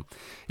 So,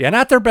 yeah,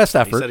 not their best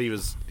effort.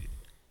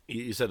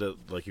 He said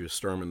like he was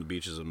storming the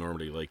beaches of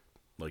Normandy,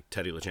 like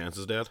Teddy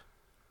LaChance's dad.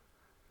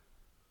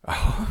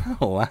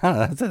 Oh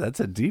wow, that's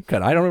a deep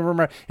cut. I don't even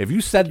remember. If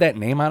you said that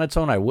name on its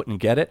own, I wouldn't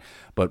get it.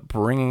 But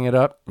bringing it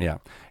up, yeah,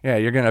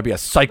 you're gonna be a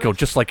psycho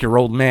just like your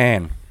old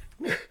man.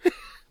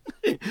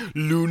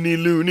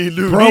 Loony.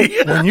 Bro,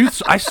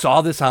 I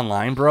saw this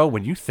online, bro.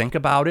 When you think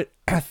about it,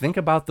 think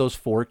about those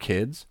 4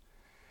 kids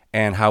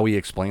and how he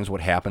explains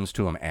what happens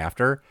to him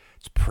after.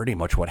 It's pretty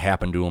much what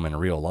happened to him in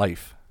real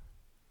life.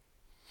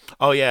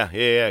 Oh, yeah.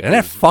 And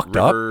that fucked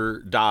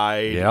River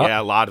died. Yep.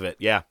 Yeah, a lot of it.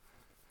 Yeah.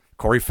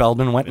 Corey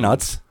Feldman went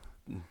nuts.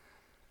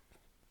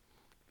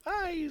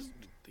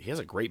 He has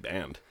a great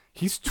band.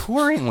 He's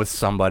touring with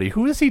somebody.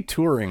 Who is he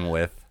touring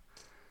with?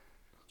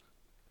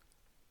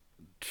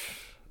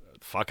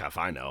 Fuck if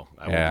I know.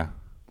 I don't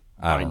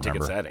find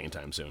tickets remember. that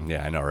anytime soon.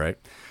 Yeah, I know, right?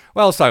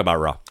 Well, let's talk about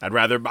Raw.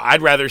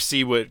 I'd rather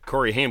see what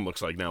Corey Haim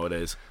looks like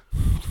nowadays.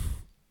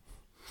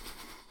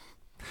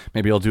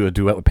 Maybe he'll do a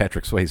duet with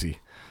Patrick Swayze.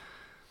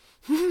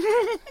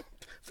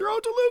 Throw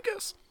it to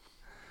Lucas.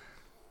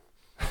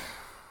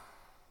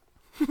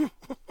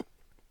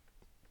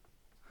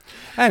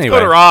 Anyway,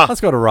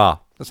 let's go to Raw.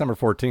 December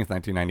 14th,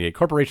 1998.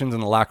 Corporations in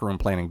the locker room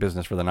planning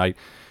business for the night.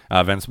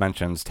 Vince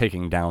mentions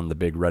taking down the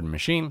big red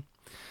machine.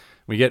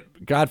 We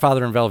get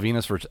Godfather and Val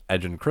Venus versus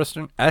Edge and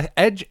Christian.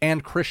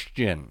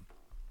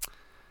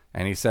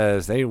 And he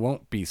says they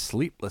won't be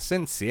sleepless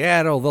in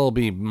Seattle. They'll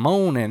be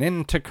moaning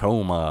in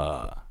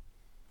Tacoma.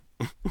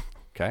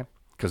 Okay?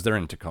 Because they're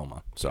in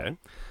Tacoma. So,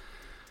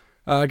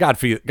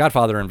 okay.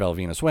 Godfather and Val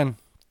Venus win.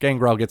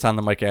 Gangrel gets on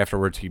the mic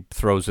afterwards. He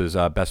throws his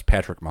best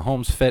Patrick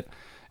Mahomes fit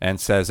and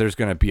says there's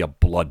going to be a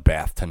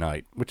bloodbath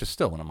tonight, which is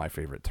still one of my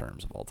favorite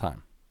terms of all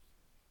time.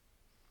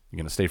 You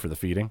going to stay for the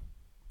feeding?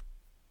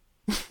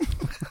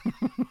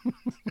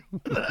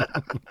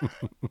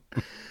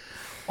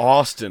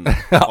 Austin,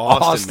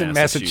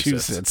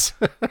 Massachusetts.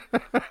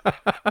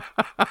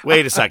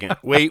 Wait a second.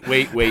 Wait.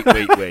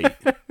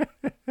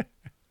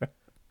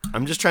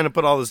 I'm just trying to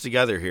put all this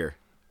together here.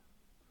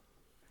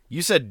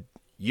 You said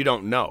you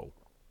don't know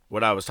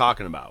what I was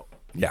talking about.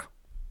 Yeah.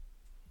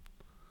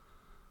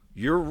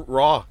 Your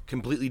Raw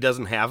completely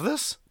doesn't have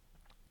this?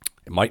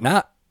 It might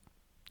not.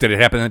 Did it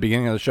happen at the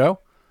beginning of the show?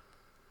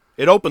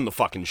 It opened the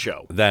fucking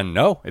show. Then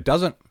no, it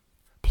doesn't.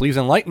 Please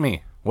enlighten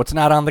me. What's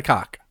not on the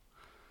cock?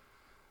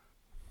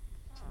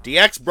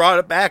 DX brought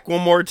it back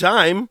one more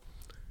time.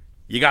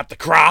 You got the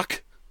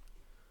croc.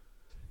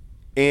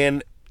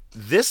 And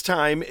this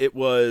time it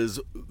was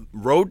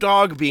Road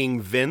Dogg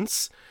being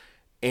Vince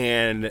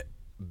and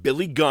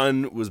Billy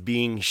Gunn was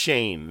being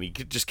Shane. He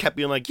just kept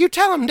being like, you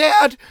tell him,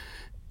 Dad.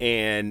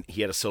 And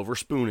he had a silver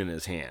spoon in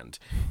his hand.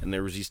 And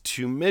there was these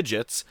 2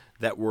 midgets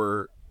that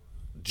were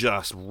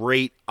just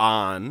right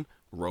on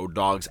Road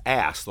Dogg's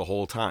ass the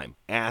whole time.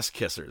 Ass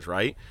kissers,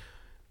 right?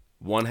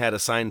 One had a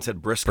sign that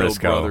said Briscoe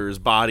Brothers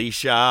Body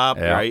Shop,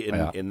 right?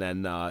 And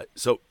then,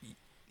 so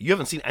you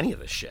haven't seen any of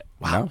this shit.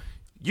 Wow.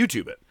 No.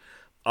 YouTube it.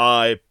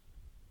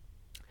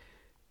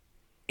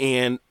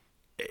 And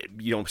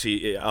you don't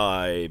see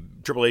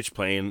Triple H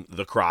playing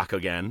the Croc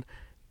again.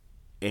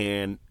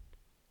 And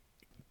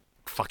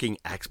fucking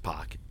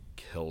X-Pac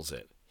kills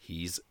it.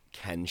 He's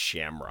Ken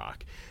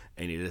Shamrock.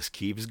 And he just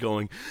keeps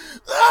going,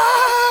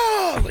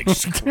 ah! Like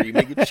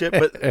screaming and shit.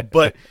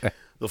 But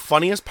the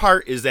funniest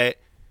part is that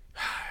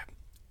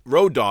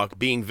Road Dogg,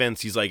 being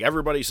Vince, he's like,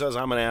 everybody says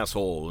I'm an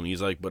asshole. And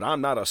he's like, but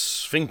I'm not a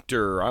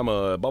sphincter. I'm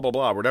a blah, blah,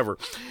 blah, whatever.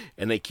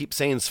 And they keep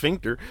saying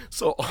sphincter.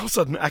 So all of a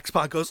sudden,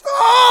 X-Pac goes,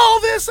 all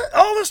this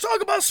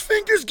talk about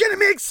sphincters getting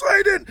me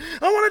excited.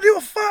 I want to do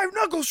a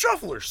 5-knuckle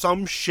shuffle or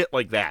some shit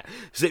like that.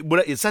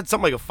 It said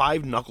something like a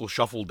 5-knuckle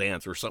shuffle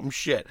dance or some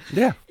shit.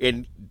 Yeah.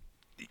 And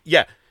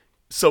yeah.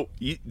 So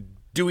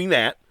doing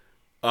that,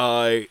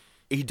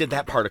 he did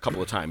that part a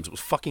couple of times. It was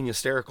fucking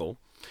hysterical.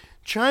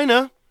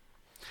 Chyna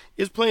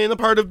is playing the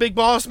part of Big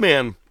Boss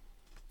Man.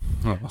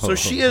 So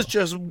she is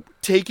just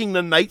taking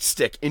the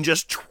nightstick and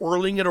just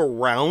twirling it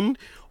around,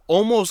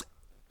 almost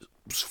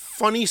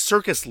funny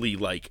circusly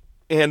like,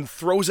 and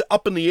throws it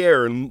up in the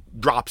air and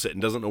drops it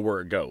and doesn't know where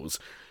it goes.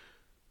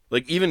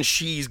 Like, even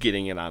she's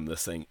getting in on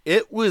this thing.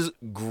 It was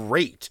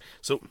great.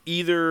 So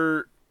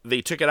either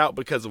they took it out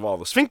because of all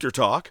the sphincter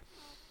talk,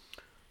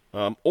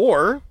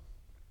 or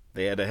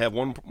they had to have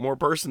one more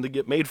person to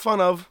get made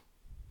fun of.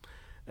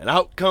 And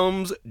out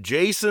comes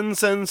Jason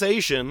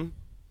Sensation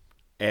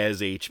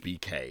as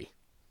HBK.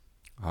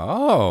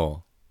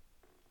 Oh.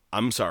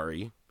 I'm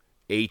sorry.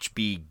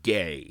 HB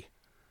Gay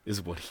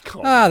is what he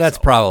called that's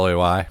probably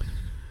why.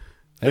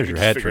 There's your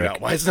hat trick. Out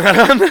why it's not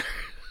on there.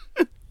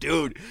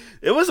 Dude,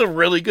 it was a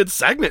really good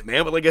segment,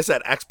 man. But like I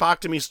said,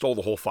 X-Pac to me stole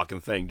the whole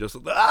fucking thing. Just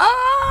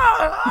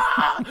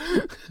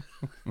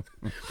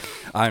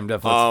I'm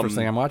definitely the first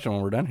thing I'm watching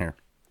when we're done here.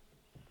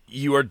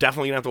 You are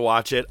definitely gonna have to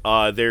watch it.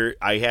 I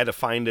had to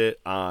find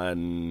it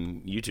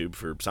on YouTube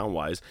for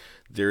Soundwise.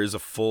 There is a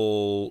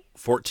full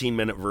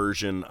 14-minute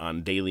version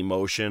on Daily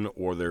Motion,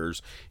 or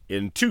there's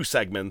in 2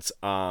 segments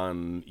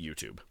on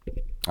YouTube.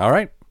 All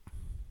right.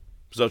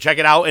 So check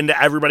it out, and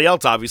to everybody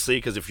else, obviously,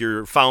 because if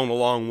you're following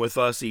along with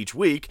us each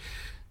week,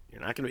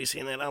 you're not going to be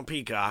seeing that on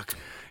Peacock.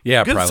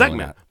 Yeah, good probably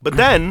segment. Not.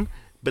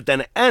 But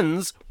then it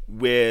ends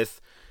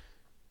with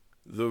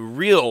the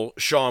real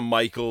Shawn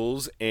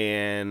Michaels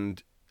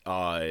and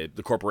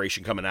the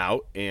corporation coming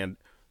out, and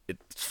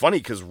it's funny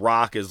because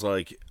Rock is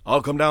like,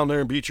 I'll come down there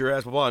and beat your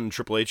ass, blah, blah. And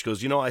Triple H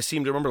goes, I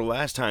seem to remember the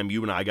last time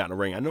you and I got in a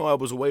ring. I know I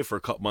was away for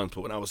a couple months,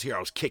 but when I was here, I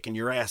was kicking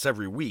your ass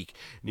every week.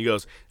 And he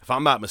goes, if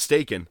I'm not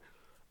mistaken,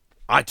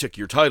 I took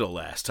your title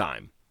last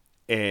time.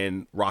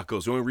 And Rock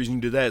goes, the only reason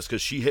you did that is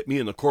because she hit me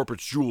in the corporate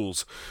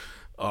jewels,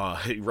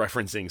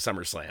 referencing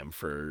SummerSlam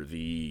for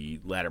the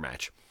ladder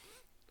match.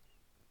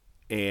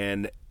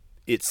 And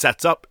it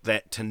sets up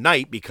that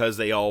tonight, because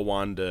they all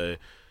wanted to,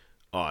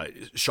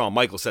 Shawn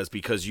Michaels says,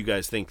 because you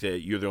guys think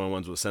that you're the only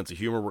ones with a sense of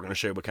humor, we're going to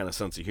show you what kind of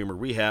sense of humor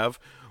we have.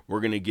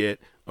 We're going to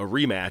get a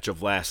rematch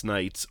of last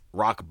night's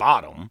Rock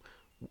Bottom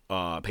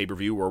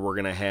pay-per-view, where we're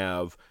going to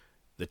have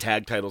the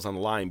tag titles on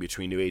the line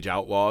between New Age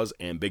Outlaws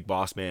and Big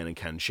Boss Man and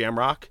Ken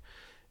Shamrock.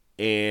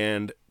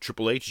 And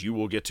Triple H, you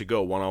will get to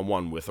go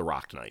one-on-one with The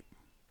Rock tonight.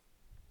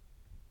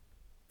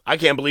 I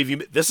can't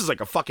believe this is like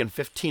a fucking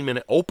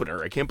 15-minute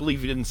opener. I can't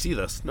believe you didn't see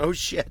this. No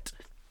shit.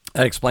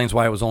 That explains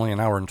why it was only an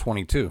hour and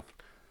 22.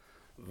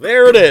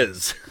 There it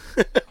is.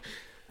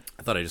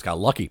 I thought I just got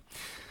lucky.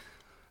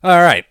 All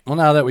right. Well,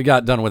 now that we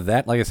got done with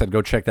that, like I said,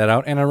 go check that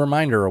out. And a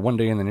reminder, one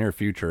day in the near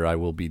future, I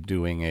will be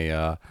doing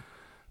a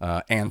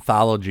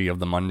anthology of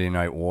the Monday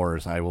Night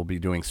Wars. I will be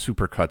doing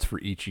supercuts for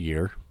each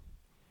year,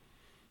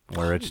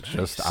 where it's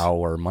just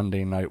our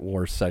Monday Night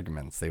War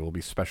segments. They will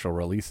be special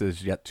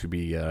releases yet to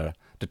be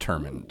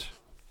determined.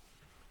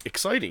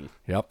 Exciting.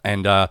 Yep.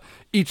 And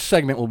each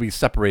segment will be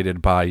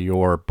separated by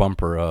your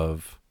bumper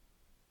of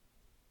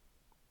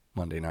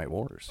Monday Night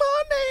Wars.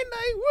 Monday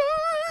Night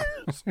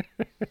Wars!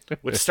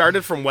 Which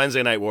started from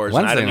Wednesday Night Wars,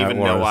 and I Wednesday didn't even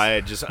Night know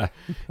Wars. why.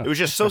 It was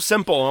just so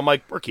simple. I'm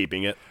like, we're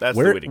keeping it. That's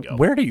the way to go.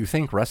 Where do you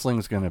think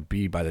wrestling's going to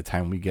be by the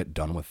time we get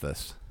done with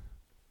this?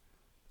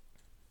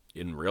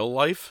 In real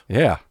life?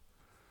 Yeah.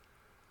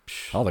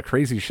 All the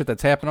crazy shit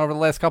that's happened over the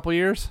last couple of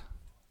years?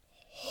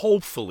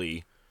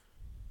 Hopefully,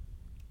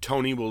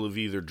 Tony will have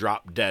either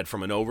dropped dead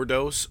from an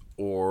overdose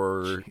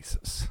or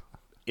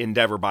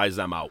Endeavor buys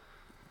them out.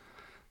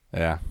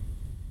 Yeah.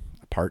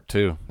 Part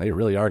 2. They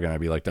really are going to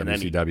be like And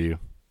then WCW.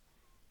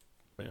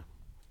 Yeah.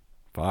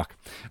 Fuck.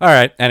 All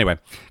right. Anyway,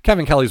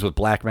 Kevin Kelly's with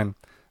Blackman.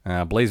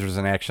 Blazer's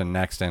in action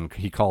next, and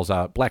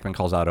Blackman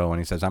calls out Owen.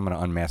 He says, I'm going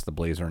to unmask the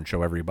Blazer and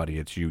show everybody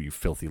it's you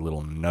filthy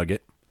little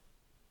nugget.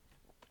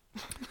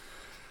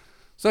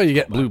 So you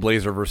get Blue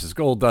Blazer versus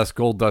Goldust.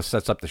 Goldust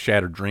sets up the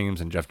Shattered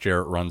Dreams, and Jeff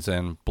Jarrett runs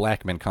in.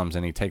 Blackman comes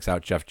in. He takes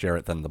out Jeff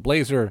Jarrett, then the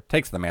Blazer,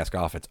 takes the mask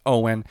off. It's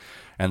Owen.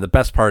 And the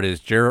best part is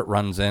Jarrett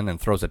runs in and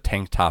throws a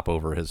tank top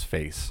over his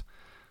face.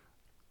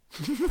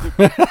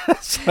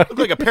 Looked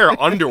like a pair of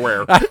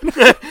underwear.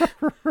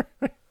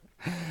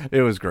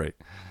 It was great.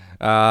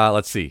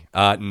 Let's see.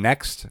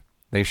 Next,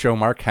 they show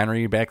Mark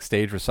Henry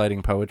backstage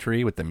reciting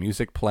poetry with the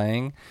music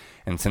playing.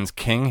 And since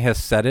King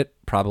has said it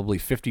probably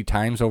 50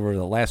 times over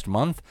the last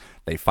month,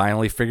 they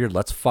finally figured,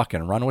 let's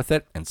fucking run with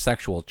it. And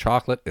Sexual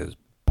Chocolate is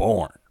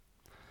born.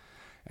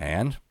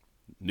 And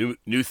new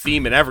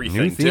theme and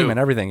everything, New theme too. and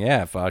everything,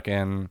 yeah.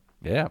 Fucking,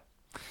 yeah.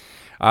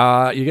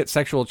 You get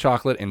Sexual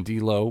Chocolate and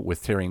D-Lo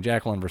with Terry and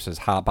Jacqueline versus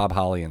Bob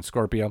Holly and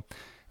Scorpio.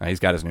 He's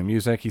got his new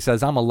music. He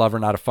says, I'm a lover,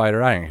 not a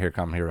fighter. I ain't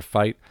come here to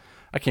fight.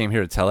 I came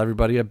here to tell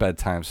everybody a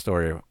bedtime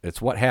story.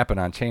 It's what happened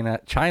on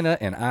China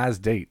and Oz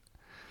date.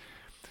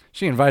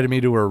 She invited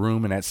me to her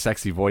room in that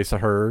sexy voice of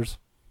hers.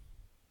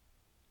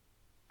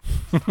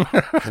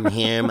 Come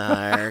here,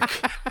 Mark.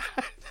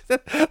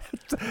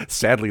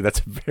 Sadly,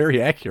 that's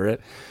very accurate.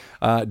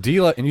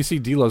 D-Lo, and you see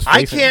D-Lo's face.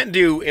 I can't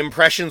do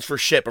impressions for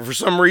shit, but for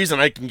some reason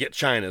I can get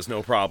China's,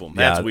 no problem.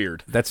 That's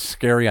weird. That's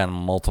scary on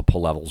multiple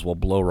levels. We'll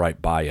blow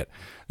right by it.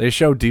 They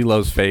show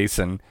D-Lo's face,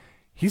 and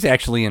he's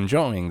actually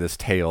enjoying this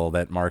tale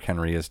that Mark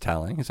Henry is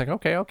telling. He's like,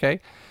 okay.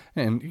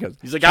 And he goes,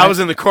 he's like, I was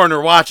in the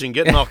corner watching,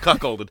 getting all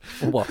cuckolded.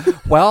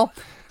 well,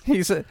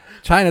 he said,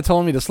 China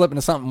told me to slip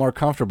into something more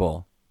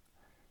comfortable.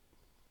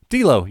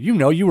 D-Lo, you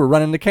know you were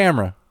running the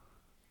camera.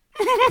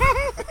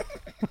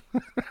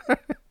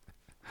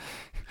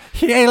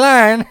 He ain't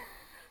lying.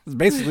 That's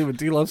basically what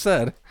D-Lo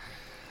said.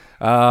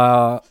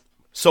 So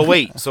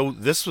wait, so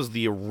this was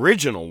the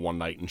original One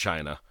Night in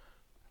China.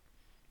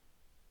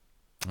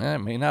 It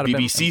may not have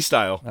BBC been,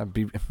 style.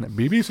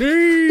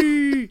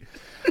 BBC.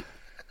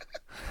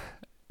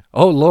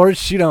 Oh, Lord,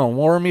 she done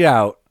wore me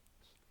out.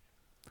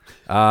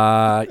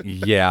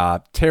 Yeah.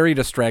 Terry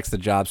distracts the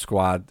Job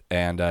Squad,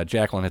 and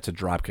Jacqueline hits a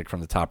dropkick from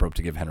the top rope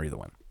to give Henry the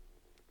win.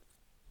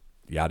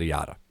 Yada,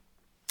 yada.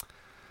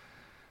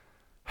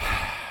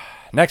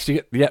 Next,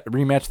 you get the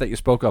rematch that you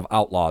spoke of,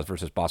 Outlaws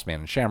versus Bossman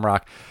and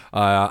Shamrock.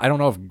 I don't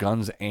know if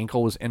Gunn's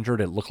ankle was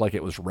injured. It looked like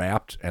it was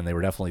wrapped, and they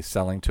were definitely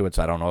selling to it,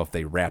 so I don't know if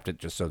they wrapped it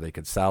just so they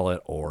could sell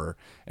it or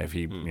if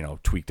he,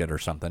 tweaked it or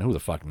something. Who the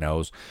fuck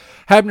knows?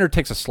 Hebner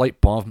takes a slight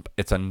bump.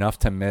 It's enough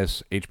to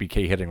miss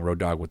HBK hitting Road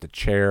Dogg with the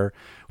chair,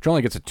 which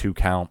only gets a 2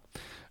 count.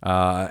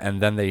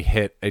 And then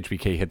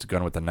HBK hits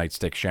Gunn with the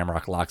nightstick.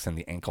 Shamrock locks in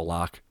the ankle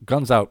lock.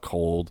 Gunn's out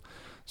cold.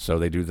 So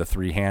they do the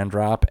 3-hand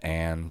drop,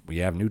 and we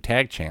have new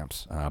tag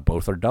champs.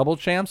 Both are double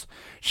champs.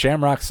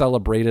 Shamrock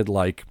celebrated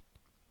like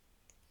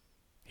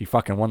he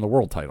fucking won the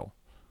world title.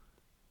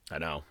 I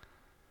know.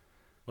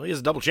 Well, he's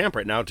a double champ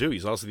right now, too.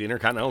 He's also the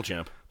Intercontinental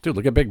champ. Dude,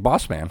 look at Big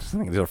Boss Man. I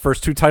think these are the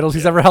first 2 titles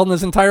he's ever held in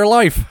his entire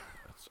life.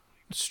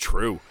 It's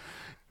true.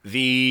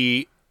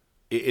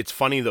 It's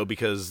funny, though,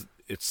 because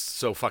it's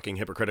so fucking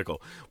hypocritical.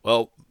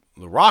 Well,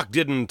 The Rock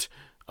didn't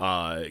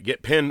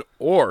get pinned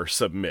or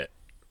submit.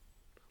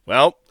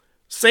 Well,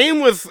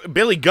 same with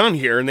Billy Gunn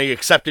here, and they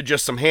accepted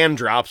just some hand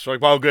drops. Like,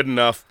 well, good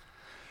enough.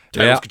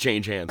 Titles could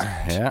change hands.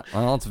 Yeah,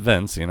 well, it's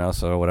Vince,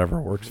 so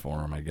whatever works for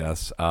him, I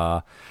guess.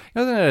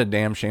 Isn't it a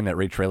damn shame that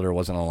Ray Traylor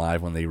wasn't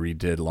alive when they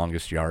redid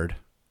Longest Yard?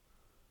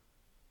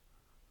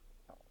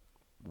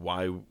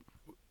 Why?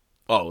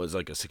 Oh, it was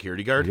like a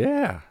security guard?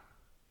 Yeah.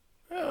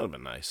 That would have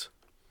been nice.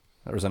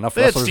 There was enough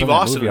they had wrestlers Steve in that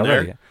Austin movie in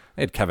already. there.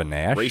 They had Kevin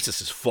Nash.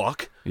 Racist as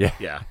fuck. Yeah.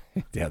 Yeah.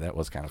 Yeah, that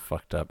was kind of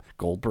fucked up.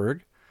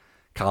 Goldberg.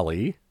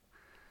 Khali.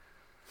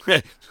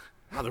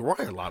 Wow, there were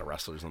a lot of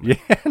wrestlers on there.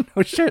 Yeah,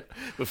 no shit.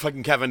 With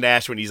fucking Kevin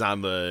Nash when he's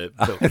on the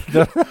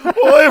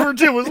all I ever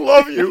did was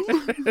love you.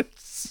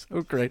 It's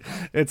so great.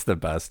 It's the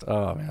best.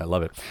 Oh, man, I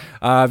love it.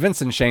 Vince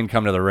and Shane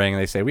come to the ring,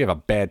 and they say, we have a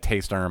bad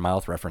taste in our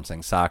mouth,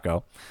 referencing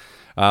Sacco.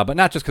 But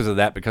not just because of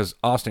that, because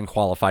Austin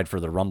qualified for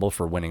the Rumble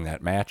for winning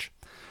that match.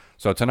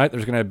 So tonight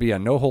there's going to be a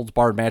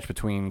no-holds-barred match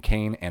between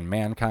Kane and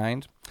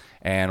Mankind,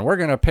 and we're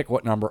going to pick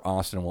what number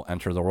Austin will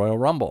enter the Royal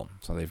Rumble.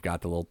 So they've got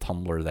the little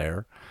tumbler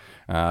there.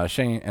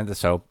 Shane, and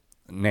so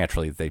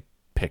naturally they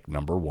pick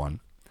number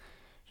 1.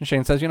 And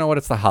Shane says, you know what,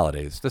 it's the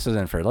holidays. This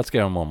isn't fair. Let's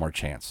give him one more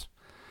chance.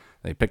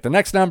 They pick the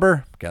next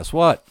number. Guess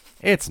what?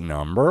 It's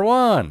number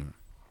 1.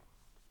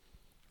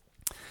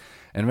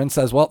 And Vince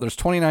says, well, there's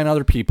 29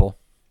 other people.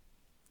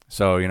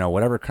 So,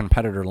 whatever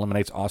competitor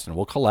eliminates Austin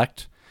will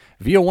collect,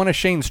 via one of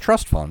Shane's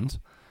trust funds,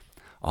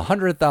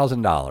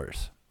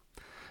 $100,000.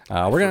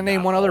 We're going to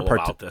name one other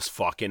part. About this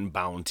fucking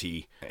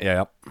bounty.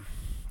 Yep.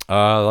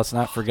 Let's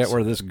not forget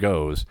where this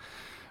goes.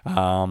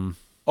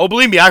 Oh,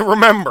 believe me, I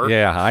remember.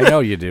 Yeah, I know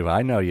you do.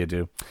 I know you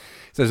do. It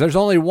says there's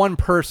only one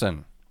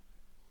person.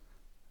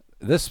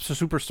 This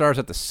superstar is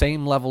at the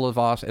same level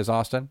as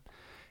Austin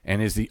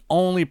and is the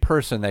only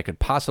person that could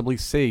possibly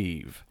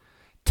save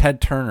Ted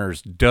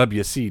Turner's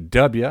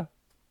WCW.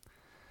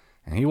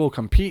 And he will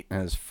compete in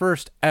his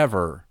first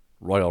ever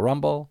Royal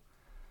Rumble.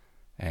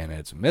 And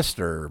it's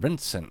Mr.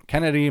 Vincent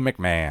Kennedy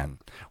McMahon.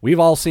 We've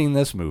all seen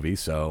this movie,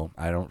 so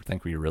I don't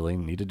think we really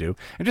need to do.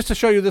 And just to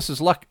show you this is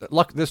luck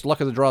of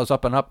the draw is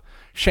up and up,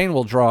 Shane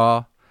will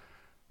draw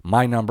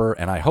my number,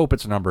 and I hope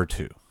it's number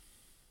 2.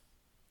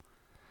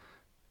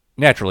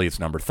 Naturally, it's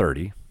number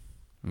 30.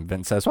 And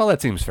Vince says, well,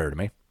 that seems fair to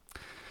me.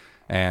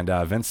 And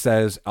Vince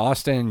says,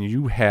 Austin,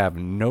 you have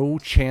no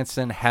chance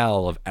in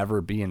hell of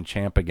ever being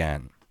champ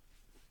again.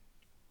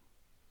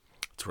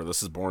 That's where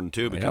this is born,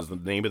 too, because the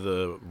name of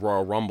the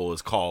Royal Rumble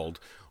is called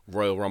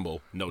Royal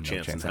Rumble, No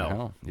Chance in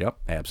Hell. Yep,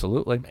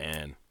 absolutely.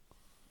 Man.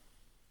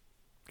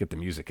 Get the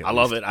music. I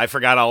love it. I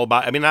forgot all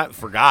about not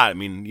forgot.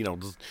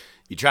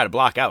 You try to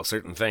block out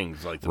certain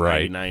things, like the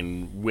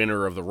 99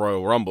 winner of the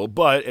Royal Rumble,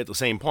 but at the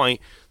same point,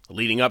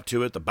 leading up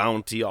to it, the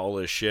bounty, all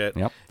this shit.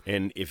 Yep.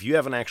 And if you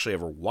haven't actually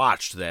ever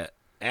watched that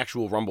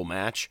actual Rumble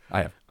match,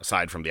 I have.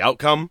 Aside from the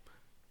outcome,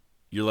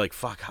 you're like,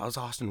 fuck, how's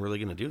Austin really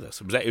going to do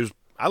this?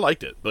 I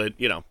liked it, but,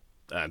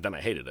 then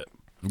I hated it.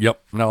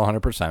 Yep. No,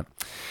 100%.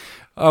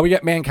 We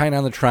got Mankind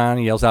on the Tron.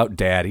 He yells out,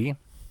 Daddy.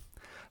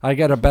 I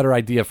got a better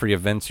idea for you,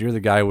 Vince. You're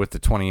the guy with the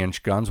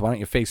 20-inch guns. Why don't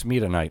you face me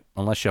tonight?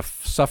 Unless you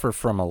suffer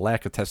from a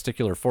lack of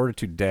testicular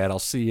fortitude, Dad, I'll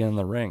see you in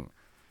the ring.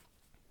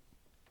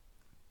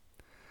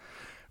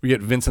 We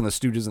get Vince and the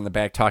Stooges in the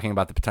back talking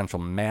about the potential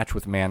match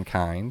with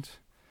Mankind.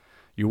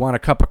 You want a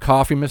cup of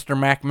coffee, Mr.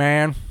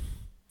 McMahon?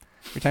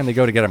 Every time they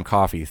go to get him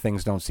coffee,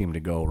 things don't seem to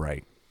go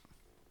right.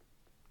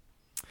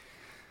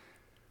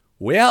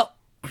 Well,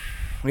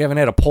 we haven't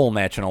had a pole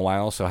match in a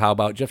while, so how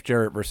about Jeff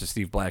Jarrett versus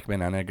Steve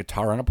Blackman on a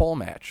guitar and a pole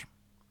match?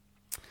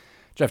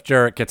 Jeff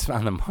Jarrett gets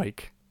on the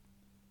mic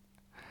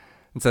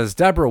and says,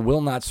 Deborah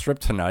will not strip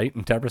tonight.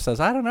 And Deborah says,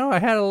 I don't know, I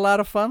had a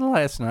lot of fun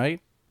last night.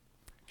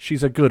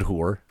 She's a good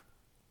whore.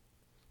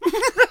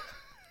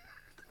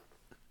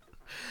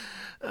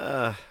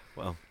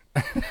 Well,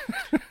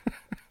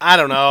 I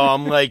don't know.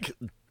 I'm like,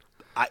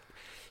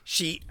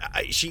 she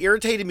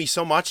irritated me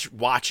so much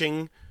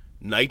watching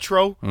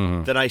Nitro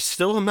that I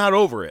still am not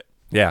over it.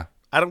 Yeah.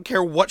 I don't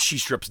care what she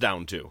strips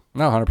down to.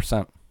 No,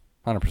 100%.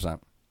 100%.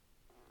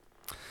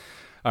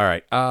 All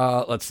right.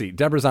 Let's see.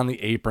 Deborah's on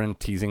the apron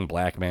teasing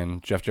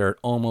Blackman. Jeff Jarrett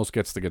almost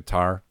gets the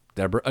guitar.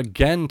 Deborah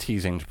again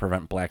teasing to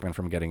prevent Blackman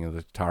from getting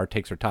the guitar.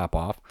 Takes her top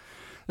off.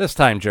 This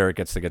time Jarrett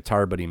gets the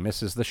guitar, but he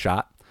misses the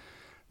shot.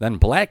 Then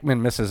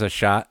Blackman misses a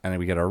shot, and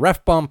we get a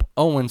ref bump.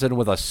 Owens in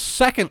with a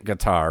second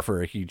guitar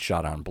for a huge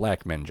shot on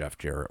Blackman. Jeff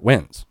Jarrett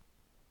wins.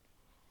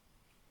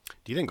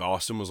 Do you think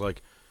Austin was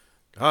like,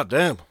 God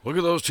damn, look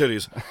at those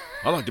titties.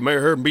 I'd like to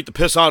marry her and beat the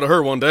piss out of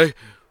her one day.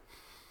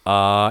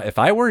 If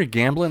I were a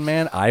gambling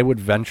man, I would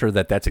venture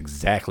that that's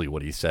exactly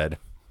what he said.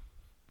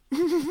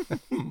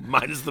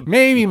 Minus the...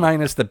 Maybe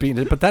minus the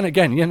beat, but then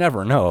again, you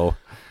never know.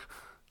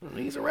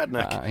 He's a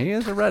redneck. He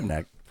is a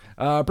redneck.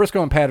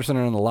 Briscoe and Patterson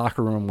are in the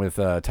locker room with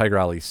Tiger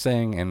Ali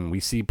Singh, and we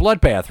see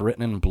bloodbath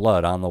written in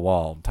blood on the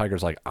wall.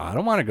 Tiger's like, I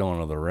don't want to go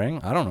into the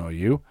ring. I don't know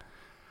you.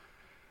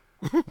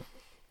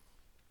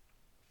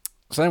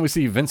 So then we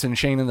see Vince and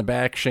Shane in the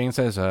back. Shane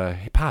says,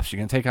 hey, Pops, you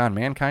going to take on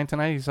Mankind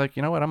tonight? He's like,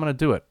 you know what? I'm going to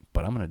do it,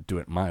 but I'm going to do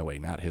it my way,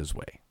 not his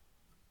way.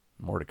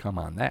 More to come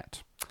on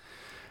that.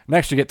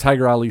 Next, you get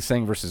Tiger Ali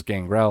Singh versus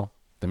Gangrel.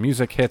 The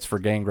music hits for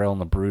Gangrel and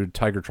the Brood.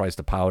 Tiger tries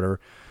to powder,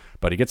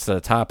 but he gets to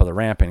the top of the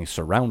ramp, and he's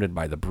surrounded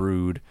by the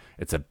Brood.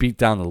 It's a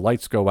beatdown. The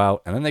lights go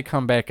out, and then they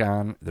come back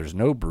on. There's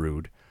no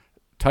Brood.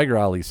 Tiger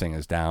Ali Singh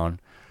is down.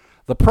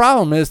 The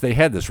problem is they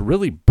had this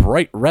really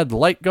bright red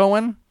light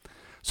going,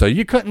 so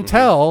you couldn't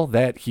tell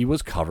that he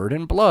was covered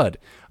in blood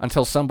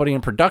until somebody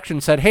in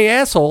production said, hey,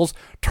 assholes,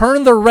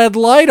 turn the red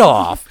light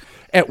off,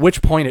 at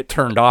which point it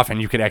turned off,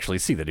 and you could actually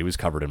see that he was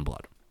covered in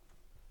blood.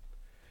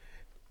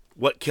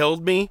 What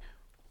killed me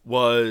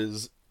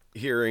was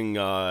hearing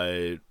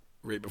right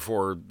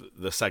before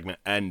the segment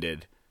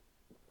ended,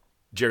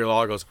 Jerry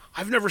Lawler goes,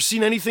 I've never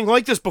seen anything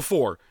like this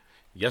before.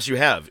 Yes, you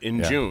have,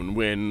 in June,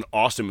 when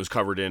Austin was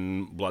covered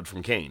in blood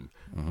from Kane.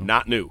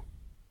 Not new.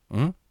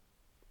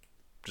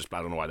 Just,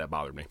 I don't know why that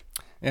bothered me.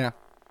 Yeah.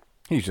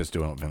 He's just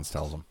doing what Vince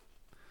tells him.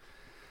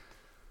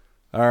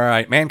 All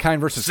right,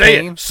 Mankind versus Say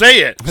Kane. Say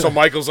it. So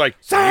Michael's like,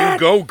 you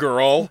go,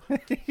 girl.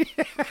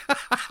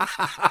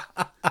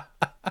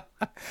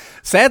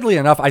 Sadly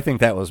enough, I think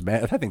that was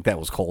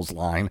Cole's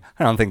line.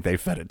 I don't think they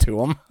fed it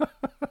to him.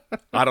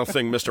 I don't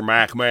think Mr.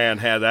 McMahon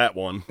had that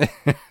one.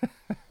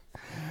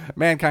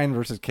 Mankind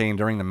versus Kane.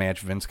 During the match,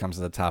 Vince comes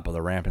to the top of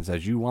the ramp and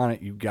says, you want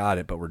it, you got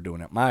it, but we're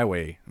doing it my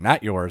way,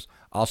 not yours.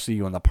 I'll see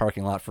you in the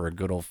parking lot for a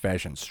good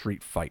old-fashioned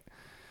street fight.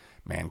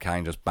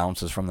 Mankind just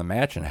bounces from the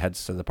match and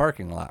heads to the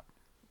parking lot.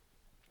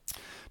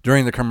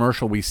 During the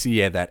commercial, we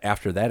see that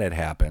after that had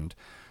happened,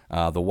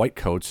 the White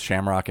Coats,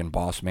 Shamrock and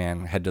Boss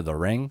Man, head to the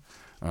ring.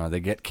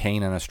 They get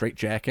Kane in a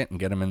straitjacket and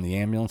get him in the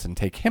ambulance and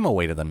take him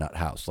away to the nut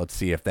house. Let's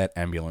see if that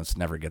ambulance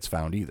never gets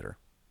found either.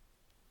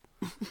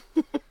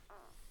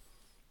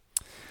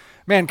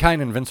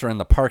 Mankind and Vince are in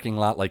the parking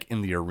lot, like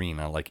in the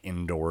arena, like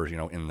indoors,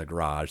 in the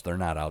garage. They're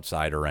not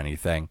outside or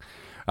anything.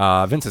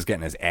 Vince is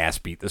getting his ass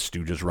beat. The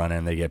Stooges run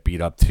in. They get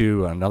beat up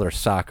too. Another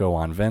Sacco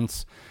on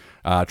Vince.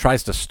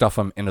 Tries to stuff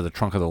him into the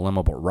trunk of the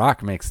limo, but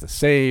Rock makes the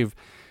save.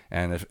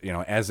 And if,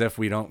 as if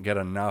we don't get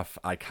enough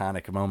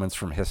iconic moments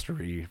from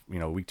history,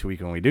 week to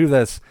week when we do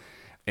this,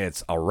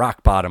 it's a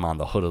Rock bottom on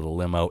the hood of the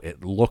limo.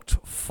 It looked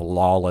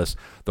flawless.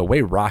 The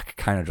way Rock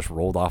kind of just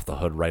rolled off the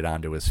hood right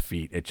onto his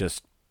feet, it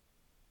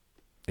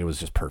was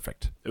just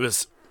perfect. It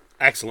was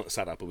excellent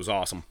setup. It was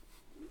awesome.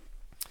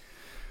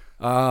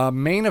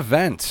 Main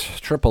event,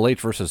 Triple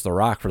H versus The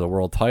Rock for the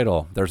world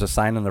title. There's a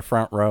sign in the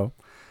front row.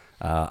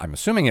 I'm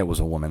assuming it was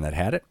a woman that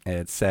had it.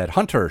 It said,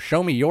 Hunter,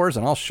 show me yours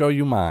and I'll show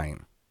you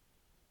mine.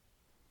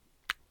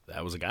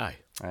 That was a guy.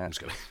 I'm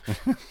just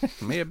kidding.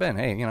 May have been.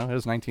 Hey, it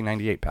was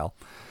 1998, pal.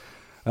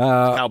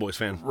 Cowboys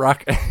fan.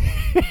 Rock.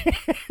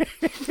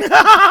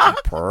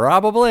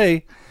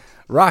 Probably.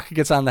 Rock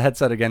gets on the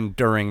headset again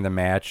during the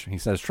match. He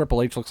says,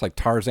 Triple H looks like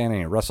Tarzan and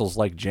he wrestles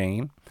like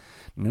Jane.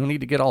 No need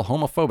to get all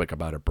homophobic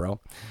about it, bro.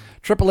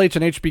 Triple H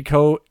and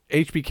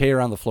HBK are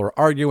on the floor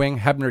arguing.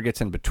 Hebner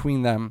gets in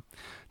between them.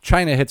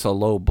 Chyna hits a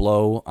low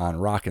blow on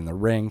Rock in the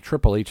ring.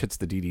 Triple H hits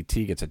the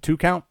DDT, gets a 2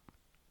 count.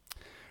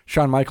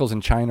 Shawn Michaels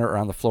and Chyna are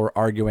on the floor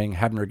arguing.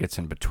 Hebner gets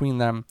in between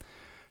them.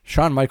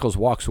 Shawn Michaels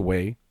walks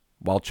away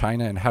while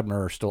Chyna and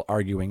Hebner are still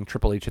arguing.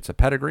 Triple H hits a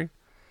pedigree,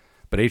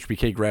 but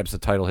HBK grabs the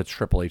title, hits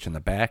Triple H in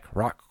the back.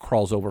 Rock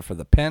crawls over for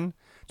the pin.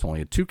 It's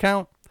only a 2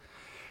 count.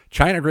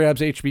 Chyna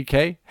grabs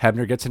HBK.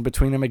 Hebner gets in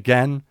between them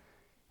again,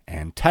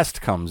 and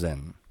Test comes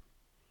in.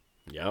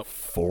 Yep.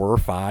 4,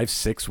 5,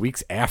 6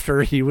 weeks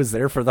after he was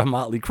there for the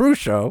Motley Crue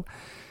show.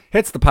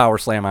 Hits the power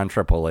slam on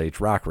Triple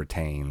H. Rock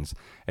retains.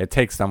 It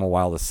takes them a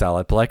while to sell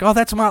it. But like, oh,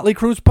 that's Motley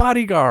Crue's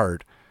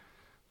bodyguard.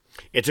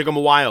 It took them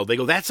a while. They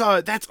go, that's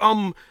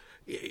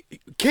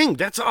King.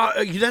 That's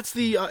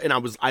the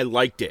and I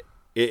liked it.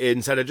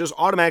 Instead of just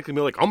automatically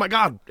being like, oh my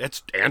God,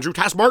 that's Andrew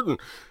Tass Martin.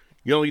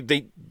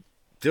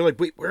 They're like,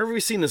 wait, where have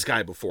we seen this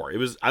guy before?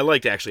 I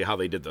liked actually how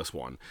they did this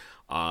one.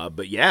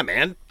 But yeah,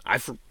 man,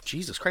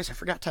 Jesus Christ, I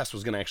forgot Test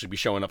was going to actually be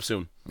showing up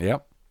soon.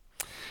 Yep.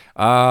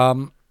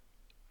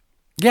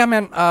 Yeah,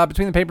 man,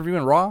 between the pay-per-view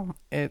and Raw,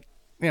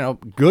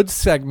 good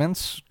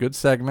segments,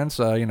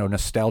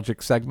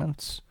 nostalgic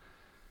segments,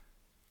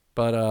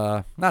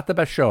 but not the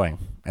best showing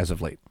as of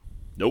late.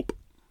 Nope.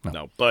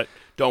 No, but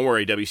don't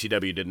worry,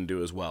 WCW didn't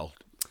do as well.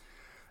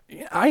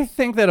 I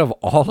think that of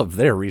all of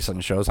their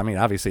recent shows, I mean,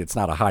 obviously it's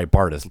not a high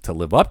bar to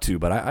live up to,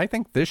 but I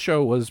think this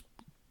show was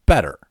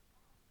better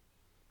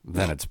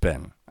than it's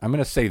been. I'm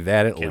going to say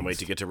that at least. Can't wait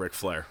to get to Ric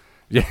Flair.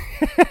 Yeah,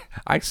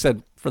 I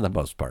said for the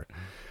most part.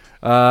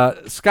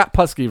 Scott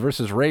Putski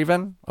versus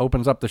Raven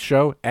opens up the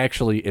show.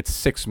 Actually, it's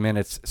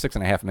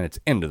 6.5 minutes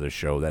into the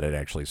show that it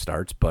actually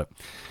starts, but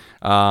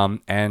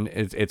and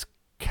it's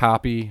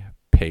copy,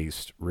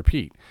 paste,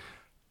 repeat.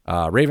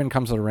 Raven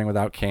comes to the ring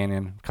without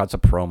Canyon, cuts a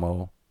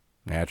promo.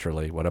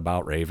 Naturally, what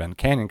about Raven?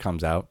 Canyon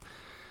comes out.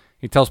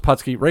 He tells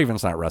Putski,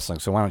 Raven's not wrestling,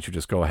 so why don't you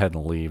just go ahead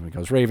and leave? He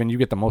goes, Raven, you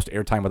get the most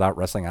airtime without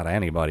wrestling out of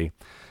anybody.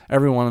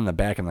 Everyone in the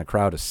back in the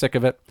crowd is sick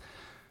of it.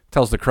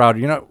 Tells the crowd,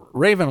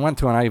 Raven went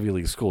to an Ivy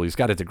League school. He's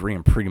got a degree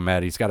in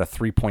pre-med. He's got a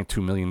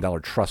 $3.2 million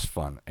trust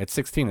fund. At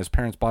 16, his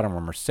parents bought him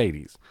a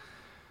Mercedes.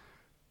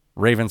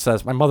 Raven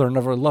says, my mother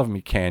never loved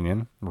me,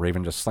 Canyon.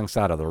 Raven just slinks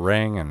out of the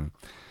ring. And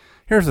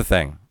here's the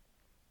thing.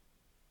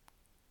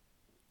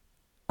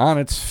 On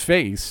its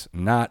face,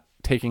 not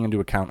taking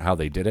into account how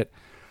they did it,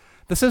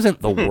 this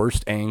isn't the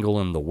worst angle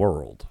in the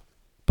world.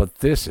 But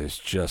this is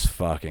just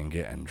fucking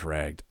getting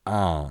dragged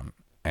on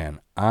and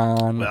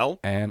on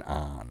and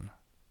on.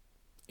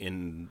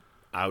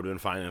 I would have been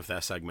fine if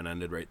that segment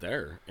ended right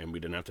there, and we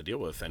didn't have to deal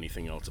with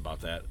anything else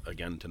about that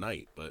again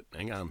tonight. But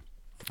hang on,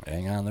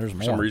 there's more.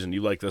 For some reason,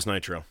 you like this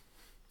Nitro.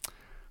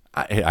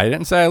 I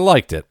didn't say I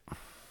liked it.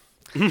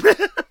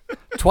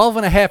 12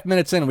 and a half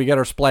minutes in, we get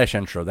our splash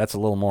intro. That's a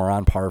little more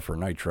on par for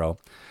Nitro.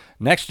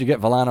 Next, you get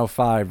Villano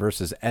 5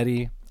 versus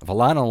Eddie.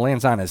 Villano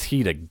lands on his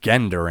heat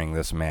again during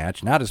this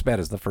match. Not as bad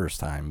as the first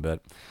time,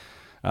 but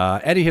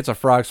Eddie hits a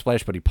frog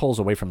splash, but he pulls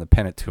away from the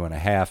pin at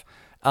 2.5.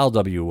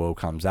 LWO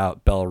comes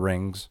out, bell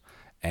rings,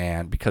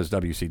 and because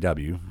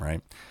WCW,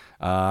 right?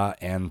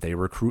 And they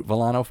recruit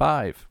Villano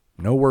 5.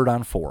 No word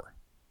on 4.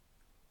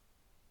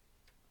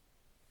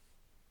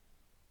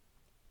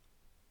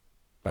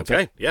 That's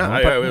okay, it. yeah.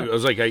 I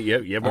was like,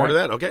 you have more to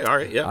that? Okay, all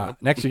right, yeah.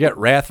 Next, you get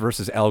Wrath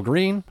versus Al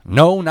Green.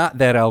 No, not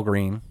that Al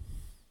Green.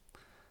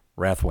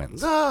 Wrath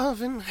wins.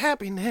 Love and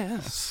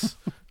happiness.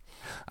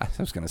 I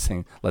was going to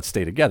sing Let's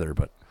Stay Together,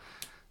 but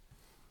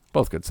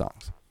both good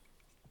songs.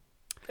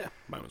 Yeah,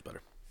 mine was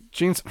better.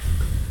 Gene's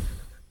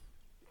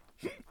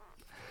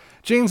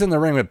in the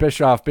ring with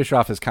Bischoff.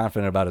 Bischoff is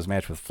confident about his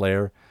match with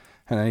Flair.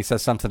 And then he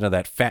says something to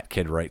that fat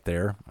kid right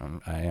there.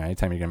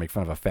 Anytime you're going to make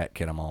fun of a fat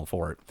kid, I'm all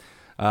for it.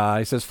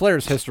 He says,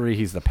 Flair's history,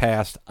 he's the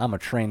past. I'm a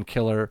trained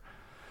killer.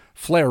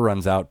 Flair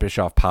runs out.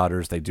 Bischoff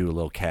powders. They do a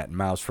little cat and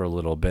mouse for a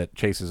little bit.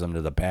 Chases him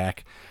to the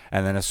back.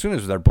 And then as soon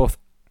as they're both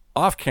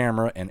off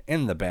camera and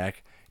in the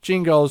back,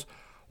 Gene goes,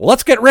 well,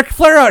 let's get Ric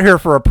Flair out here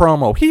for a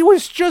promo. He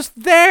was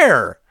just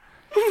there.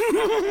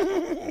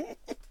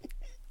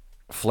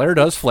 Flair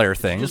does Flair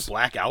things. Just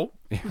black out?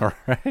 All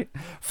right.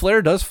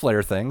 Flair does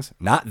Flair things.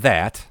 Not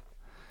that.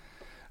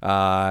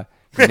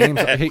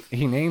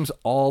 He names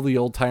all the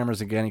old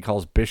timers again. He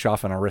calls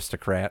Bischoff an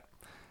aristocrat.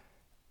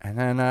 And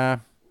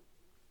then,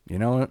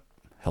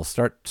 he'll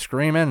start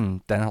screaming.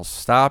 And then he'll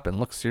stop and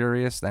look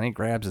serious. Then he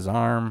grabs his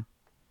arm.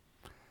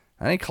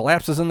 And he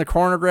collapses in the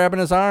corner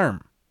grabbing his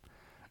arm.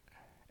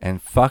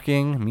 And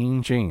fucking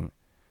Mean Gene.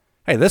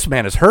 Hey, this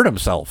man has hurt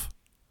himself.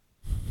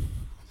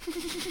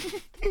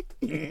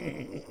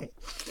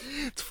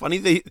 It's funny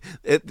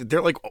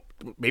they're like,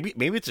 maybe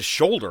it's a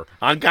shoulder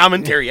on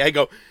commentary. I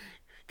go,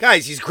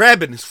 guys, he's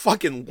grabbing his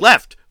fucking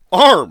left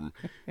arm.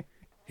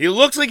 He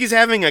looks like he's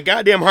having a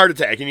goddamn heart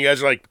attack, and you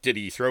guys are like, did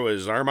he throw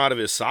his arm out of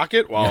his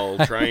socket while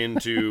trying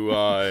to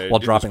while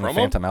dropping the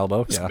phantom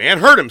elbow? This man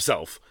hurt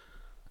himself.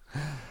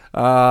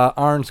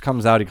 Arns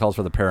comes out. He calls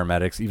for the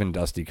paramedics. Even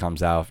Dusty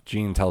comes out.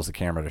 Gene tells the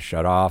camera to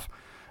shut off.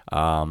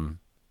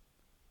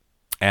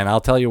 And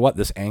I'll tell you what,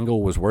 this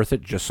angle was worth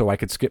it just so I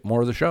could skip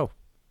more of the show.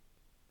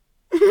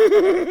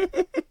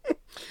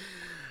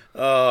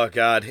 Oh,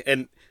 God.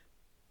 And,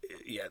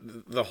 yeah,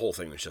 the whole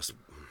thing was just...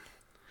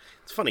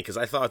 It's funny, because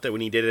I thought that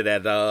when he did it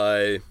at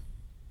the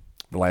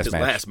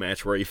last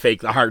match where he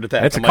faked the heart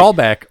attack. It's a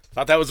callback.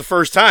 Thought that was the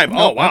first time.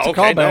 No, oh, wow,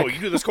 okay, no, you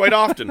do this quite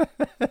often.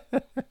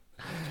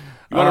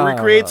 You want to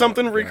recreate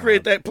something?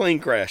 Recreate that plane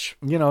crash.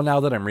 Now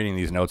that I'm reading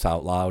these notes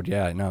out loud,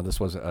 this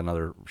was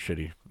another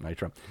shitty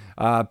Nitro.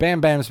 Bam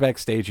Bam's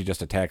backstage. He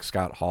just attacks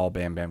Scott Hall.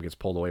 Bam Bam gets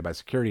pulled away by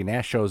security.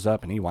 Nash shows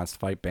up, and he wants to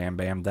fight Bam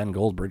Bam. Then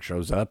Goldberg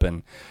shows up,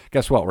 and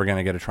guess what? We're going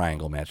to get a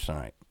triangle match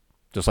tonight.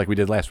 Just like we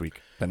did last week.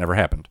 That never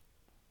happened.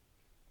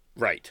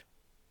 Right.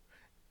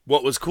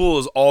 What was cool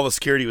is all the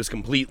security was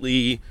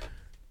completely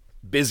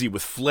busy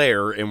with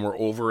Flair, and we're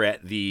over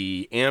at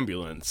the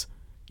ambulance.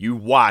 You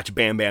watch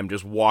Bam Bam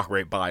just walk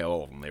right by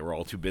all of them. They were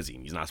all too busy,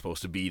 and he's not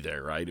supposed to be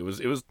there, right? It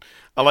was.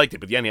 I liked it,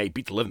 but yeah, he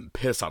beat the living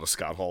piss out of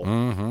Scott Hall.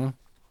 Mm-hmm.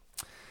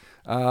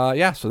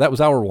 So that was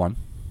hour one.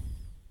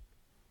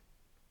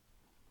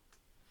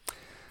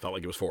 Felt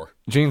like it was 4.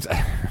 Gene's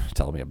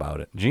tell me about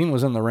it. Gene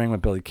was in the ring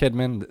with Billy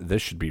Kidman.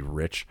 This should be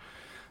rich.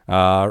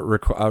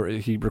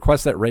 He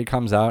requests that Ray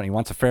comes out, and he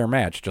wants a fair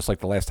match, just like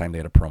the last time they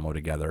had a promo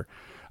together.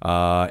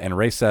 And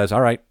Ray says,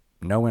 all right,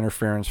 no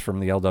interference from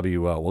the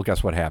LWO. Well,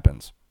 guess what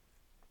happens?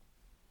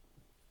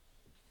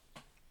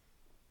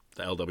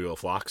 The LWO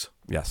flocks?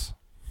 Yes.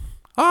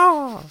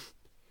 Ah!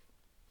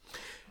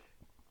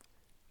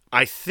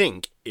 I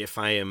think, if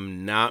I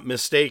am not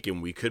mistaken,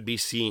 we could be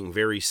seeing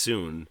very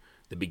soon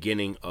the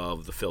beginning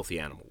of the Filthy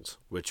Animals,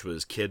 which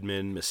was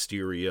Kidman,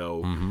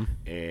 Mysterio,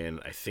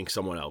 and I think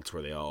someone else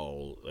where they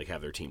all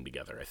have their team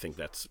together. I think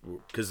that's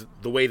because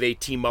the way they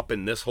team up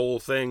in this whole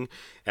thing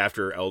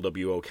after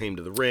LWO came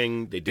to the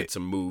ring, they did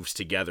some moves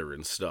together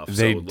and stuff. They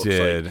so it looks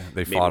did. Like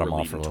they fought them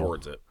off a little.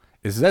 Towards it.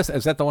 Is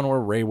that the one where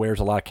Ray wears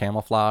a lot of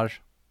camouflage?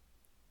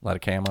 A lot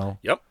of camo?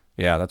 Yep.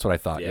 Yeah, that's what I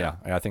thought. Yeah,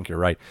 I think you're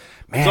right.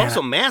 Man, He's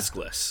also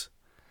maskless.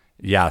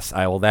 Yes,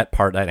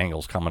 that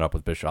angle's coming up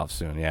with Bischoff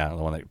soon. Yeah, the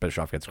one that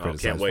Bischoff gets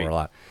criticized for a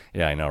lot.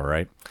 Yeah, I know,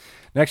 right?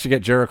 Next, you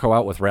get Jericho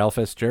out with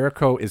Ralphus.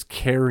 Jericho is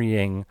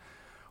carrying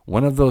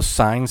one of those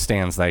sign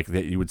stands like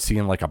that you would see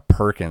in like a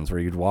Perkins, where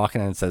you'd walk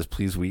in and it says,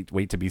 "Please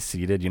wait to be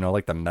seated." You know,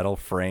 like the metal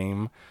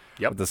frame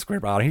with the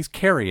square bottom. He's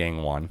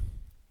carrying one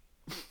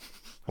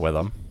with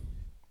him.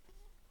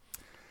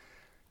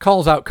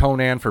 Calls out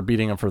Conan for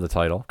beating him for the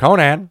title.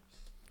 Conan.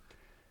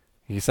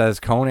 He says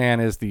Conan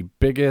is the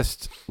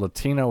biggest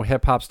Latino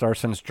hip-hop star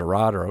since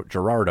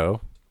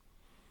Gerardo.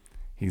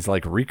 He's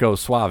like Rico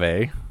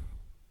Suave.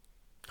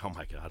 Oh,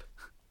 my God.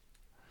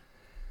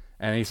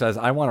 And he says,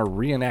 I want to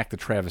reenact the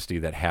travesty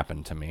that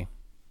happened to me.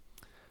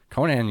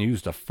 Conan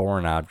used a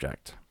foreign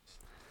object.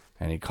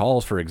 And he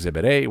calls for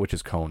Exhibit A, which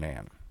is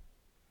Conan.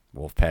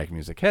 Wolfpack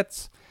music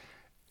hits.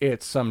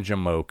 It's some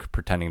jamoke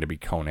pretending to be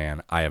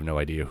Conan. I have no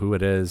idea who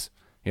it is.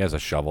 He has a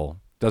shovel.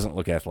 Doesn't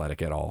look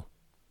athletic at all.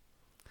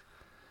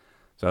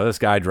 So this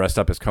guy dressed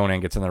up as Conan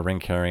gets in the ring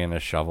carrying a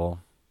shovel.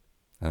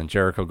 And then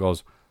Jericho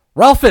goes,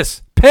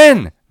 Ralphus,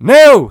 pin,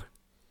 no!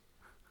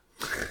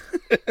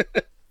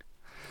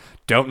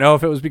 Don't know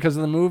if it was because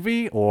of the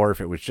movie or if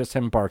it was just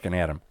him barking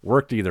at him.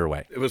 Worked either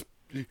way. It was,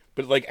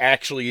 but like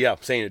actually,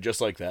 saying it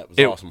just like that was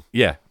awesome.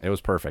 Yeah, it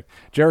was perfect.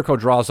 Jericho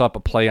draws up a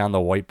play on the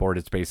whiteboard.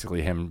 It's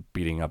basically him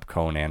beating up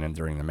Conan, and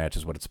during the match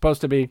is what it's supposed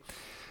to be.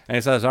 And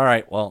he says, all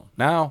right, well,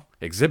 now,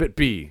 Exhibit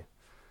B.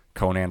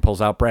 Conan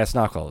pulls out brass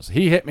knuckles.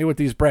 He hit me with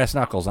these brass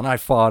knuckles, and I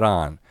fought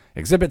on.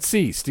 Exhibit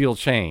C, steel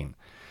chain.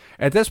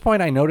 At this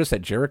point, I notice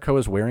that Jericho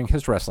is wearing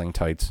his wrestling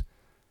tights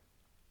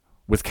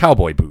with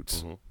cowboy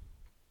boots.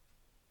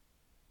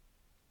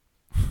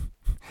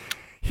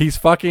 He's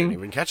fucking... Didn't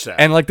even catch that.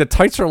 And, like, the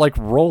tights are, like,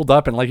 rolled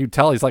up, and, like, you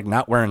tell he's, like,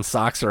 not wearing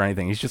socks or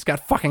anything. He's just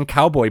got fucking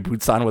cowboy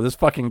boots on with his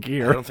fucking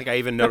gear. I don't think I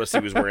even noticed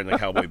he was wearing the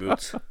cowboy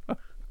boots.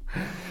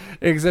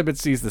 Exhibit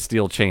C is the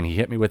steel chain. He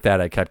hit me with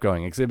that. I kept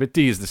going. Exhibit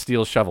D is the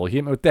steel shovel. He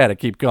hit me with that. I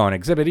keep going.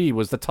 Exhibit E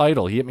was the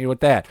title. He hit me with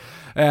that.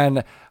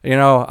 And, you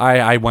know,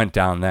 I went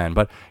down then.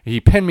 But he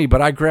pinned me,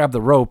 but I grabbed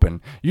the rope.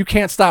 And you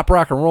can't stop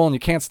rock and roll, and you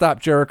can't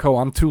stop Jericho.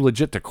 I'm too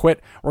legit to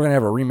quit. We're going to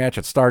have a rematch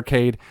at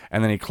Starrcade.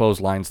 And then he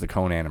clotheslines the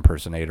Conan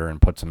impersonator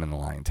and puts him in the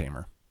Lion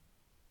Tamer.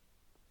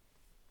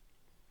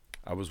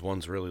 I was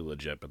once really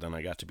legit, but then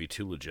I got to be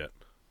too legit.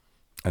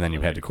 And then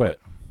you had to quit.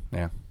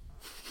 Yeah.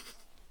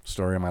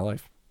 Story of my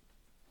life.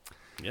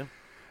 Yeah.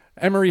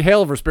 Emery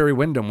Hale versus Barry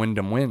Windham.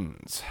 Windham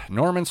wins.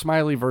 Norman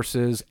Smiley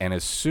versus, and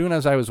as soon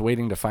as I was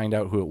waiting to find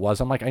out who it was,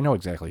 I'm like, I know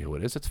exactly who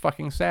it is. It's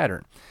fucking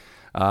Saturn.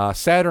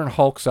 Saturn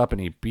hulks up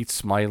and he beats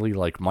Smiley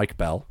like Mike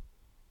Bell.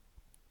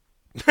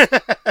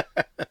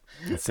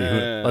 Let's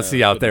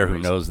see out there who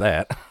knows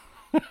that.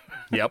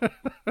 Yep.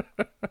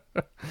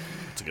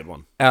 It's a good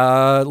one.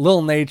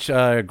 Lil Nate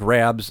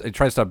grabs, it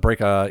tries to break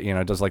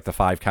does like the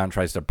 5 count,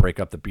 tries to break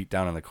up the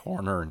beatdown in the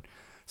corner, and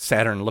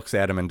Saturn looks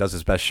at him and does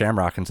his best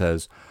Shamrock and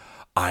says,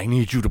 I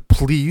need you to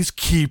please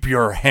keep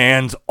your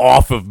hands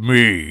off of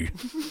me.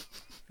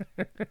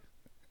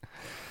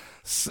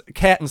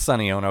 Cat and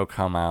Sonny Ono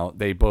come out.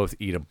 They both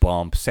eat a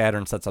bump.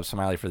 Saturn sets up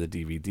Smiley for the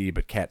DVD,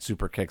 but Cat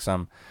super kicks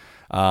him.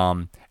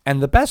 And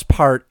the best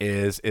part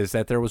is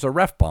that there was a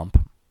ref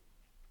bump.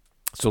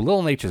 So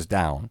Lil Nate is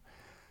down.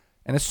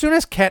 And as soon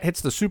as Cat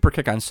hits the super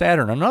kick on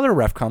Saturn, another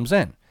ref comes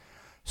in.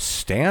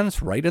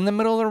 Stands right in the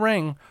middle of the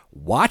ring,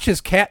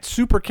 watches Cat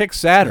super kick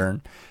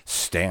Saturn,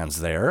 stands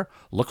there,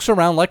 looks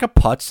around like a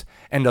putz,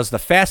 and does the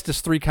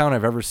fastest 3 count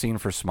I've ever seen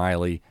for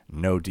Smiley,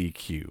 no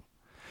DQ.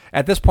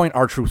 At this point,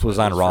 R-Truth was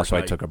on Raw, so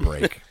I took a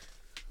break.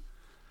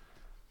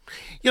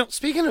 You know,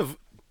 speaking of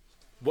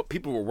what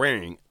people were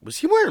wearing, was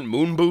he wearing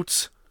moon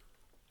boots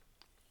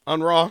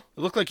on Raw? It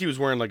looked like he was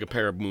wearing like a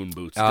pair of moon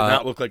boots. It did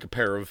not look like a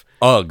pair of...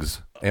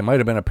 Uggs. It might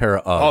have been a pair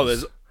of Uggs. Oh,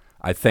 there's...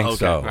 I think okay,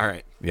 so. All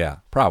right. Yeah,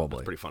 probably.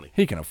 That's pretty funny.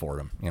 He can afford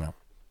them, you know.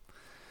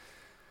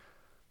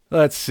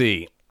 Let's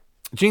see.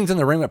 Gene's in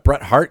the ring with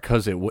Bret Hart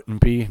because it wouldn't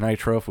be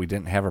Nitro if we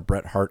didn't have a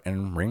Bret Hart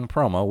in ring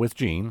promo with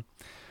Gene.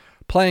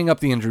 Playing up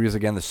the injuries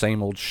again, the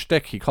same old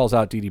shtick. He calls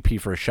out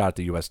DDP for a shot at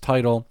the U.S.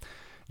 title.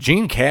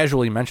 Gene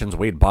casually mentions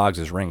Wade Boggs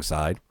is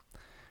ringside.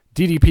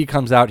 DDP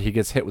comes out. He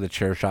gets hit with a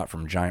chair shot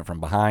from Giant from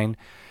behind.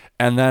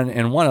 And then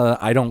in one of the,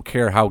 I don't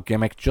care how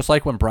gimmicked, just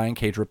like when Brian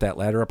Cage ripped that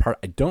ladder apart,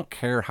 I don't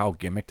care how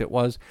gimmicked it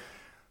was.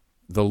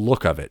 The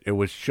look of it. It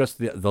was just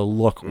the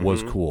look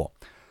was cool.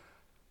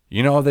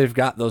 You know, they've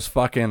got those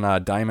fucking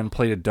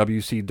diamond-plated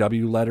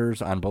WCW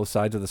letters on both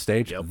sides of the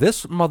stage. Yep.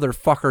 This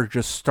motherfucker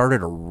just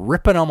started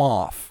ripping them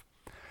off.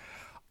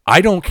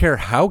 I don't care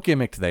how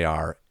gimmicked they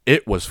are.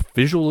 It was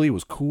visually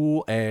was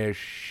cool as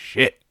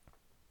shit.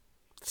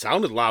 It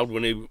sounded loud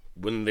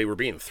when they were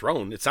being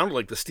thrown. It sounded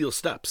like the steel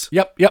steps.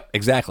 Yep,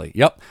 exactly.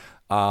 Yep.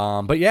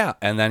 But yeah,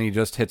 and then he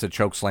just hits a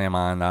choke slam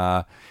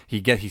on.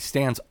 He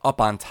stands up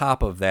on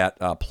top of that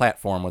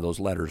platform where those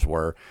letters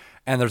were,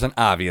 and there's an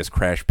obvious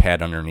crash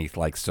pad underneath,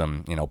 like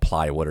some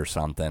plywood or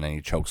something, and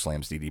he choke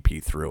slams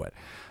DDP through it.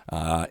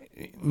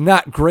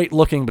 Not great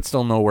looking, but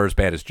still nowhere as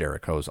bad as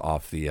Jericho's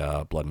off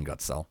the blood and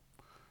guts cell.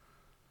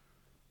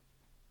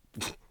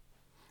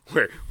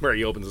 where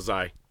he opens his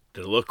eye.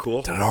 Did it look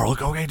cool? Did it all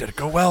look okay? Did it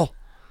go well?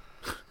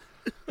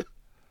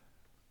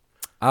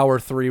 Hour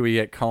 3, we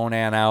get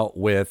Conan out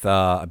with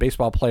a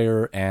baseball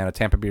player and a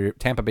Tampa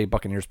Bay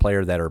Buccaneers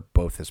player that are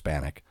both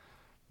Hispanic.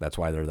 That's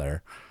why they're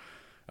there.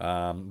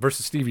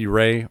 Versus Stevie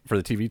Ray for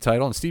the TV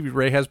title, and Stevie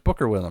Ray has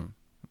Booker with him.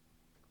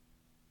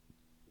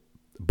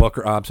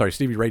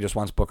 Stevie Ray just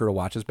wants Booker to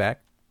watch his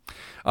back.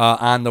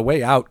 On the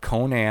way out,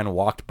 Conan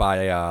walked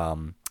by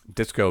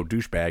Disco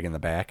Douchebag in the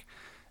back,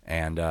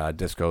 and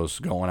Disco's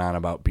going on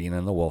about being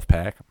in the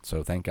Wolfpack,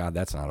 so thank God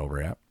that's not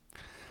over yet.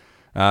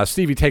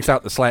 Stevie takes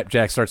out the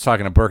slapjack, starts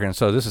talking to Booker, and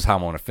so this is how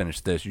I'm going to finish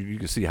this. You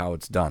can see how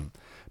it's done.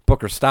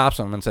 Booker stops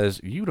him and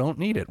says, you don't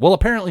need it. Well,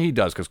 apparently he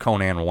does, because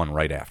Conan won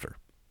right after.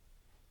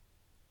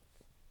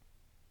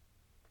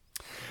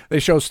 They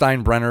show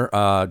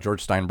Steinbrenner,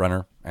 George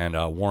Steinbrenner, and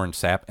Warren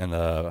Sapp in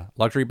the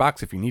luxury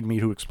box. If you need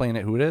me to explain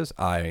it who it is,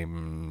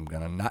 I'm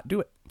going to not do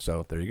it.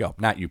 So there you go.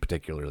 Not you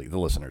particularly, the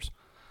listeners.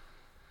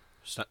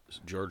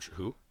 George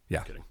who?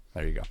 Yeah. Kidding.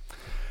 There you go.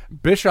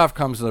 Bischoff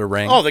comes to the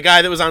ring. Oh, the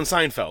guy that was on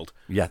Seinfeld.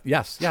 Yeah,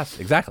 yes,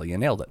 exactly. You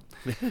nailed it.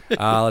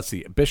 Let's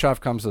see. Bischoff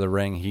comes to the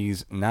ring.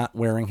 He's not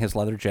wearing his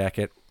leather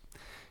jacket.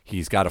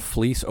 He's got a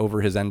fleece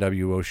over his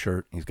NWO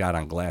shirt. He's got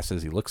on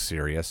glasses. He looks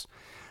serious.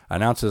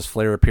 Announces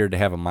Flair appeared to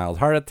have a mild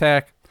heart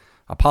attack.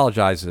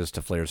 Apologizes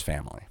to Flair's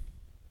family.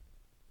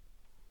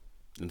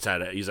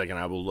 Inside, he's like, and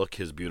I will look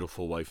his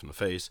beautiful wife in the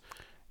face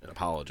and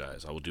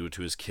apologize. I will do it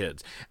to his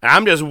kids. And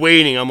I'm just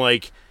waiting. I'm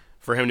like,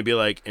 for him to be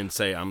like, and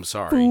say, I'm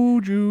sorry.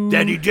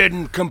 That he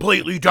didn't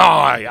completely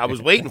die. I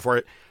was waiting for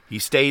it. He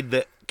stayed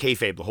the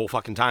kayfabe the whole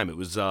fucking time. It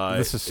was...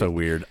 this is so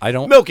weird. I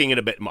don't... Milking it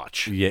a bit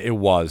much. Yeah, it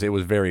was. It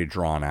was very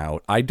drawn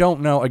out. I don't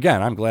know.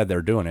 Again, I'm glad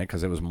they're doing it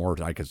because it was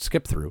more I could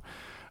skip through.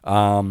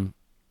 Because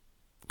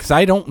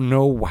I don't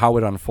know how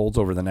it unfolds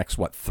over the next,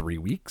 3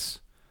 weeks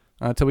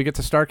until we get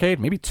to Starrcade?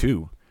 Maybe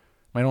 2.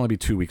 Might only be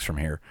 2 weeks from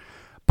here.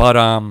 But,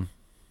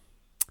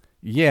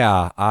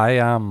 yeah,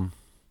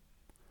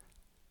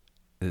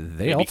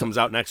 Maybe comes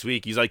out next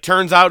week. He's like,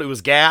 turns out it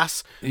was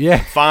gas.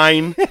 Yeah.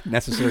 Fine.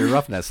 Necessary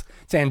roughness.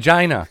 It's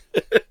angina.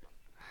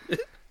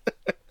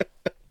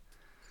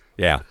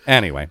 Yeah.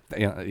 Anyway.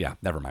 Yeah,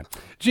 never mind.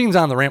 Gene's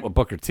on the ramp with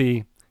Booker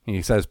T.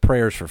 He says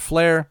prayers for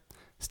Flair.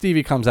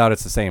 Stevie comes out.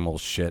 It's the same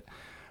old shit.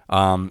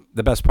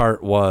 The best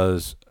part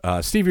was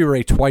Stevie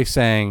Ray twice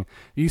saying,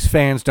 these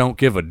fans don't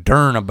give a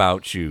darn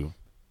about you.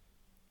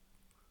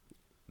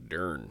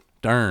 Darn.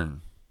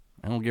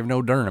 I don't give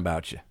no darn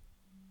about you.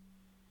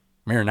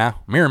 Mirror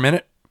now. Mirror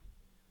minute.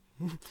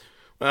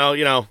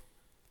 Well,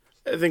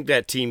 I think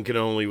that team can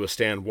only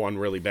withstand one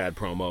really bad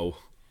promo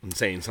and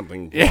saying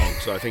something wrong.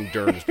 So I think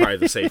Dern is probably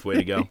the safe way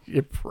to go.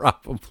 Yeah,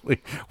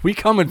 probably. We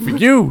coming for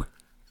you.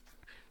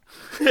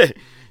 You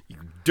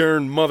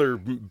Dern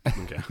mother.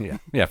 Okay.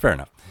 Yeah, fair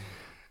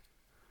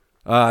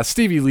enough.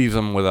 Stevie leaves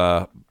him with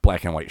a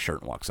black and white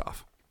shirt and walks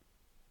off.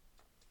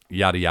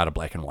 Yada, yada,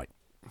 black and white.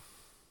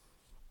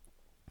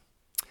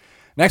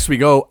 Next, we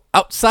go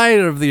outside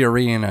of the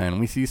arena, and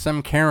we see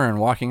some Karen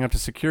walking up to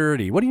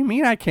security. What do you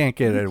mean I can't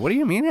get in? What do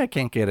you mean I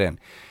can't get in?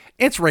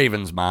 It's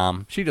Raven's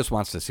mom. She just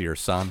wants to see her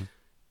son.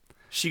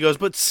 She goes,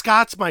 but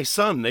Scott's my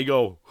son. They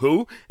go,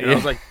 who? And I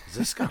was like, is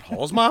this Scott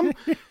Hall's mom?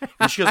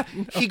 And she goes,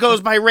 he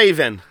goes by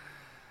Raven.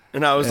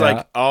 And I was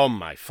like, oh,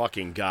 my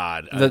fucking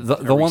God.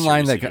 The one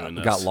line that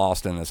got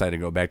lost in this, I had to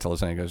go back to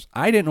listen. He goes,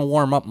 I didn't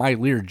warm up my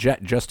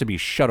Learjet just to be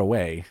shut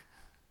away.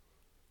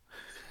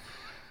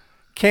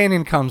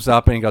 Canyon comes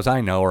up and he goes, I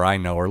know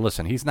her.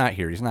 Listen, he's not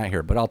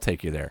here, but I'll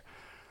take you there.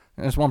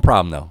 And there's one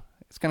problem, though.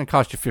 It's going to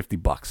cost you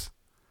 $50.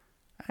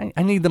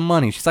 I need the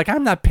money. She's like,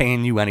 I'm not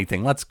paying you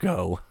anything. Let's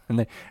go.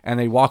 And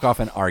they walk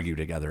off and argue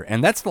together.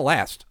 And that's the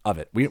last of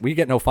it. We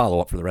get no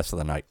follow-up for the rest of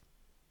the night.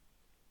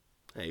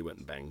 Hey, he went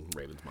and banged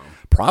Raven's mom.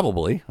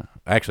 Probably.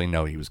 Actually,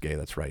 no, he was gay.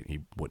 That's right.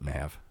 He wouldn't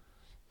have.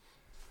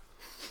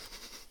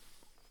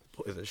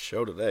 Boy, this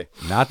show today.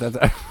 Not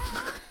that...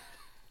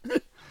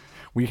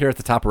 We here at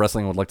the Top of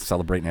Wrestling would like to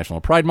celebrate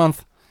National Pride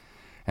Month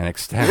and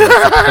extend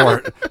our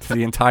support to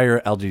the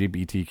entire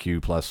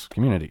LGBTQ plus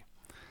community.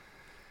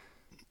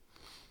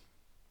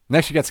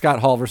 Next, you get Scott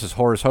Hall versus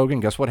Horace Hogan.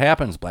 Guess what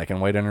happens? Black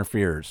and white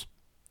interferes.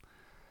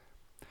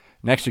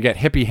 Next, you get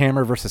Hippie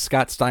Hammer versus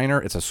Scott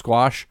Steiner. It's a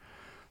squash.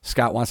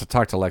 Scott wants to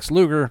talk to Lex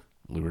Luger.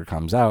 Luger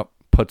comes out.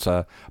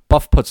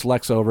 Buff puts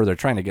Lex over. They're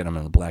trying to get him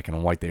in the black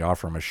and white. They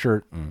offer him a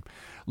shirt, and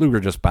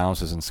Luger just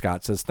bounces, and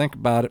Scott says, think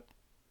about it.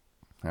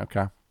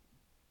 Okay.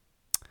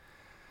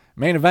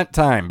 Main event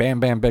time,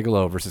 Bam Bam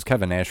Bigelow versus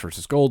Kevin Nash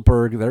versus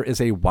Goldberg. There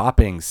is a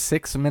whopping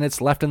 6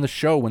 minutes left in the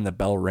show when the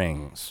bell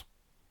rings.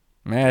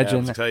 Imagine. Yeah, I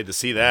was excited to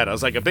see that. I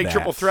was like, a big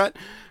triple threat?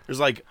 There's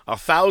like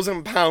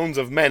 1,000 pounds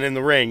of men in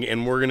the ring,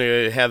 and we're going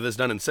to have this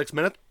done in 6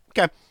 minutes?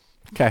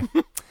 Okay.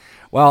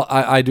 Well,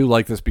 I do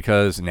like this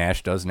because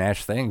Nash does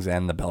Nash things,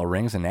 and the bell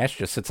rings, and Nash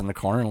just sits in the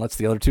corner and lets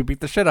the other two beat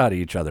the shit out of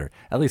each other.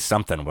 At least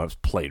something was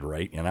played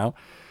right,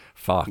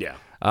 Fuck. Yeah.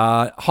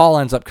 Hall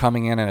ends up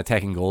coming in and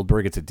attacking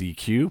Goldberg. It's a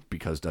DQ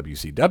because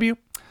WCW.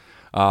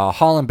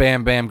 Hall and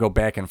Bam Bam go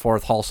back and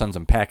forth. Hall sends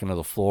him packing to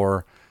the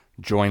floor.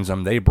 joins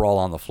them. They brawl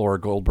on the floor.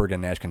 Goldberg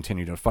and Nash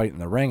continue to fight in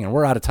the ring, and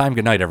we're out of time.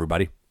 Good night,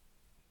 everybody.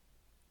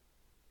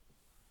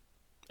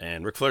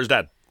 And Ric Flair's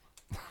dead.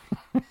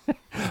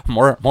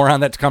 More on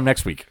that to come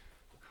next week.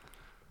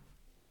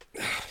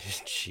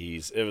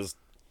 Jeez, it was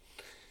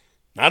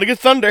not a good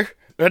Thunder.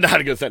 Not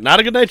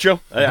a good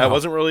Nitro. I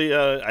wasn't really.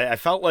 I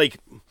felt like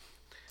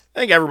I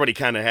think everybody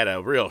kind of had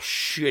a real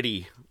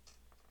shitty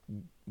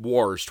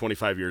Wars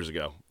 25 years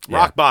ago. Yeah.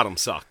 Rock Bottom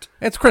sucked.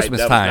 It's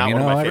Christmas time, you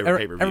know.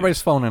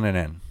 Everybody's phoning it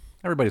in.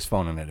 Everybody's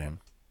phoning it in.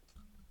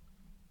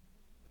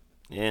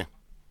 Yeah,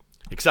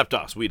 except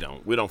us. We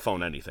don't. We don't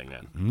phone anything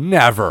in.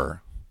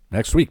 Never.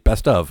 Next week,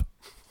 best of.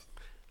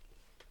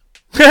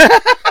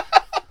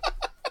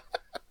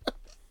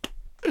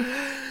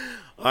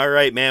 All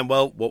right, man.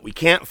 Well, what we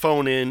can't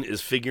phone in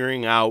is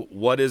figuring out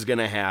what is going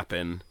to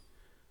happen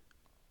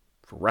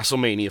for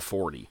WrestleMania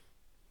 40.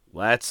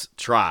 Let's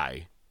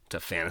try to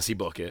fantasy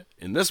book it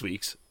in this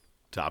week's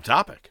Top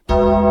Topic.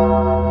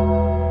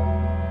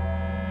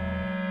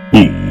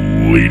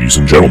 Ladies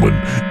and gentlemen,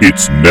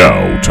 it's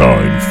now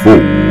time for...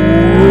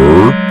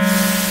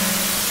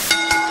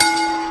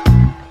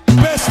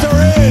 Best there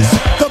is,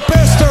 the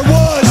best there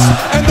was,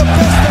 and the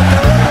best that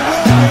there ever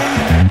will be.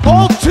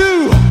 Hold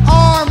 2,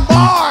 arm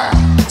bar.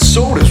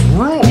 Sodas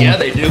rule. Yeah,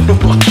 they do.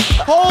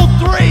 Hold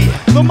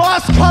 3, the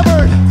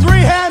moss-covered,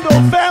 3-handle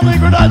family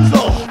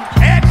gradunzel.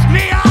 It's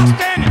me,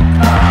 Austin.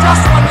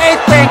 Just when they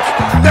think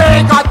they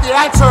ain't got the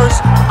answers,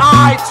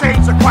 I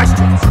change the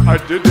questions. I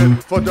did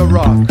it for The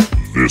Rock.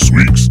 This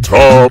week's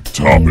Top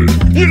Topic.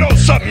 You know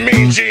something,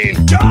 Mean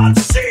Gene? John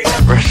Cena.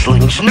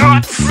 Wrestling's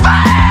not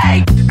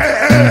fake.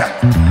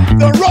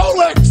 The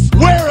Rolex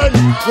wearing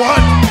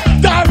what?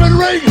 Diamond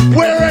ring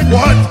wearing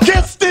what?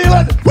 Kid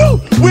stealing, woo,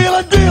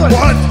 wheeling dealing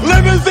what?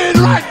 Limousine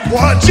riding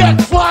what?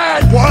 Jet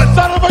flying what?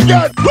 Son of a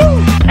gun,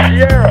 woo!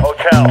 Sierra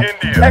Hotel,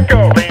 India,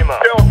 Echo, Lima,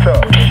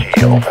 Delta,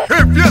 Shield.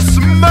 If you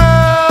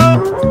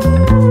smell...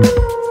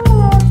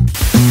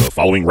 The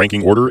following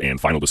ranking order and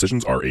final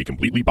decisions are a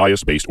completely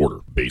bias-based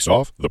order, based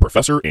off The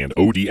Professor and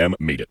ODM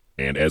made it.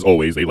 And as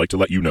always, they like to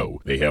let you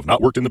know they have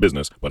not worked in the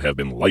business, but have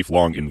been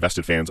lifelong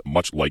invested fans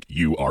much like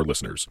you, our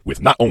listeners.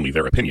 With not only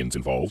their opinions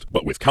involved,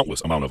 but with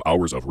countless amount of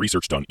hours of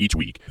research done each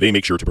week, they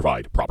make sure to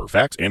provide proper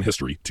facts and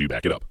history to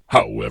back it up.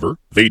 However,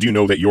 they do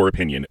know that your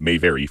opinion may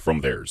vary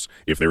from theirs.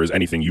 If there is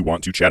anything you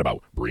want to chat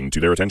about, bring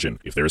to their attention.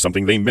 If there is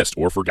something they missed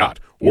or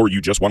forgot, or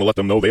you just want to let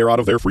them know they are out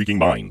of their freaking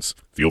minds,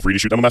 feel free to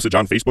shoot them a message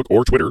on Facebook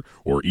or Twitter,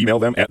 or email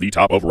them at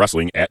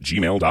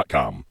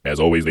thetopofwrestling@gmail.com. As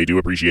always, they do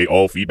appreciate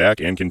all feedback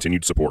and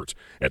continued support.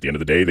 At the end of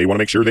the day, they want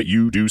to make sure that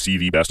you do see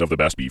the best of the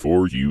best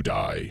before you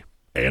die.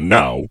 And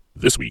now,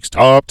 this week's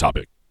Top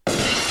Topic.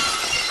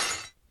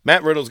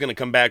 Matt Riddle's going to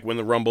come back, win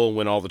the Rumble, and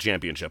win all the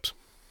championships.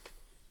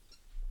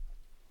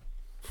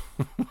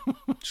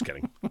 Just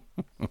kidding.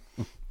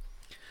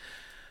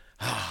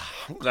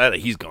 I'm glad that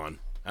he's gone.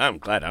 I'm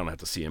glad I don't have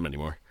to see him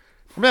anymore.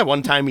 Remember that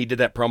one time he did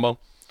that promo?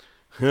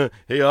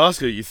 Hey,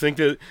 Oscar, you think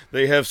that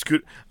they have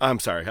Scoot... I'm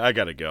sorry, I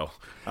gotta go.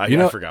 I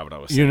forgot what I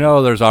was saying. You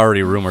know there's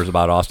already rumors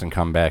about Austin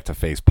come back to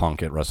face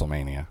Punk at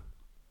WrestleMania.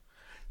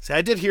 See,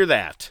 I did hear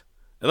that.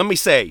 And let me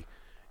say,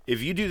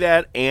 if you do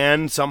that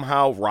and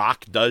somehow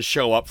Rock does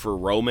show up for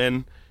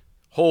Roman,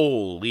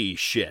 holy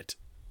shit.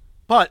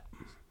 But,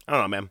 I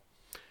don't know, man.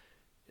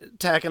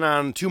 Tacking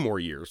on 2 more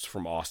years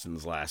from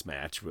Austin's last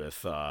match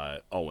with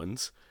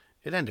Owens,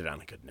 it ended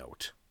on a good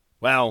note.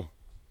 Well...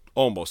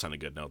 almost on a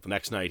good note. The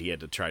next night, he had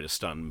to try to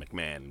stun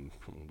McMahon.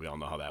 We all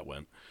know how that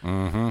went.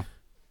 Mm-hmm.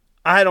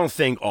 I don't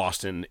think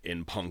Austin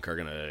and Punk are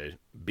going to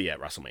be at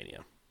WrestleMania.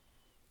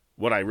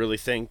 What I really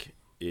think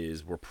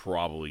is we're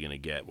probably going to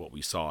get what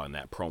we saw in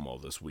that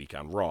promo this week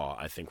on Raw.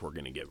 I think we're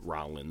going to get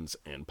Rollins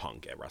and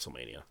Punk at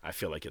WrestleMania. I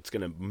feel like it's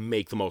going to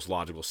make the most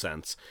logical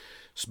sense,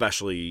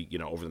 especially,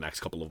 over the next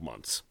couple of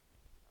months.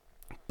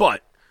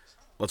 But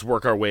let's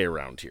work our way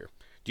around here.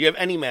 Do you have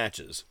any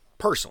matches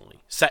personally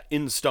set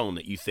in stone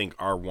that you think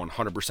are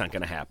 100%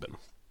 going to happen?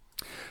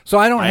 So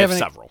I don't have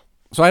several.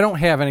 So I don't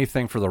have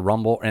anything for the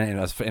Rumble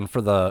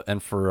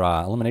and for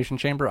Elimination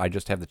Chamber. I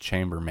just have the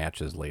Chamber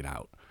matches laid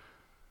out.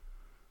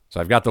 So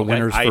I've got the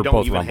winners for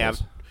both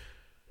Rumbles.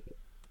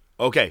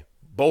 Okay,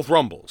 both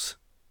Rumbles.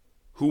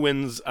 Who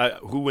wins?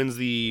 Who wins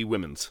the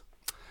women's?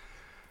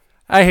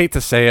 I hate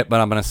to say it, but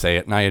I'm going to say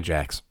it. Nia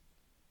Jax.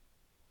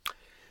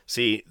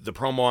 See, the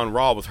promo on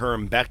Raw with her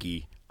and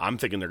Becky, I'm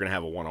thinking they're going to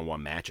have a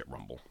one-on-one match at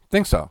Rumble.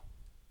 Think so?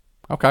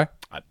 Okay.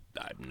 I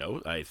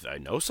know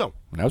so.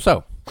 Know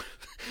so.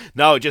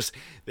 No, just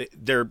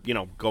they're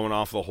going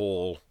off the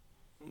whole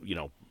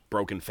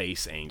broken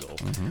face angle,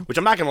 which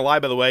I'm not going to lie.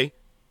 By the way,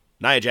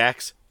 Nia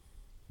Jax,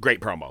 great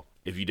promo.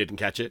 If you didn't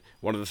catch it,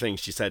 one of the things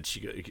she said,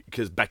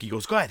 because Becky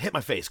goes, "Go ahead, hit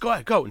my face. Go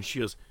ahead, go," and she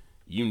goes,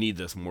 "You need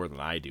this more than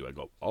I do." I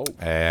go, "Oh,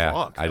 yeah,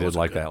 fuck, I did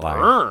like that line.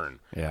 Burn.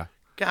 Yeah.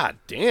 God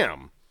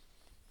damn.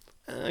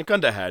 Gun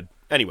to head.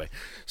 Anyway,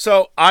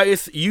 so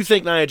you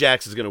think Nia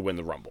Jax is going to win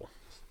the Rumble?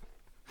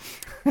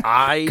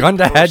 Gun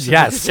to head,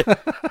 yes.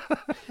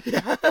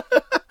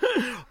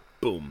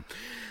 Boom.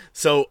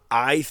 So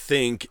I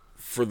think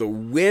for the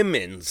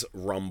women's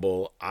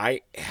Rumble,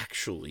 I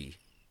actually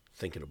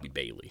think it'll be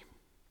Bayley.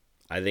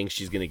 I think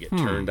she's going to get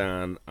turned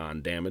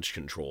on Damage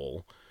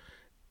Control,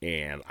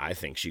 and I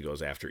think she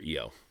goes after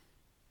Io.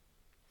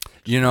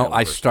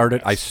 I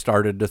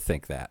started to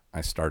think that.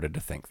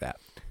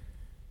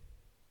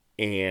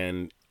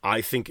 And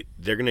I think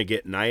they're going to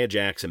get Nia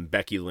Jax and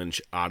Becky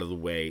Lynch out of the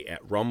way at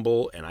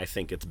Rumble, and I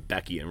think it's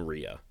Becky and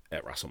Rhea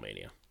at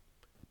WrestleMania.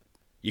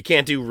 You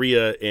can't do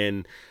Rhea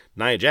and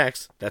Nia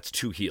Jax. That's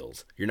two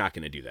heels. You're not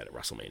going to do that at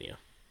WrestleMania.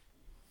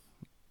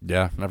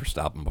 Yeah, never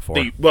stopped them before.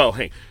 I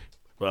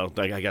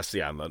guess,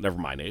 never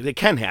mind. It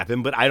can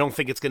happen, but I don't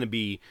think it's going to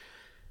be...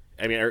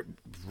 I mean,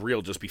 Rhea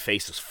will just be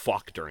face as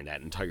fuck during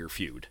that entire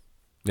feud.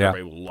 Yeah.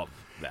 Everybody will love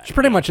that. She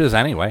pretty much is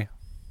anyway.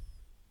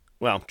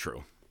 Well,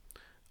 true.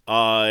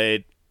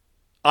 I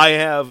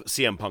have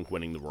CM Punk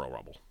winning the Royal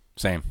Rumble.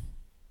 Same.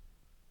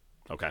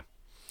 Okay.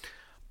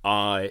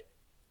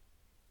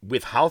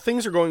 With how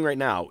things are going right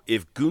now,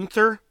 if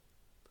Gunther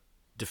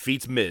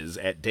defeats Miz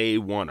at day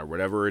 1 or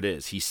whatever it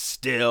is, he's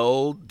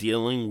still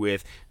dealing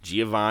with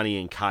Giovanni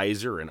and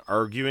Kaiser and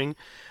arguing.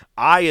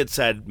 I had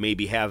said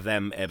maybe have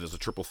them as a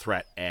triple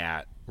threat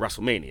at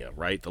WrestleMania,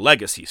 right? The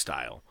Legacy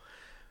style.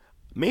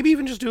 Maybe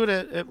even just do it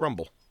at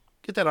Rumble.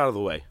 Get that out of the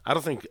way. I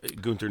don't think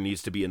Gunther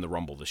needs to be in the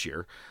Rumble this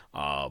year.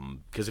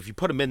 Because if you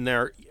put him in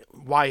there,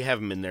 why have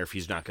him in there if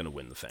he's not going to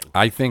win the thing?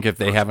 I think if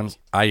they haven't...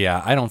 I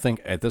don't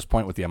think at this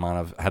point with the amount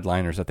of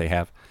headliners that they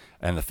have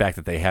and the fact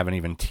that they haven't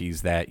even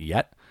teased that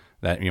yet,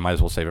 that you might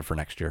as well save it for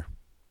next year.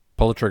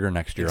 Pull the trigger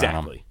next year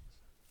on them.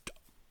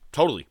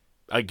 Totally.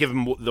 I give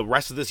him the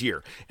rest of this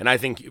year. And I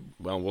think...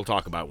 Well, we'll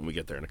talk about it when we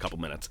get there in a couple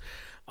minutes.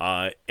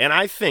 And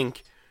I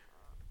think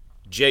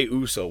Jey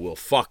Uso will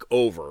fuck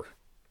over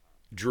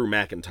Drew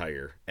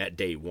McIntyre at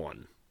day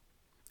 1,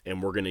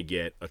 and we're going to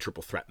get a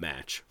triple threat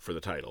match for the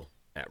title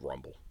at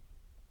Rumble.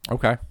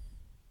 Okay.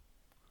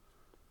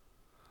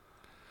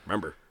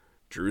 Remember,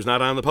 Drew's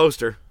not on the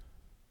poster.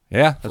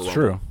 Yeah, that's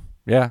true.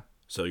 Yeah.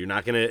 So you're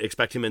not going to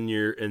expect him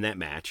in that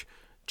match.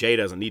 Jay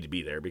doesn't need to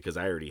be there because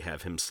I already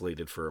have him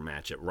slated for a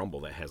match at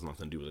Rumble that has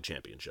nothing to do with the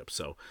championship.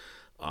 So,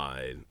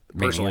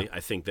 personally, I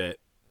think that,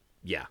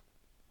 yeah.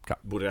 Okay.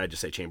 What did I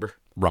just say, Chamber?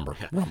 Rumble.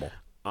 Yeah. Rumble.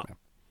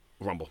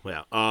 Rumble,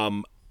 yeah.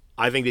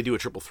 I think they do a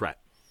triple threat.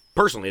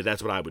 Personally,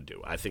 that's what I would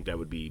do. I think that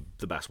would be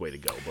the best way to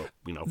go. But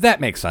that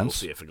makes sense. We'll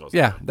see if it goes.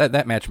 Yeah,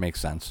 that match makes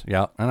sense.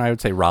 Yeah, and I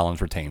would say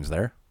Rollins retains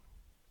there.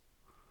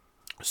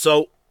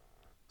 So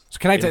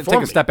can I take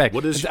a step back?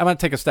 I'm going to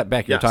take a step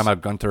back. You're Yes. talking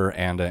about Gunther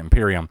and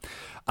Imperium.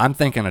 I'm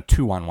thinking a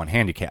 2-on-1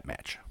 handicap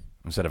match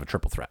instead of a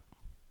triple threat.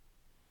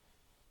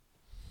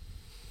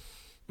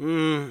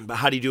 But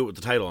how do you do it with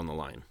the title on the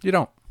line? You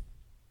don't.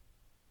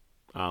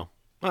 Oh,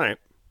 all right.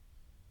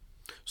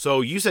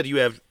 So you said you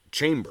have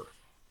Chamber.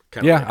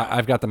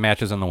 I've got the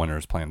matches and the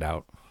winners planned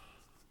out.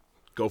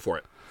 Go for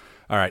it.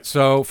 All right,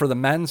 so for the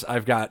men's,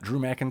 I've got Drew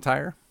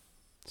McIntyre,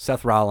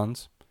 Seth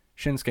Rollins,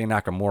 Shinsuke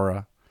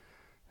Nakamura,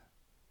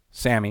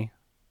 Sammy,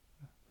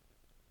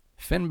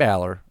 Finn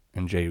Balor,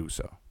 and Jey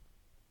Uso.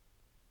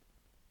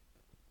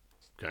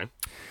 Okay.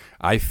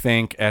 I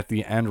think at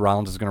the end,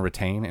 Rollins is going to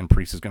retain, and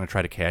Priest is going to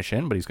try to cash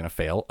in, but he's going to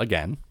fail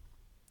again.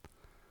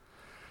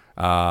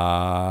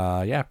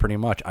 Yeah, pretty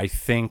much. I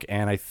think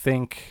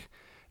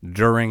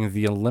during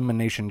the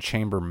Elimination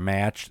Chamber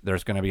match,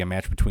 there's going to be a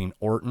match between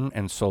Orton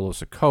and Solo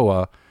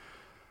Sikoa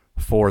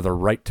for the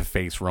right to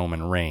face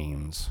Roman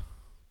Reigns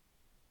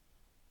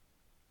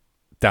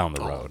down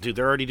the road. Dude,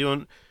 they're already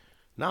doing...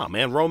 No,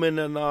 man, Roman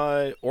and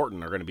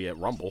Orton are going to be at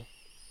Rumble.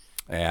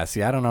 Yeah,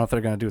 see, I don't know if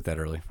they're going to do it that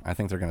early. I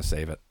think they're going to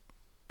save it.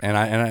 And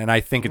I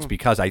think it's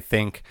because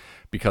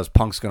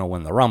Punk's going to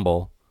win the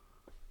Rumble,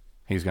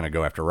 he's going to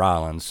go after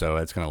Rollins, so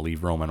it's going to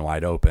leave Roman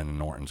wide open,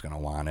 and Orton's going to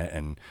want it.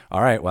 And,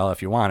 all right, well,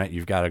 if you want it,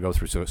 you've got to go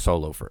through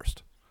Solo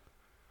first.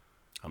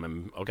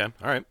 Okay,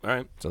 all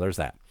right. So there's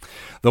that.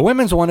 The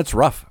women's one, it's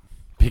rough,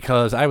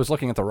 because I was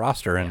looking at the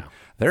roster, and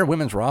their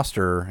women's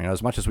roster,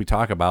 as much as we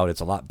talk about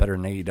it's a lot better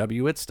than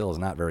AEW, it still is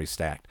not very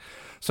stacked.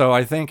 So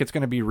I think it's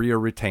going to be Rhea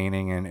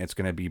retaining, and it's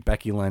going to be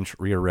Becky Lynch,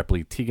 Rhea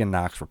Ripley, Tegan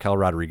Nox, Raquel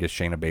Rodriguez,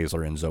 Shayna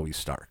Baszler, and Zoe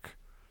Stark.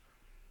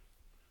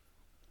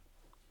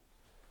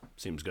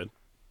 Seems good.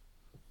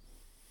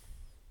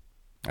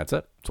 That's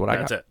it. That's what I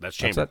got. That's it. That's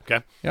Chamber.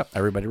 Okay. Yep.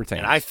 Everybody retains.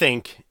 And I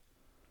think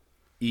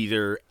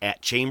either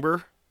at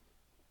Chamber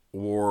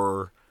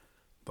or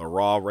the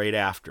Raw right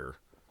after,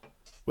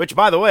 which,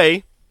 by the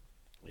way,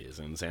 is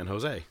in San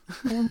Jose.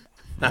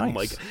 Nice. I'm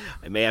like,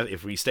 I may have,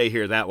 if we stay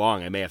here that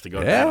long, I may have to go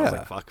to that. I was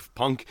like, fuck,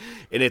 Punk.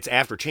 And it's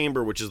after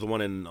Chamber, which is the one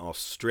in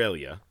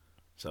Australia.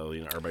 So,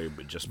 everybody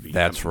would just be.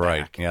 That's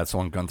right. Back. Yeah, that's the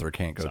one Gunther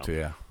can't go to.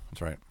 Yeah,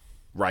 that's right.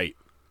 Right.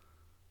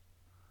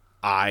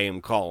 I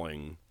am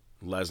calling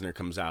Lesnar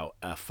comes out,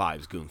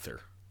 F5's Gunther.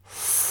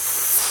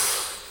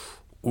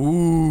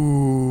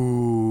 Ooh.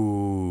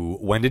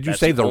 When did you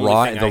say the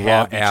Raw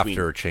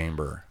after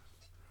Chamber?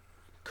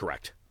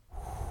 Correct.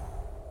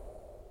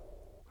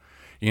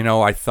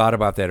 I thought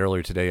about that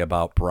earlier today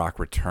about Brock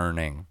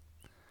returning,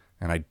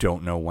 and I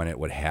don't know when it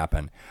would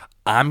happen.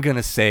 I'm going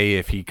to say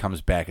if he comes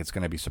back, it's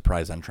going to be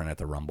surprise entrant at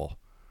the Rumble.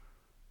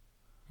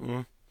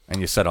 And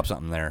you set up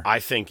something there.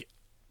 I think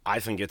I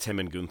think it's him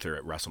and Gunther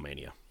at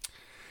WrestleMania.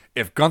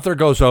 If Gunther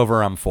goes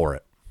over, I'm for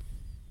it.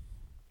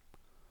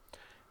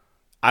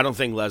 I don't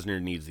think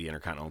Lesnar needs the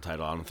Intercontinental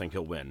title. I don't think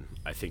he'll win.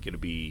 I think it'll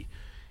be,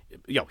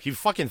 he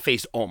fucking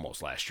faced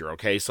Omos last year,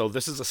 okay? So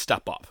this is a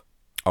step up.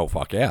 Oh,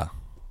 fuck yeah.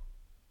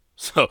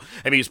 So,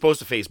 I mean, he's supposed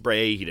to face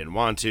Bray. He didn't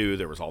want to.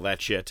 There was all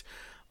that shit.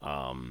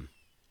 I'm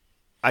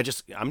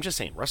just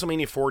saying,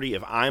 WrestleMania 40,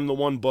 if I'm the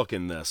one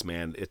booking this,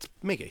 man,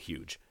 make it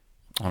huge.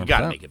 You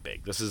got to make it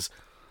big. It's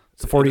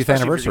the 40th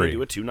anniversary. If you're gonna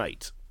do it 2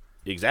 nights.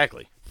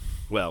 Exactly.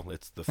 Well,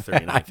 it's the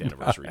 39th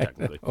anniversary,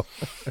 technically.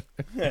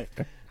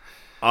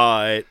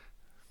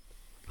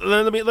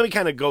 Let me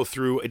kind of go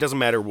through. It doesn't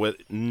matter what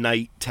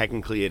night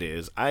technically it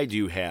is. I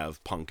do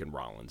have Punk and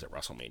Rollins at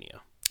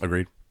WrestleMania.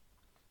 Agreed.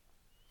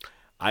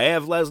 I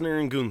have Lesnar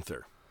and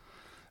Gunther.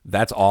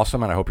 That's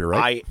awesome, and I hope you're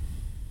right.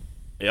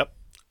 Yep.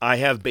 I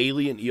have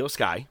Bayley and Io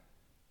Sky.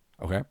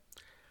 Okay.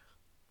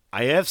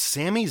 I have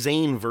Sami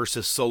Zayn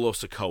versus Solo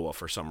Sikoa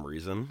for some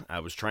reason. I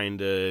was trying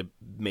to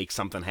make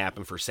something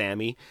happen for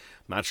Sami.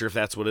 Not sure if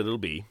that's what it'll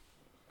be.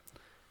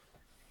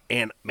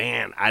 And,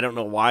 man, I don't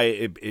know why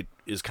it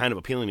is kind of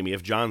appealing to me.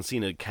 If John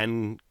Cena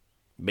can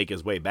make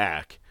his way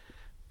back,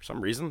 for some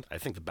reason, I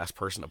think the best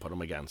person to put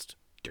him against,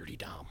 Dirty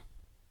Dom.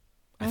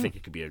 I think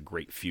it could be a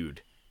great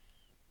feud.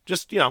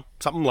 Just,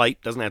 something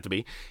light. Doesn't have to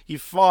be. He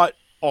fought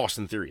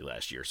Austin Theory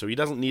last year, so he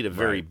doesn't need a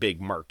very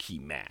big marquee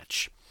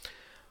match.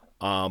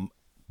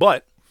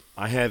 But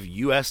I have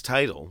U.S.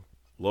 title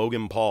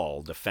Logan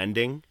Paul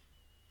defending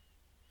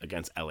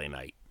against LA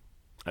Knight.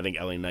 I think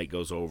LA Knight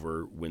goes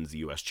over, wins the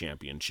U.S.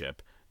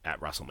 championship at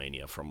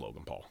WrestleMania from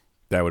Logan Paul.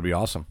 That would be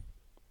awesome.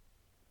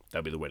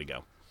 That'd be the way to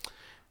go.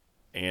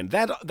 And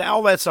that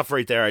all that stuff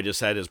right there I just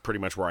said is pretty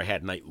much where I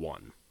had night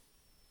 1.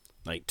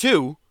 Night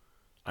 2,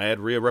 I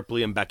had Rhea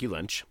Ripley and Becky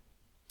Lynch.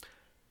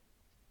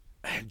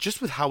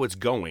 Just with how it's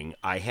going,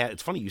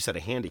 it's funny you said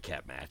a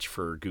handicap match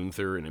for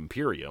Gunther and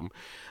Imperium.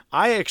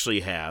 I actually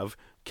have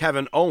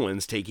Kevin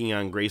Owens taking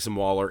on Grayson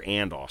Waller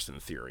and Austin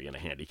Theory in a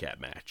handicap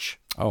match.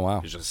 Oh,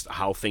 wow. It's just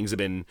how things have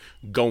been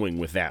going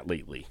with that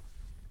lately.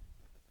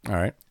 All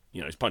right.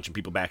 He's punching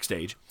people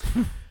backstage.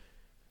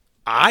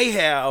 I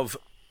have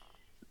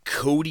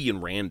Cody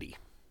and Randy.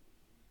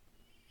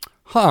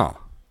 Huh.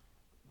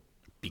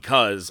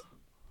 Because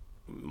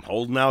I'm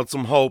holding out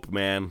some hope,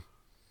 man.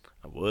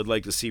 I would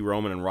like to see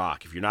Roman and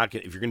Rock. If you're going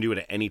to do it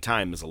at any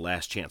time, there's a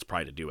last chance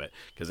probably to do it.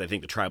 Because I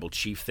think the tribal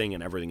chief thing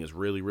and everything is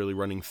really, really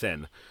running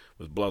thin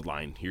with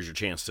Bloodline. Here's your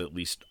chance to at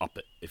least up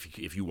it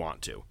if you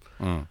want to.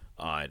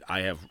 I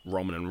have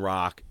Roman and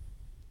Rock,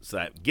 so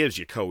that gives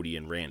you Cody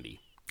and Randy.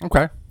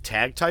 Okay.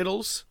 Tag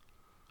titles,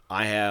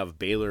 I have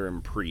Baylor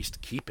and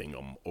Priest keeping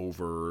them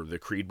over the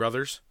Creed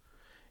brothers,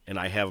 and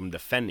I have them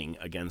defending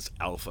against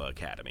Alpha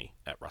Academy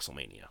at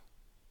WrestleMania.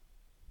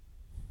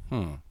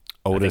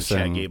 Otis I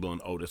think Chad Gable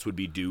and Otis would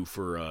be due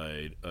for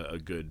a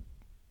good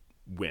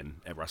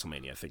win at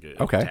WrestleMania. I think a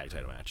tag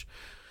title match.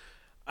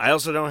 I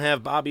also don't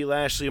have Bobby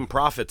Lashley and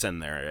Profits in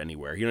there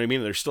anywhere. You know what I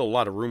mean? There's still a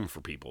lot of room for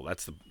people.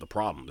 That's the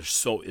problem.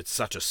 It's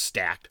such a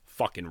stacked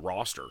fucking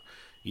roster.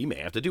 You may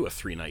have to do a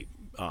 3-night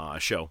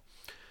show.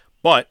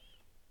 But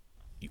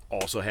you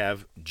also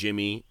have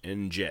Jimmy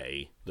and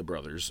Jay, the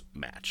brothers,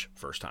 match.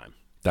 First time.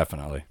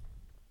 Definitely.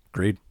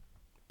 Agreed.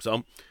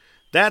 So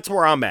that's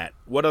where I'm at.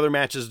 What other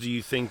matches do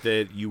you think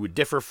that you would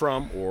differ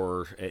from,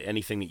 or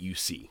anything that you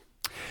see?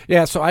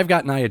 Yeah, so I've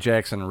got Nia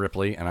Jax and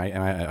Ripley, and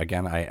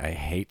I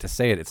hate to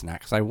say it. It's not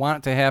because I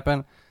want it to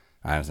happen.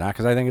 It's not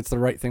because I think it's the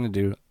right thing to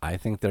do. I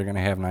think they're going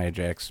to have Nia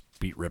Jax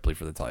beat Ripley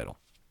for the title.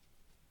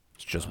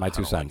 It's just my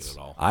 2 cents.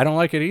 I don't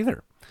like it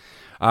either.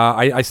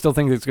 I still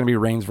think it's going to be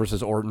Reigns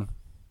versus Orton.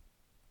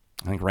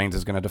 I think Reigns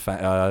is going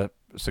to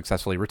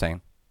successfully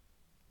retain.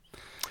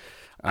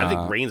 I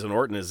think Reigns and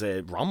Orton is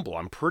a Rumble.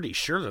 I'm pretty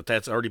sure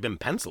that's already been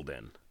penciled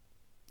in.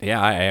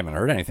 Yeah, I haven't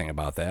heard anything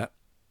about that.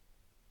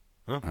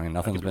 Huh? I mean,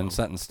 nothing's been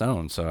set in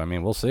stone, so, I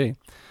mean, we'll see.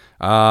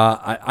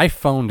 I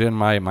phoned in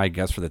my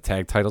guess for the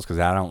tag titles because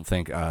I don't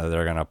think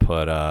they're going to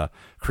put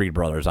Creed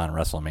Brothers on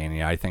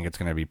WrestleMania. I think it's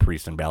going to be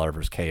Priest and Balor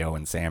versus KO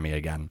and Sammy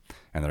again,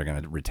 and they're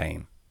going to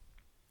retain.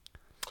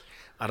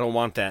 I don't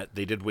want that.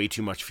 They did way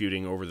too much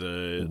feuding over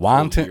the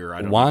year.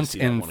 I don't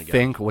and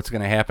think what's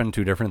going to happen,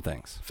 2 different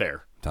things.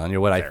 Fair. I'm telling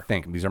you what I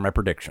think. These are my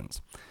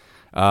predictions.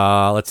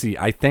 Let's see.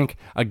 I think,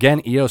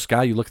 again, Io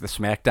Sky, you look at the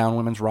SmackDown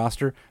women's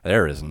roster,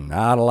 there is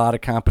not a lot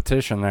of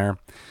competition there.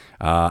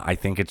 I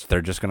think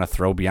they're just going to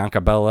throw Bianca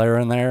Belair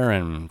in there,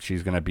 and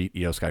she's going to beat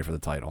Io Sky for the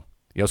title.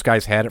 Io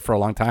Sky's had it for a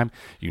long time.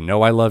 You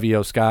know I love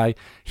Io Sky.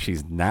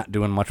 She's not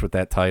doing much with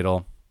that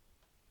title.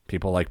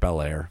 People like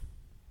Belair.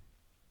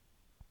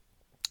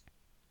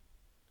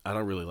 I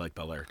don't really like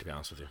Belair, to be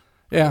honest with you.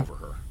 Yeah. Over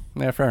her.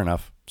 Yeah, fair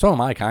enough. So am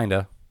I, kind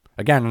of.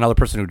 Again, another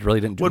person who really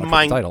didn't do much with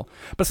the title.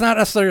 But it's not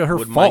necessarily her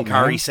fault,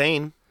 man. Kairi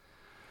Sane.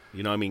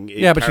 You know, I mean...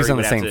 Yeah, but she's in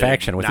the same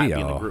faction with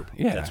Io.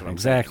 Yeah, that's what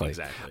exactly.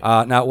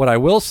 Now, what I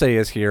will say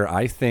is here,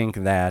 I think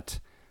that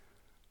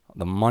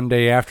the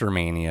Monday after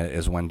Mania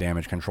is when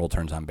Damage Control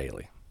turns on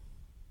Bayley.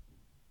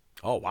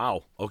 Oh,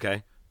 wow.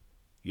 Okay.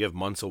 You have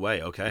months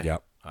away. Okay.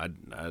 Yep.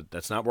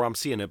 That's not where I'm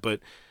seeing it, but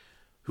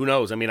who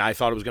knows? I mean, I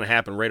thought it was going to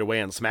happen right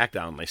away on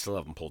SmackDown. They still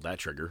haven't pulled that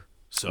trigger.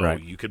 So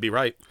Right. you could be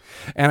right.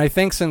 And I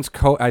think since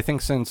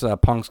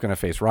Punk's going to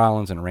face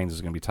Rollins and Reigns is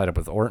going to be tied up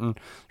with Orton,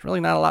 there's really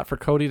not a lot for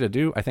Cody to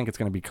do. I think it's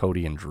going to be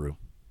Cody and Drew.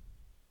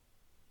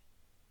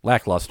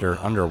 Lackluster,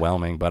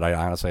 underwhelming, but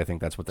I think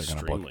that's what they're going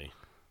to book. Extremely.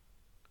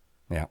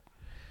 Yeah.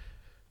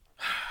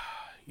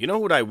 You know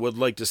what I would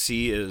like to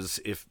see is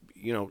if,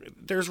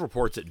 there's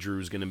reports that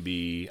Drew's going to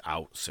be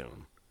out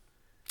soon.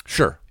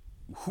 Sure.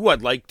 Who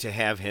I'd like to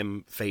have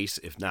him face,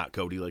 if not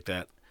Cody like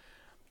that,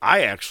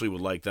 I actually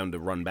would like them to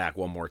run back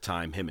one more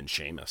time, him and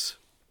Sheamus.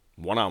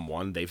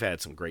 One-on-one, they've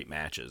had some great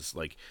matches,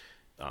 like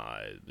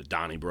the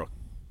Donnybrook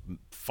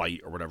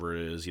fight or whatever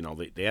it is.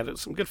 They had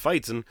some good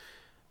fights, and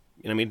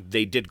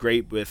they did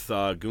great with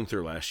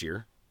Gunther last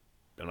year.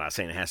 I'm not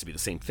saying it has to be the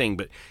same thing,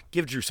 but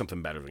give Drew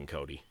something better than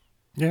Cody.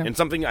 Yeah. And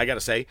something I got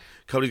to say,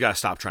 Cody's got to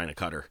stop trying to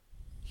cut her.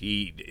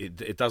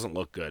 It doesn't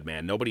look good,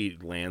 man. Nobody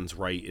lands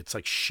right. It's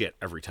like shit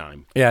every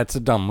time. Yeah, it's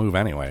a dumb move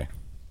anyway.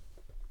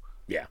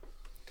 Yeah.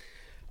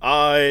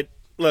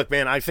 Look,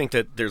 man, I think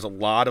that there's a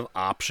lot of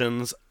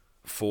options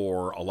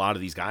for a lot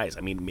of these guys.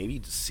 I mean,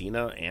 maybe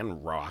Cena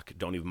and Rock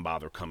don't even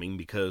bother coming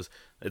because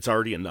it's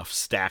already enough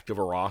stacked of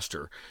a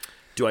roster.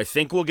 Do I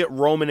think we'll get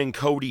Roman and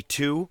Cody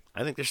too?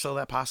 I think there's still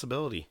that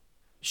possibility.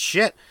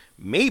 Shit,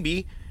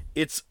 maybe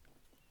it's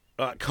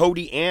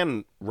Cody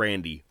and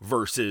Randy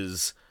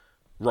versus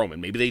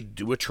Roman. Maybe they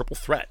do a triple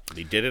threat.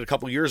 They did it a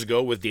couple years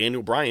ago with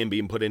Daniel Bryan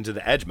being put into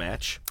the Edge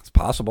match. It's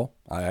possible.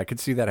 I could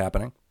see that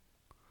happening.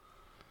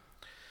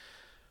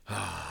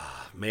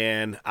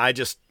 Man,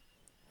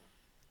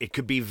 it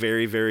could be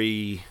very,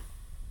 very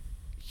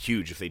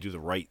huge if they do the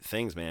right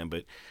things, man.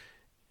 But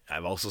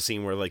I've also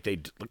seen where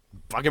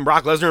fucking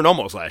Brock Lesnar and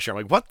Omos last year.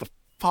 I'm like, what the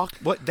fuck?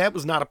 What? That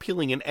was not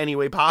appealing in any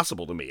way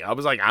possible to me. I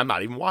was like, I'm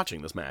not even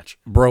watching this match.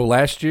 Bro,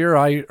 last year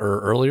or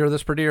earlier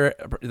this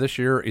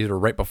year, either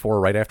right before or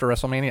right after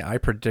WrestleMania, I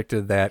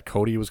predicted that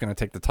Cody was going to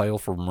take the title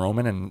from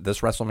Roman, and this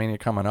WrestleMania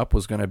coming up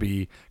was going to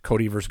be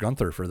Cody versus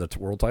Gunther for the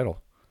world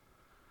title.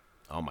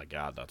 Oh my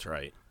God, that's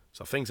right.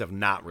 So things have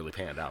not really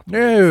panned out.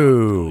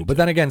 No, but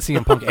then again,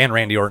 CM Punk and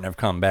Randy Orton have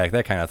come back.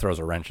 That kind of throws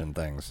a wrench in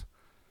things.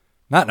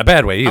 Not in a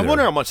bad way either. I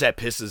wonder how much that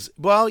pisses.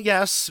 Well,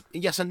 yes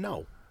and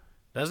no.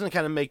 Doesn't it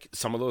kind of make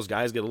some of those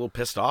guys get a little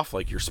pissed off,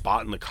 like you're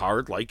spotting the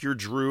card, like you're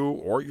Drew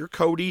or you're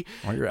Cody,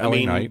 or you're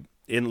LA Knight?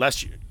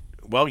 Unless you,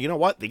 well, you know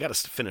what? They got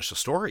to finish the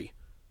story.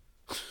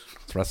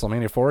 It's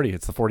WrestleMania 40.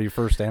 It's the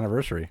 41st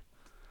anniversary.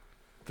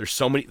 There's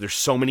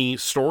so many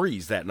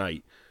stories that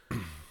night.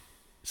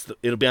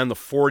 It'll be on the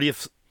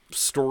 40th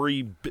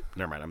story.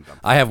 Never mind. I'm done.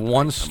 I have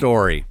one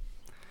story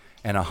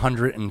and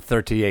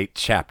 138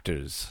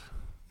 chapters.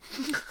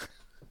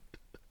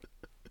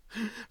 I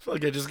feel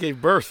like I just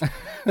gave birth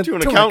to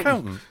an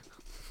accountant.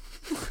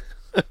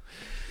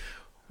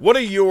 What are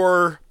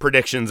your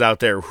predictions out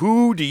there?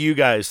 Who do you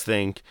guys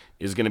think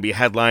is going to be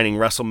headlining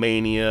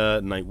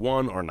WrestleMania night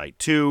 1 or night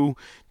 2?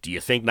 Do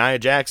you think Nia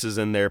Jax is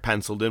in there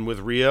penciled in with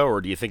Rhea,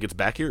 or do you think it's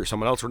Becky or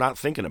someone else we're not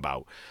thinking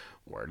about?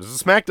 Where does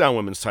the SmackDown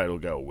Women's title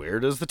go? Where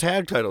does the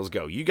tag titles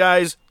go? You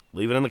guys,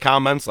 leave it in the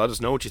comments. Let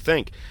us know what you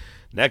think.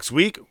 Next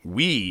week,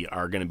 we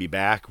are going to be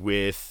back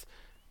with...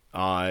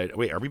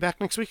 wait, are we back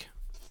next week?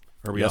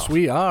 Yes,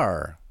 we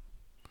are.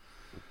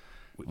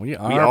 We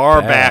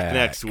are back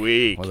next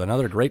week with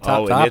another great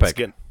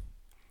topic.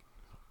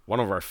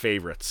 One of our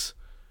favorites.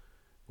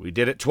 We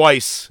did it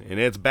twice, and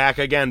it's back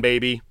again,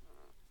 baby.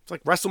 It's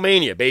like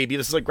WrestleMania, baby.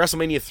 This is like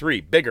WrestleMania 3.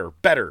 Bigger,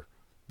 better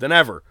than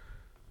ever.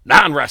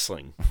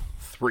 Non-wrestling.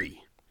 3.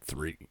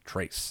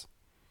 Trace.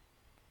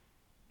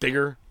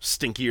 Bigger,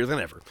 stinkier than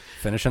ever.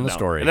 Finishing the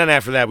story. And then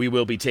after that, we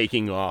will be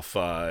taking off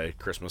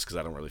Christmas because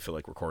I don't really feel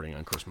like recording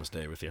on Christmas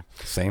Day with you.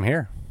 Same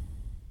here.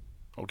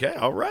 Okay,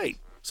 all right.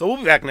 So we'll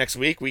be back next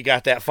week. We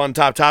got that fun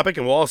top topic,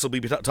 and we'll also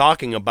be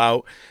talking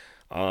about,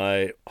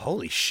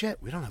 holy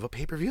shit, we don't have a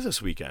pay-per-view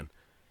this weekend.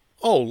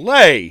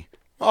 Olay!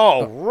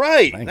 All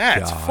right,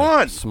 that's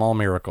fun. Small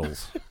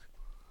miracles.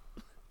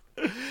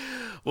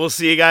 We'll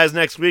see you guys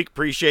next week.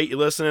 Appreciate you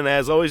listening.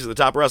 As always, to the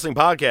Top Wrestling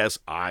Podcast,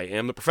 I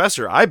am the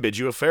Professor. I bid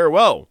you a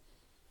farewell.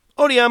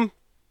 ODM,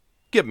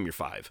 give him your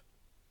 5.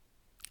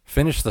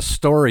 Finish the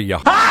story, you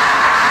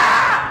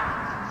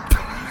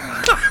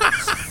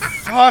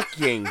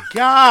fucking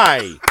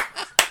guy.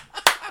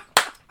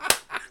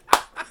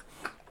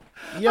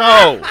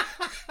 Yo.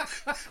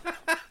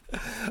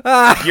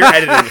 You're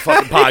editing the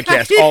fucking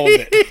podcast, all of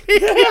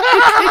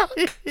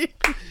it.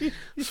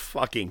 This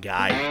fucking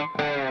guy.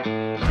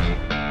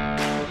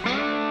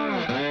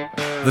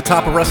 The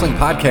Top of Wrestling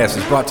Podcast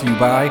is brought to you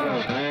by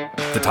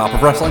The Top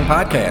of Wrestling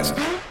Podcast.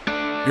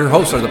 Your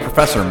hosts are the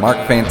Professor Mark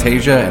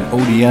Fantasia and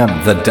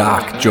ODM, the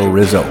Doc, Joe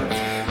Rizzo.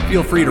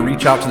 Feel free to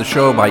reach out to the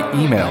show by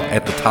email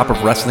at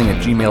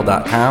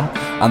thetopofwrestling@gmail.com,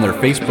 on their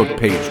Facebook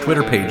page,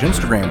 Twitter page,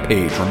 Instagram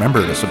page.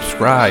 Remember to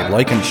subscribe,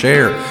 like, and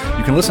share.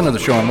 You can listen to the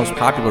show on most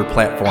popular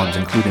platforms,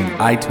 including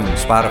iTunes,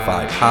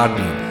 Spotify,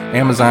 Podbean,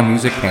 Amazon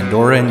Music,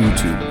 Pandora, and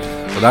YouTube.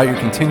 Without your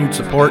continued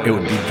support, it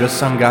would be just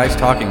some guys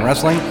talking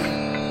wrestling,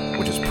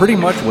 which is pretty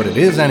much what it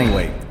is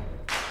anyway.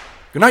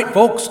 Good night,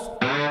 folks.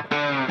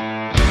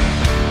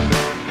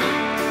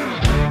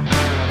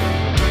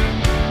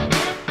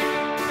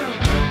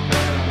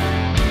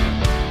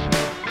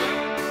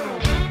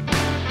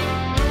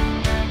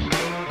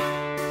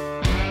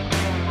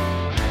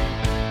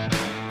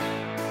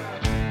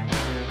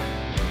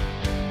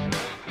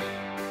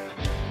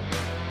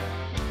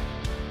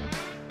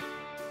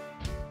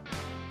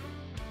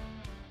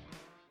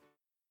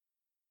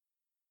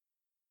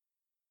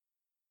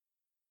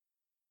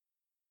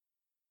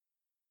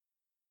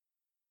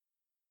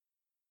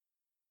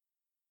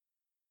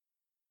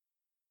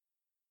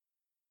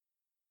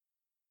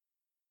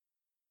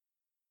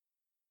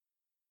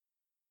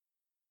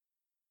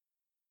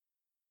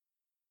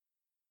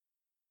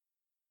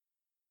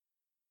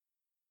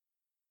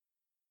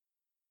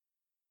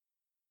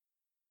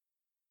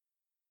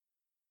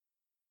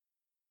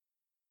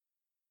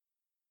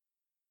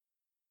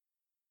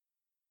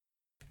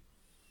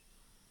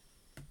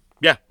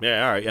 Yeah,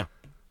 all right, yeah.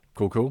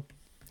 Cool.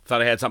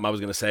 Thought I had something I was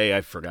going to say.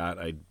 I forgot.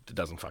 It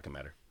doesn't fucking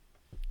matter.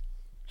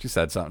 She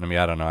said something to me.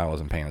 I don't know. I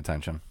wasn't paying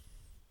attention.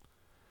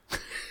 She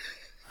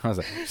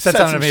said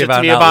something to me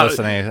about not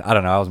listening. I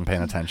don't know. I wasn't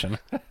paying attention.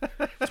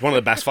 It's one of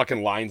the best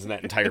fucking lines in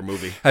that entire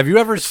movie. Have you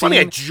ever seen... Funny,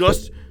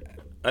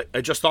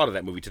 I just thought of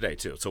that movie today,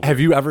 too. So have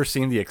you ever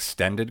seen the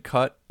extended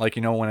cut? Like,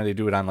 you know, when they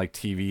do it on, like,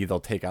 TV, they'll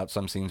take out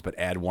some scenes but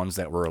add ones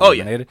that were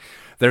eliminated. Oh,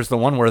 yeah. There's the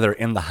one where they're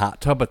in the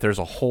hot tub, but there's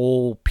a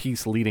whole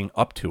piece leading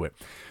up to it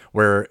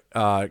where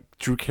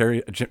Jim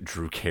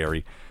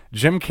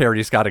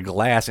Carrey's got a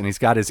glass, and he's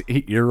got his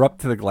ear up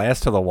to the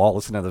glass to the wall,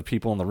 listening to the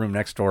people in the room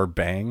next door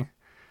bang.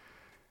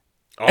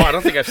 Oh, I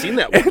don't think I've seen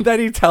that one. And then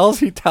he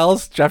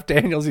tells Jeff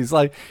Daniels, he's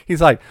like,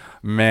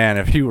 man,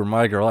 if you were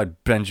my girl,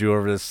 I'd bend you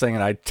over this thing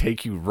and I'd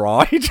take you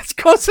raw. He just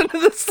goes into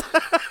this.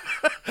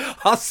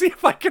 I'll see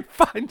if I can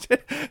find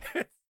it.